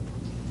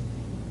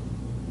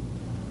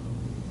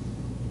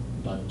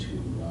 done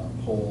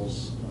to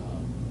poles,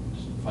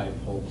 some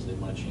 5 poles they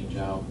want to change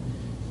out,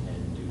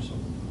 and do some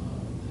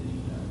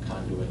the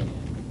conduit in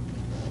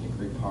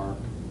Hickory Park.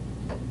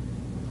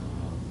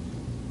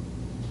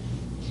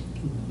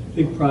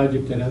 Big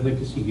project that I'd like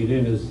to see get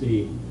in is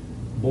the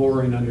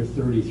boring under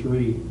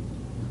 33.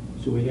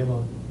 So we have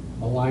a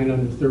line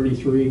under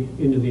 33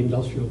 into the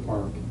industrial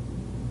park.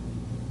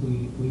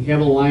 We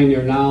have a line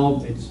there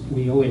now.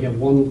 We only have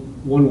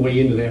one way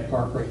into that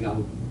park right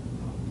now,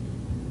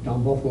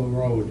 down Buffalo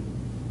Road.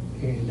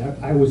 And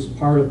I was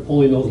part of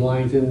pulling those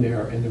lines in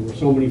there, and there were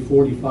so many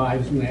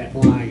 45s in that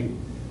line.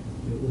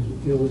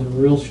 It was a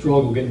real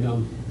struggle getting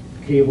them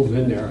cables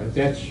in there. If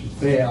that should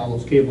fail,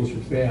 those cables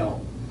should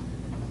fail,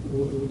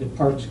 the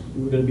park's,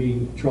 we're gonna be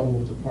in trouble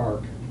with the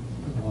park.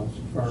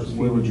 As far as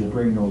Where would you feeding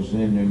bring those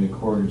in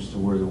accordance to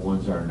where the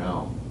ones are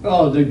now?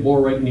 Oh, they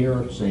bore right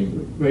near,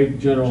 Same. right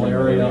general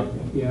General area, area.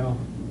 yeah.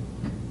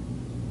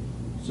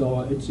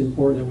 So it's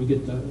important that we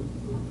get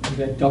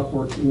that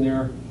ductwork in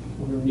there,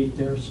 underneath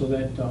there, so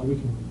that we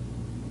can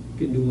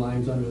get new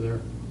lines under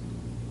there,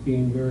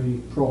 being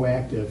very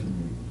proactive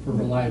for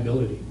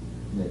reliability.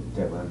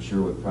 That I'm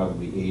sure would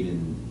probably aid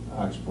in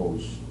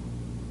Oxbow's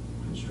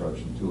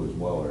construction too as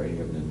well, right?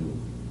 Having a new.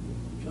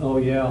 Oh,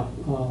 yeah.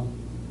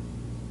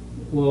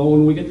 Well,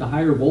 when we get the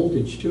higher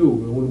voltage too,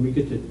 when we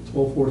get to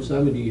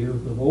 12,470 here,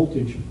 the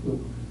voltage,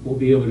 we'll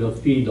be able to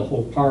feed the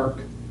whole park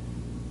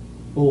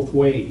both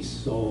ways.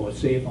 So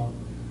say if a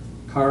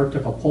car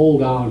took a pole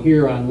down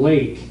here on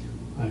Lake,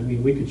 I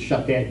mean, we could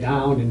shut that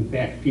down and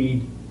back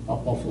feed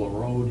up Buffalo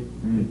Road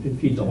and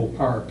feed the whole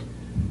park.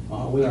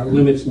 With our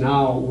limits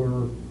now,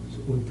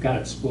 we've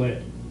got it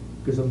split.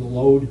 Because of the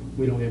load,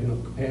 we don't have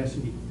enough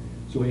capacity.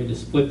 So we had to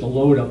split the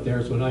load up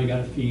there, so now you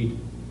gotta feed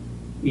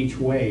each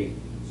way.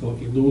 So if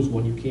you lose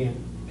one, you can't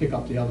pick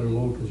up the other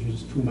load because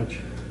there's too much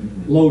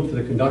load for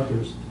the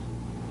conductors.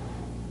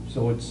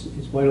 So it's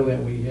vital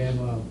that we have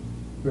a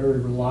very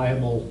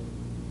reliable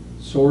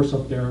source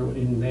up there,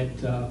 in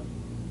that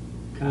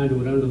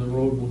conduit under the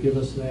road will give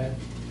us that.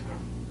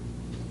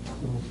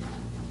 So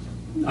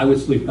I would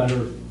sleep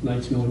better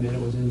nights knowing that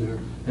it was in there.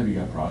 Have you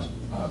got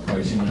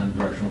pricing on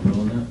directional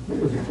drilling that? What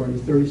was it, for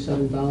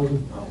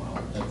 37,000? Oh,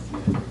 wow, that's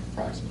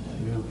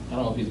approximately. Yeah. I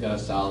don't know if he's got a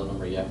solid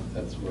number yet,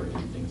 but that's where he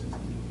thinks it's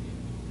gonna be.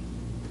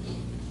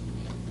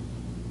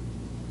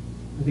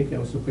 I think that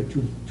was to put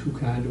two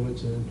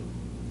conduits in,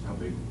 How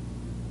big?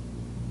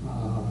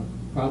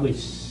 probably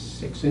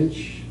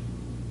 6-inch,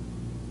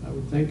 I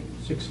would think,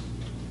 6.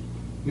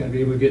 You gotta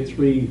be able to get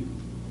 3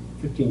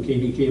 15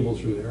 kV cables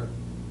through there.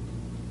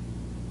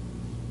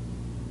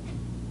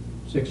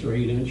 6 or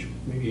 8-inch,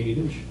 maybe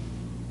 8-inch.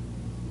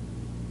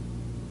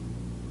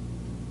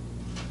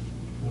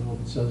 I don't know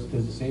if it says,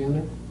 does it say on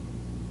there,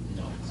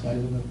 No. size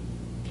of the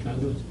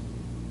conduits?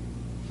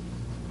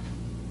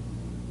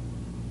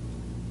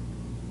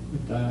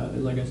 But,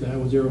 like I said, I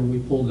was there when we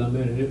pulled them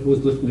in, and it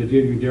was lifting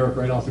the derrick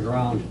right off the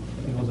ground.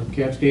 You know, the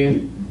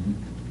capstan,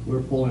 we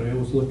were pulling it, it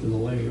was lifting the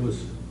leg. It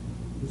was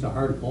a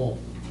hard pull.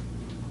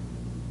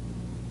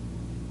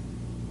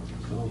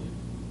 So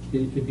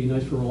it'd be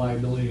nice for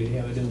reliability to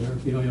have it in there.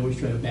 You know, you always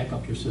try to back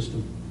up your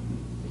system.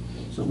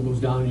 Something goes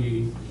down,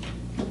 you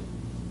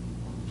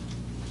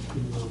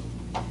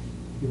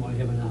want to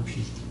have an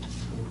option.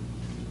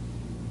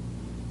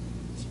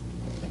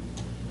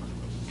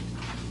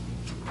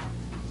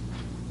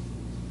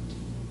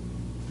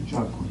 Good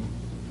job, Quinn.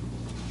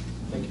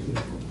 Thank you.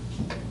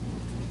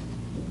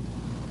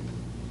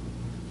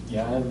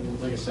 Yeah,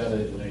 and like I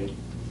said,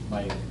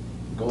 my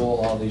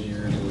goal all these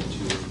years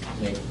is to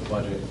make the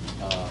budget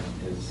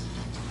as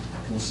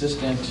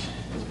consistent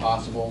as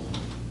possible,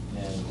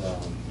 and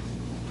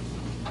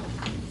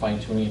fine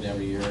tuning it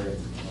every year, and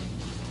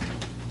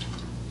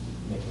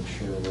making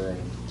sure we're in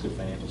a good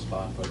financial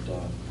spot, but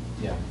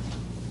yeah.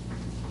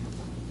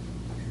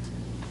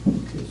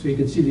 Okay, so you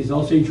can see these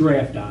all say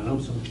draft on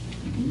them, so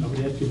I would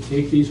have to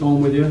take these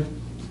home with you,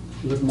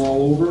 look them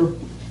all over.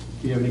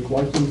 If you have any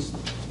questions,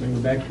 bring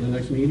them back to the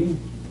next meeting.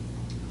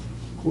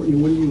 Courtney,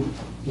 when do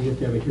we have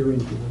to have a hearing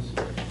for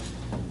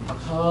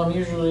this?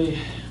 Usually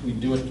we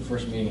do it the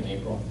first meeting in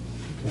April,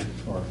 Okay.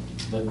 or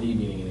the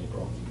meeting in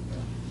April.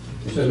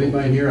 Should I leave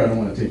mine here? I don't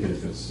want to take it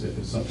if it's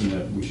something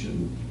that we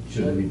shouldn't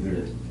leave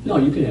there. No,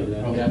 you can have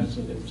that. Okay.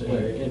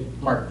 Yeah,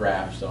 it's marked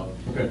draft, so.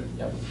 Okay.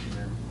 Yep,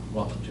 you're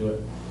welcome to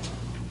it.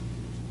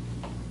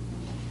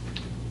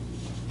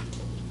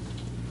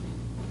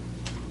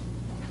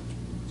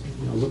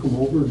 You know, look them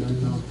over and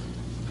then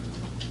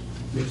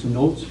make some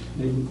notes,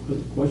 any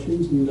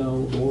questions, and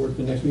we'll go over at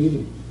the next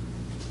meeting.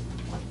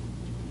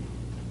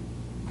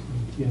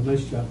 Yeah,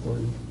 nice job,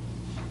 Courtney.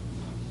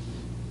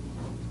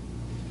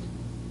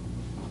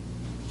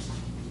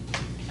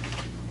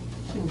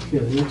 Okay,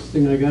 the next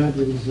thing I got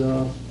is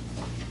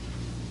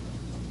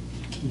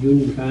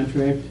union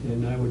contract,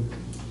 and I would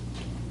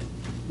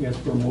ask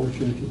for a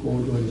motion to go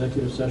into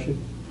executive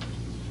session.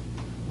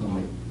 I'll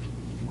make,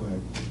 Go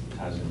ahead.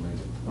 How's it made?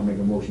 I'll make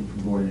a motion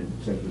for going into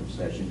executive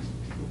session.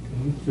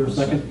 Okay, is there a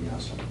second? Yeah,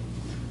 second.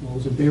 All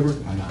those in favor?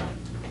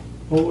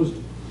 Opposed?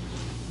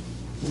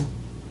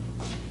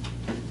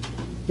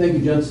 Thank you,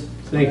 gents.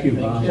 Thank you,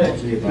 Bob.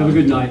 See you, Bob. Have a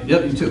good night.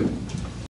 Yep, you too.